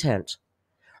content.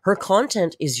 Her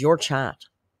content is your chat.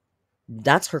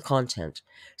 That's her content.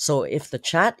 So if the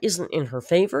chat isn't in her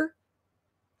favor,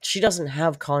 she doesn't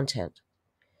have content.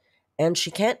 And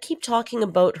she can't keep talking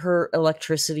about her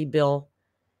electricity bill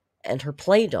and her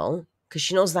Play-Doh because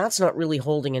she knows that's not really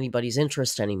holding anybody's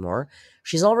interest anymore.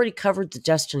 She's already covered the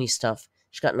Destiny stuff.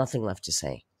 She's got nothing left to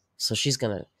say. So she's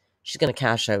gonna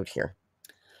cash out here.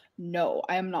 No,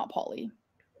 I am not Polly.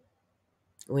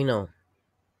 We know.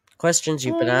 Questions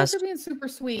you've been You guys asked. are being super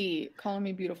sweet, calling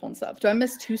me beautiful and stuff. Do I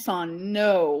miss Tucson?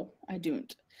 No, I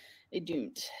don't. I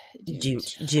do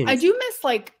miss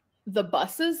like the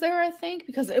buses there, I think,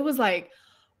 because it was like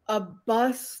a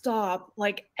bus stop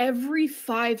like every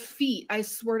 5 feet, I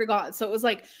swear to God. So it was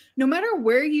like no matter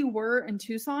where you were in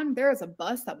Tucson, there is a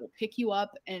bus that will pick you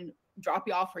up and drop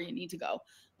you off where you need to go.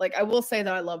 Like, I will say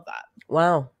that I love that.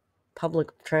 Wow.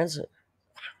 Public transit.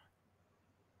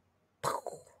 Wow.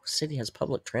 City has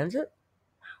public transit?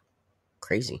 Wow.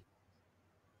 Crazy.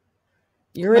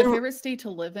 My favorite state to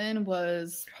live in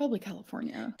was probably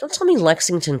California. Don't tell me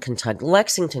Lexington, Kentucky.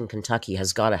 Lexington, Kentucky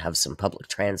has got to have some public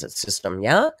transit system,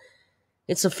 yeah?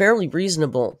 It's a fairly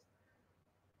reasonable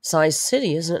sized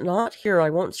city, is it not? Here, I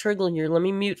won't struggle here. Let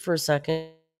me mute for a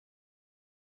second.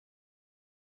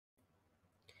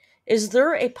 Is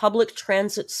there a public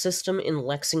transit system in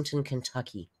Lexington,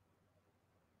 Kentucky?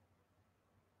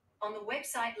 On the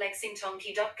website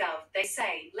lexingtonky.gov, they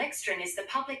say Lextron is the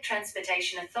public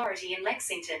transportation authority in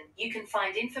Lexington. You can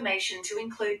find information to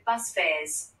include bus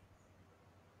fares.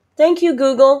 Thank you,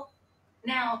 Google.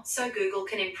 Now, so Google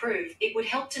can improve, it would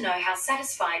help to know how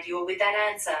satisfied you're with that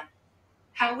answer.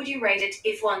 How would you rate it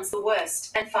if 1's the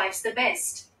worst and 5's the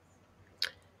best?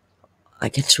 I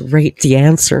get to rate the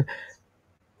answer.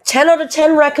 10 out of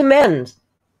 10 recommend.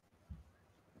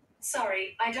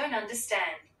 Sorry, I don't understand.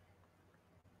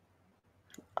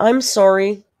 I'm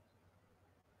sorry.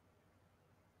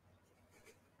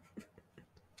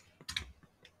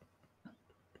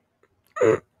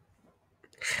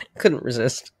 Couldn't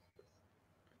resist.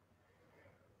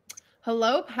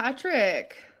 Hello,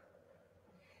 Patrick.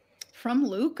 From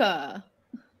Luca.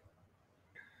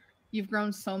 You've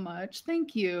grown so much.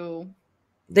 Thank you.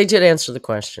 They did answer the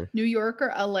question. New York or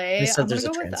LA? I'm going to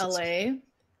go with LA.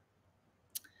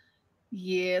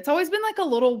 Yeah, it's always been like a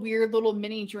little weird little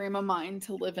mini dream of mine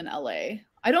to live in LA.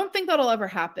 I don't think that'll ever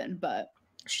happen, but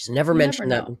she's never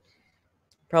mentioned that.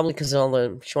 Probably because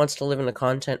she wants to live in the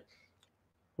content.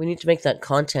 We need to make that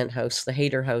content house, the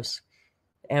hater house.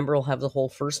 Amber will have the whole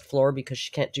first floor because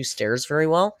she can't do stairs very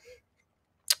well.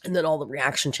 And then all the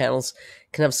reaction channels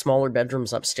can have smaller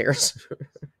bedrooms upstairs.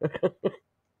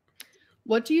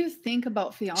 What do you think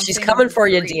about Fiancé? She's coming for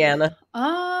you, Deanna.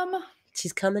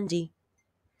 She's coming, D.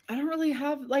 I don't really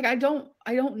have I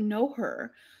don't know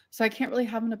her, so I can't really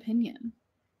have an opinion.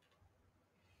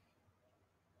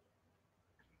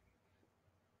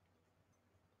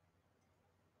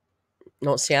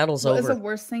 No, Seattle's over. What is the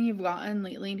worst thing you've gotten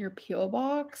lately in your PO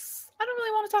box? I don't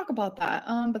really want to talk about that.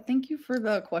 But thank you for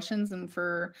the questions and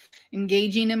for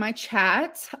engaging in my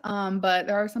chat. But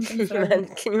there are some things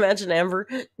that Can you imagine Amber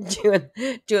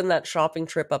doing that shopping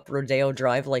trip up Rodeo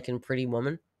Drive like in Pretty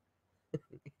Woman?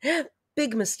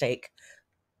 Big mistake.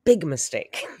 Big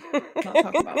mistake. Not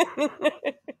talk about.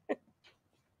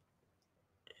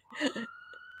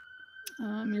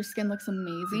 Your skin looks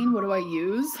amazing. What do I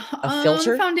use? A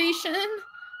filter? Foundation.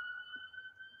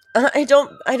 I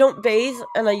don't bathe,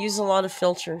 and I use a lot of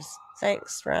filters.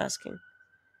 Thanks for asking.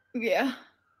 Yeah.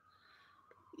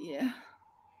 Yeah.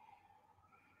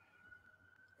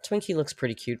 Twinkie looks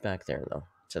pretty cute back there, though,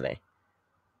 today.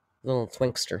 Little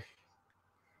Twinkster.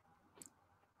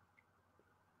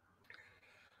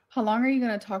 How long are you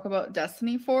going to talk about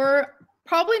Destiny for?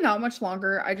 Probably not much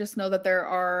longer. I just know that there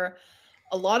are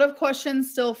a lot of questions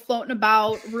still floating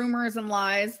about, rumors and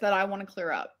lies that I want to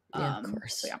clear up. Yeah, of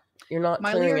course. So yeah. You're not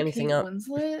Miley clearing or anything Kate up.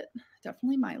 Winslet?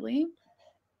 Definitely Miley.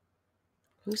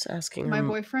 Who's asking My her?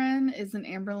 boyfriend is an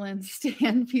AMBErlynns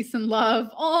stan. Peace and love.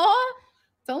 Aw,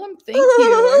 tell him thank you.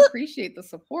 I appreciate the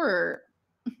support.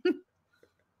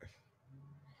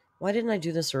 Why didn't I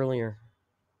do this earlier?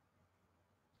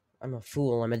 I'm a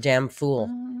fool. I'm a damn fool.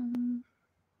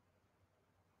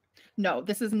 No,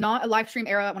 this is not a live stream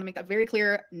era. I want to make that very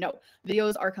clear. No,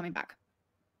 videos are coming back.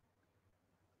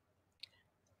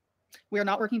 We are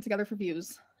not working together for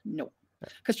views. No.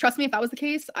 Because trust me, if that was the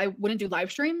case, I wouldn't do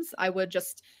live streams. I would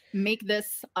just make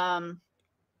this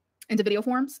into video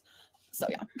forms. So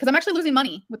yeah, because I'm actually losing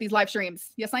money with these live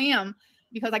streams. Yes, I am.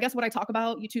 Because I guess what I talk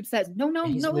about, YouTube says, no.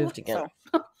 He's moved again.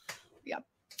 So, yeah.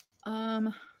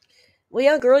 Well,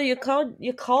 yeah, girl, you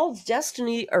called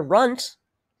Destiny a runt,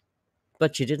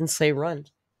 but you didn't say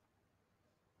runt.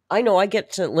 I know I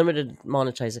get limited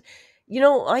monetization. You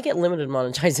know, I get limited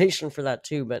monetization for that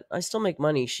too, but I still make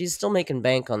money. She's still making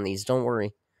bank on these. Don't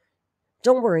worry.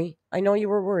 Don't worry. I know you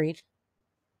were worried.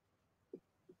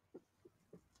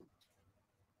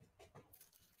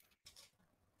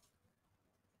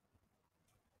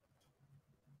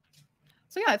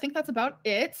 So yeah, I think that's about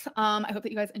it. I hope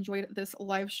that you guys enjoyed this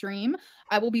live stream.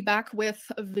 I will be back with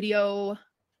a video.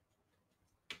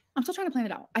 I'm still trying to plan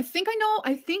it out. I think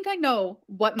I know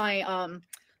what my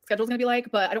schedule is gonna be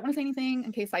like, but I don't want to say anything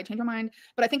in case I change my mind.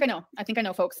 But I think I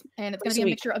know, folks, and it's gonna be a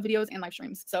mixture of videos and live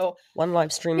streams. So one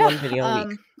live stream, one video a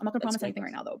week. I'm not gonna promise anything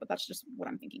right now though, but that's just what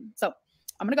I'm thinking. So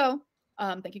I'm gonna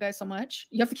go. Thank you guys so much.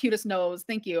 You have the cutest nose.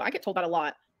 Thank you. I get told that a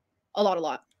lot.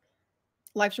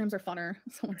 Live streams are funner.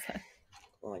 Someone said.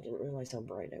 Oh, I didn't realize how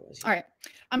bright I was. All right.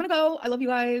 I'm going to go. I love you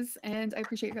guys, and I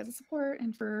appreciate your guys' support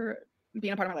and for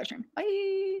being a part of my live stream.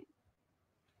 Bye.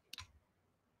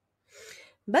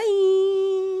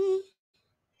 Bye.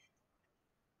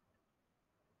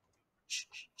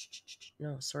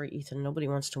 No, sorry, Ethan. Nobody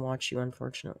wants to watch you,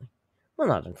 unfortunately. Well,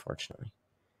 not unfortunately.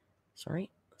 Sorry.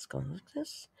 Let's go like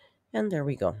this. And there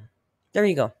we go. There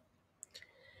you go.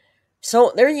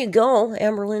 So, there you go.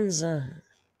 AMBErlynns,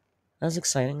 that was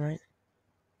exciting, right?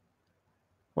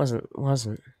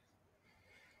 Wasn't.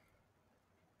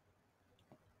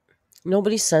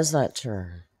 Nobody says that to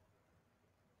her.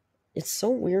 It's so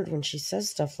weird when she says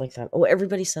stuff like that. Oh,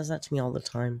 everybody says that to me all the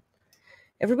time.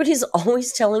 Everybody's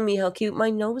always telling me how cute my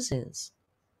nose is.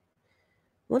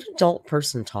 What adult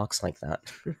person talks like that?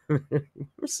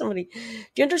 Somebody, do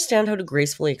you understand how to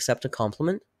gracefully accept a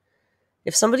compliment?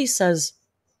 If somebody says,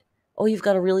 oh, you've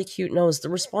got a really cute nose, the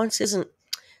response isn't,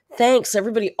 thanks.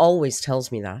 Everybody always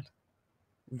tells me that.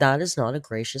 That is not a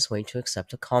gracious way to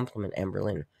accept a compliment,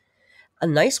 AMBErlynn. A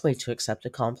nice way to accept a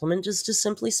compliment is to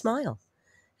simply smile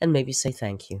and maybe say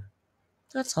thank you.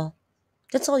 That's all.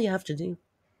 That's all you have to do.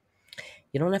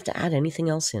 You don't have to add anything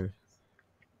else in.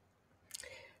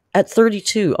 At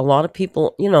 32, a lot of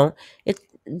people,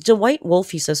 Dwight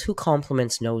Wolfe says, who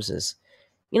compliments noses?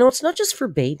 It's not just for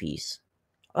babies.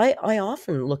 I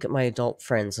often look at my adult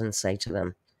friends and say to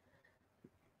them,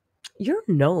 your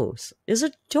nose is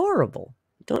adorable.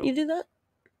 Don't you do that?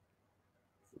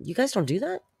 You guys don't do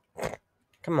that?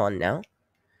 Come on now.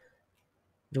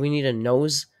 Do we need a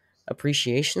nose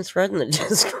appreciation thread in the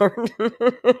Discord?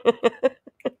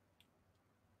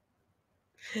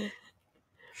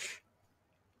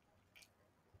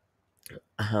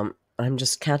 I'm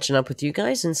just catching up with you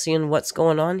guys and seeing what's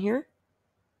going on here.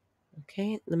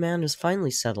 Okay, the man has finally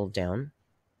settled down.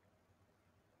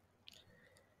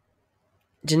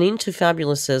 Janine Too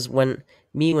Fabulous says, when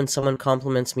someone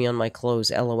compliments me on my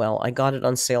clothes, LOL. I got it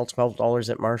on sale, $12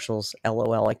 at Marshall's,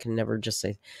 LOL. I can never just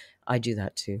say, I do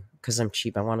that too, because I'm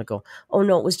cheap. I want to go, oh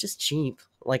no, it was just cheap.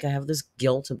 Like I have this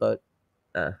guilt about,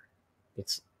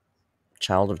 it's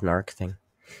Child of Narc thing.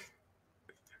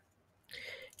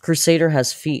 Crusader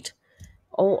has feet.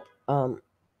 Oh,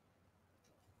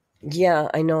 yeah,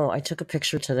 I know. I took a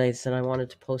picture today that I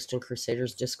wanted to post in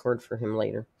Crusader's Discord for him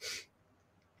later.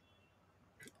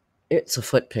 It's a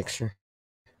foot picture.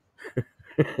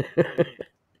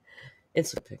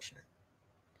 It's a picture.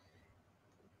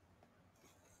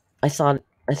 I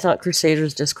thought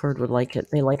Crusader's Discord would like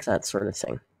it. They like that sort of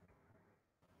thing.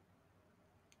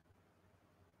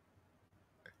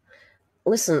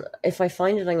 Listen, if I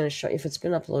find it, I'm going to show you. If it's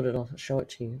been uploaded, I'll show it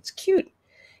to you. It's cute.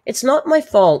 It's not my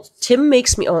fault. Tim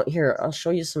makes me... Oh, here, I'll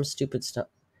show you some stupid stuff.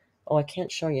 Oh, I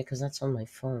can't show you because that's on my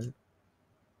phone.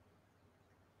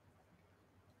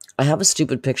 I have a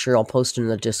stupid picture I'll post in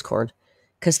the Discord.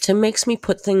 Because Tim makes me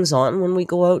put things on when we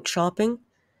go out shopping.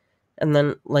 And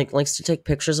then, likes to take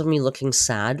pictures of me looking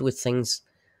sad with things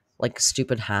like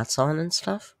stupid hats on and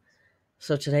stuff.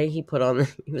 So today he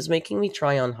was making me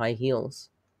try on high heels.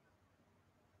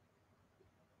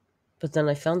 But then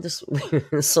I found this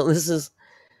weird. So this is...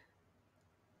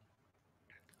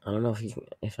 I don't know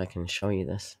if I can show you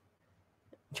this.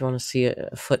 Do you want to see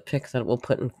a foot pic that we'll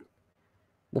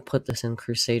put this in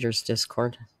Crusader's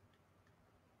Discord?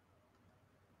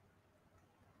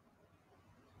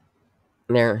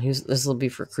 There, this will be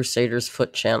for Crusader's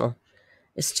foot channel.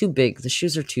 It's too big. The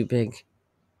shoes are too big.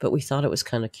 But we thought it was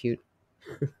kind of cute.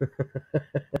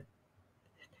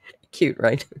 Cute,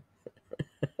 right?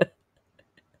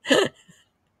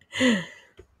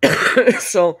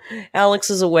 So, Alex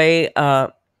is away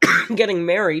getting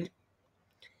married.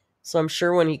 So I'm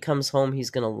sure when he comes home, he's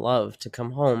going to love to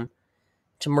come home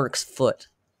to Merc's foot.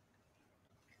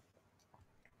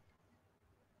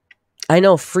 I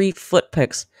know, free foot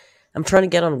pics. I'm trying to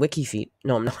get on WikiFeet.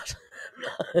 No, I'm not.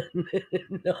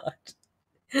 I'm not.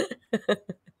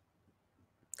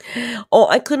 Oh,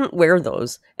 I couldn't wear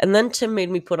those. And then Tim made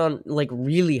me put on like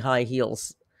really high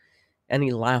heels, and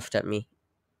he laughed at me.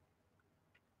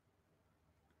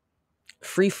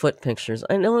 Free foot pictures.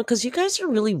 I know, because you guys are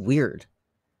really weird.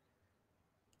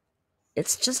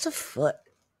 It's just a foot.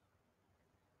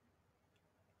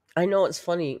 I know it's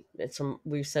funny.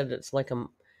 We said it's like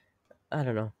I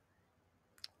don't know.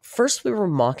 First we were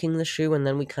mocking the shoe, and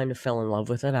then we kind of fell in love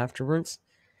with it afterwards.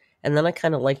 And then I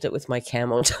kind of liked it with my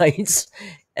camo tights,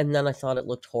 and then I thought it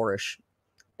looked whorish.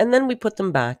 And then we put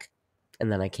them back,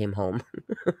 and then I came home.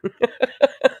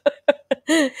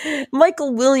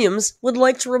 Michael Williams would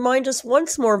like to remind us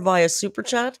once more via Super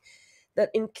Chat that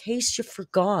in case you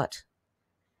forgot,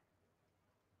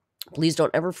 please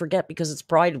don't ever forget, because it's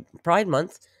Pride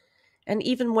Month, and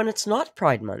even when it's not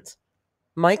Pride Month,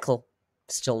 Michael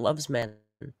still loves men.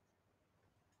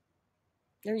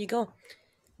 There you go.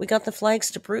 We got the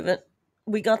flags to prove it.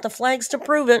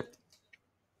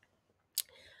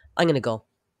 I'm going to go.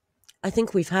 I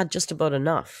think we've had just about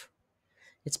enough.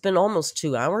 It's been almost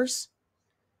 2 hours.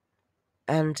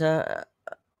 And, I'm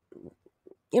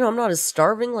not as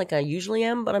starving like I usually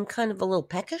am, but I'm kind of a little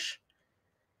peckish.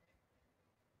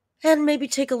 And maybe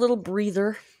take a little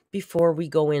breather before we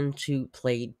go into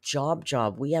play Job.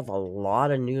 We have a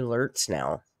lot of new alerts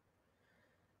now.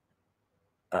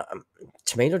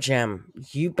 Tomato Jam,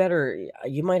 you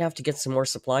might have to get some more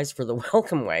supplies for the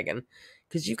welcome wagon,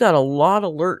 because you got a lot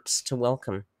of alerts to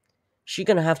welcome. She's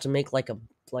gonna have to make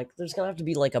there's gonna have to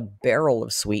be like a barrel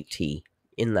of sweet tea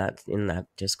in that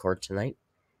Discord tonight,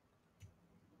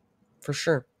 for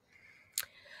sure.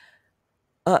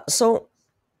 So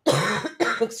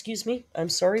excuse me, I'm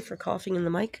sorry for coughing in the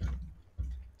mic.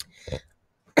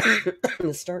 I'm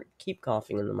gonna keep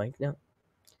coughing in the mic now.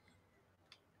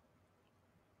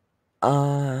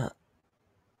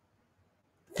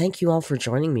 Thank you all for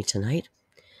joining me tonight.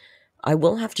 I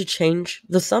will have to change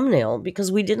the thumbnail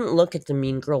because we didn't look at the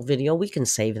Mean Girl video. We can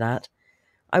save that.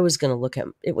 I was going to look at...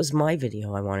 It was my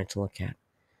video I wanted to look at.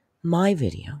 My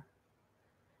video.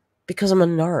 Because I'm a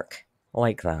narc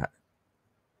like that.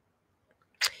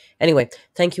 Anyway,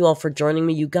 thank you all for joining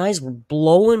me. You guys were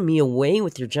blowing me away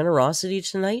with your generosity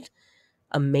tonight.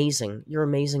 Amazing. You're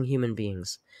amazing human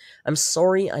beings. I'm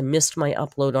sorry I missed my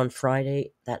upload on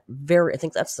Friday. I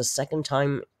think that's the second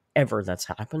time ever that's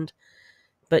happened.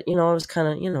 But, I was kind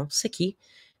of, sicky.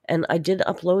 And I did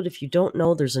upload. If you don't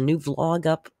know, there's a new vlog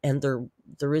up, and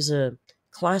there is a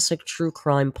classic true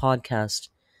crime podcast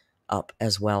up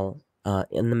as well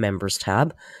in the members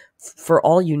tab. For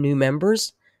all you new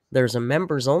members, there's a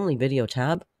members only video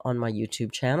tab on my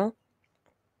YouTube channel.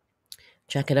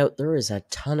 Check it out. There is a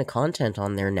ton of content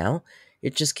on there now.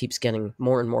 It just keeps getting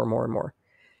more and more.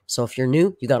 So if you're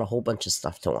new, you got a whole bunch of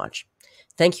stuff to watch.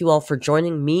 Thank you all for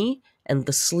joining me and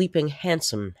the sleeping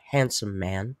handsome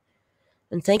man.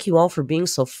 And thank you all for being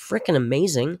so frickin'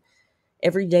 amazing.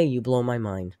 Every day you blow my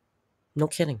mind. No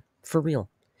kidding. For real.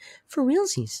 For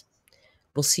realsies.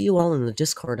 We'll see you all in the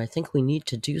Discord. I think we need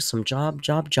to do some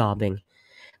jobbing.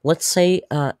 Let's say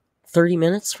 30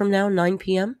 minutes from now, 9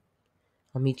 p.m.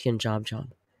 I'll meet you in Job.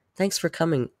 Thanks for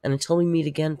coming, and until we meet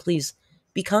again, please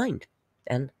be kind,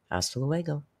 and hasta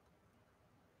luego.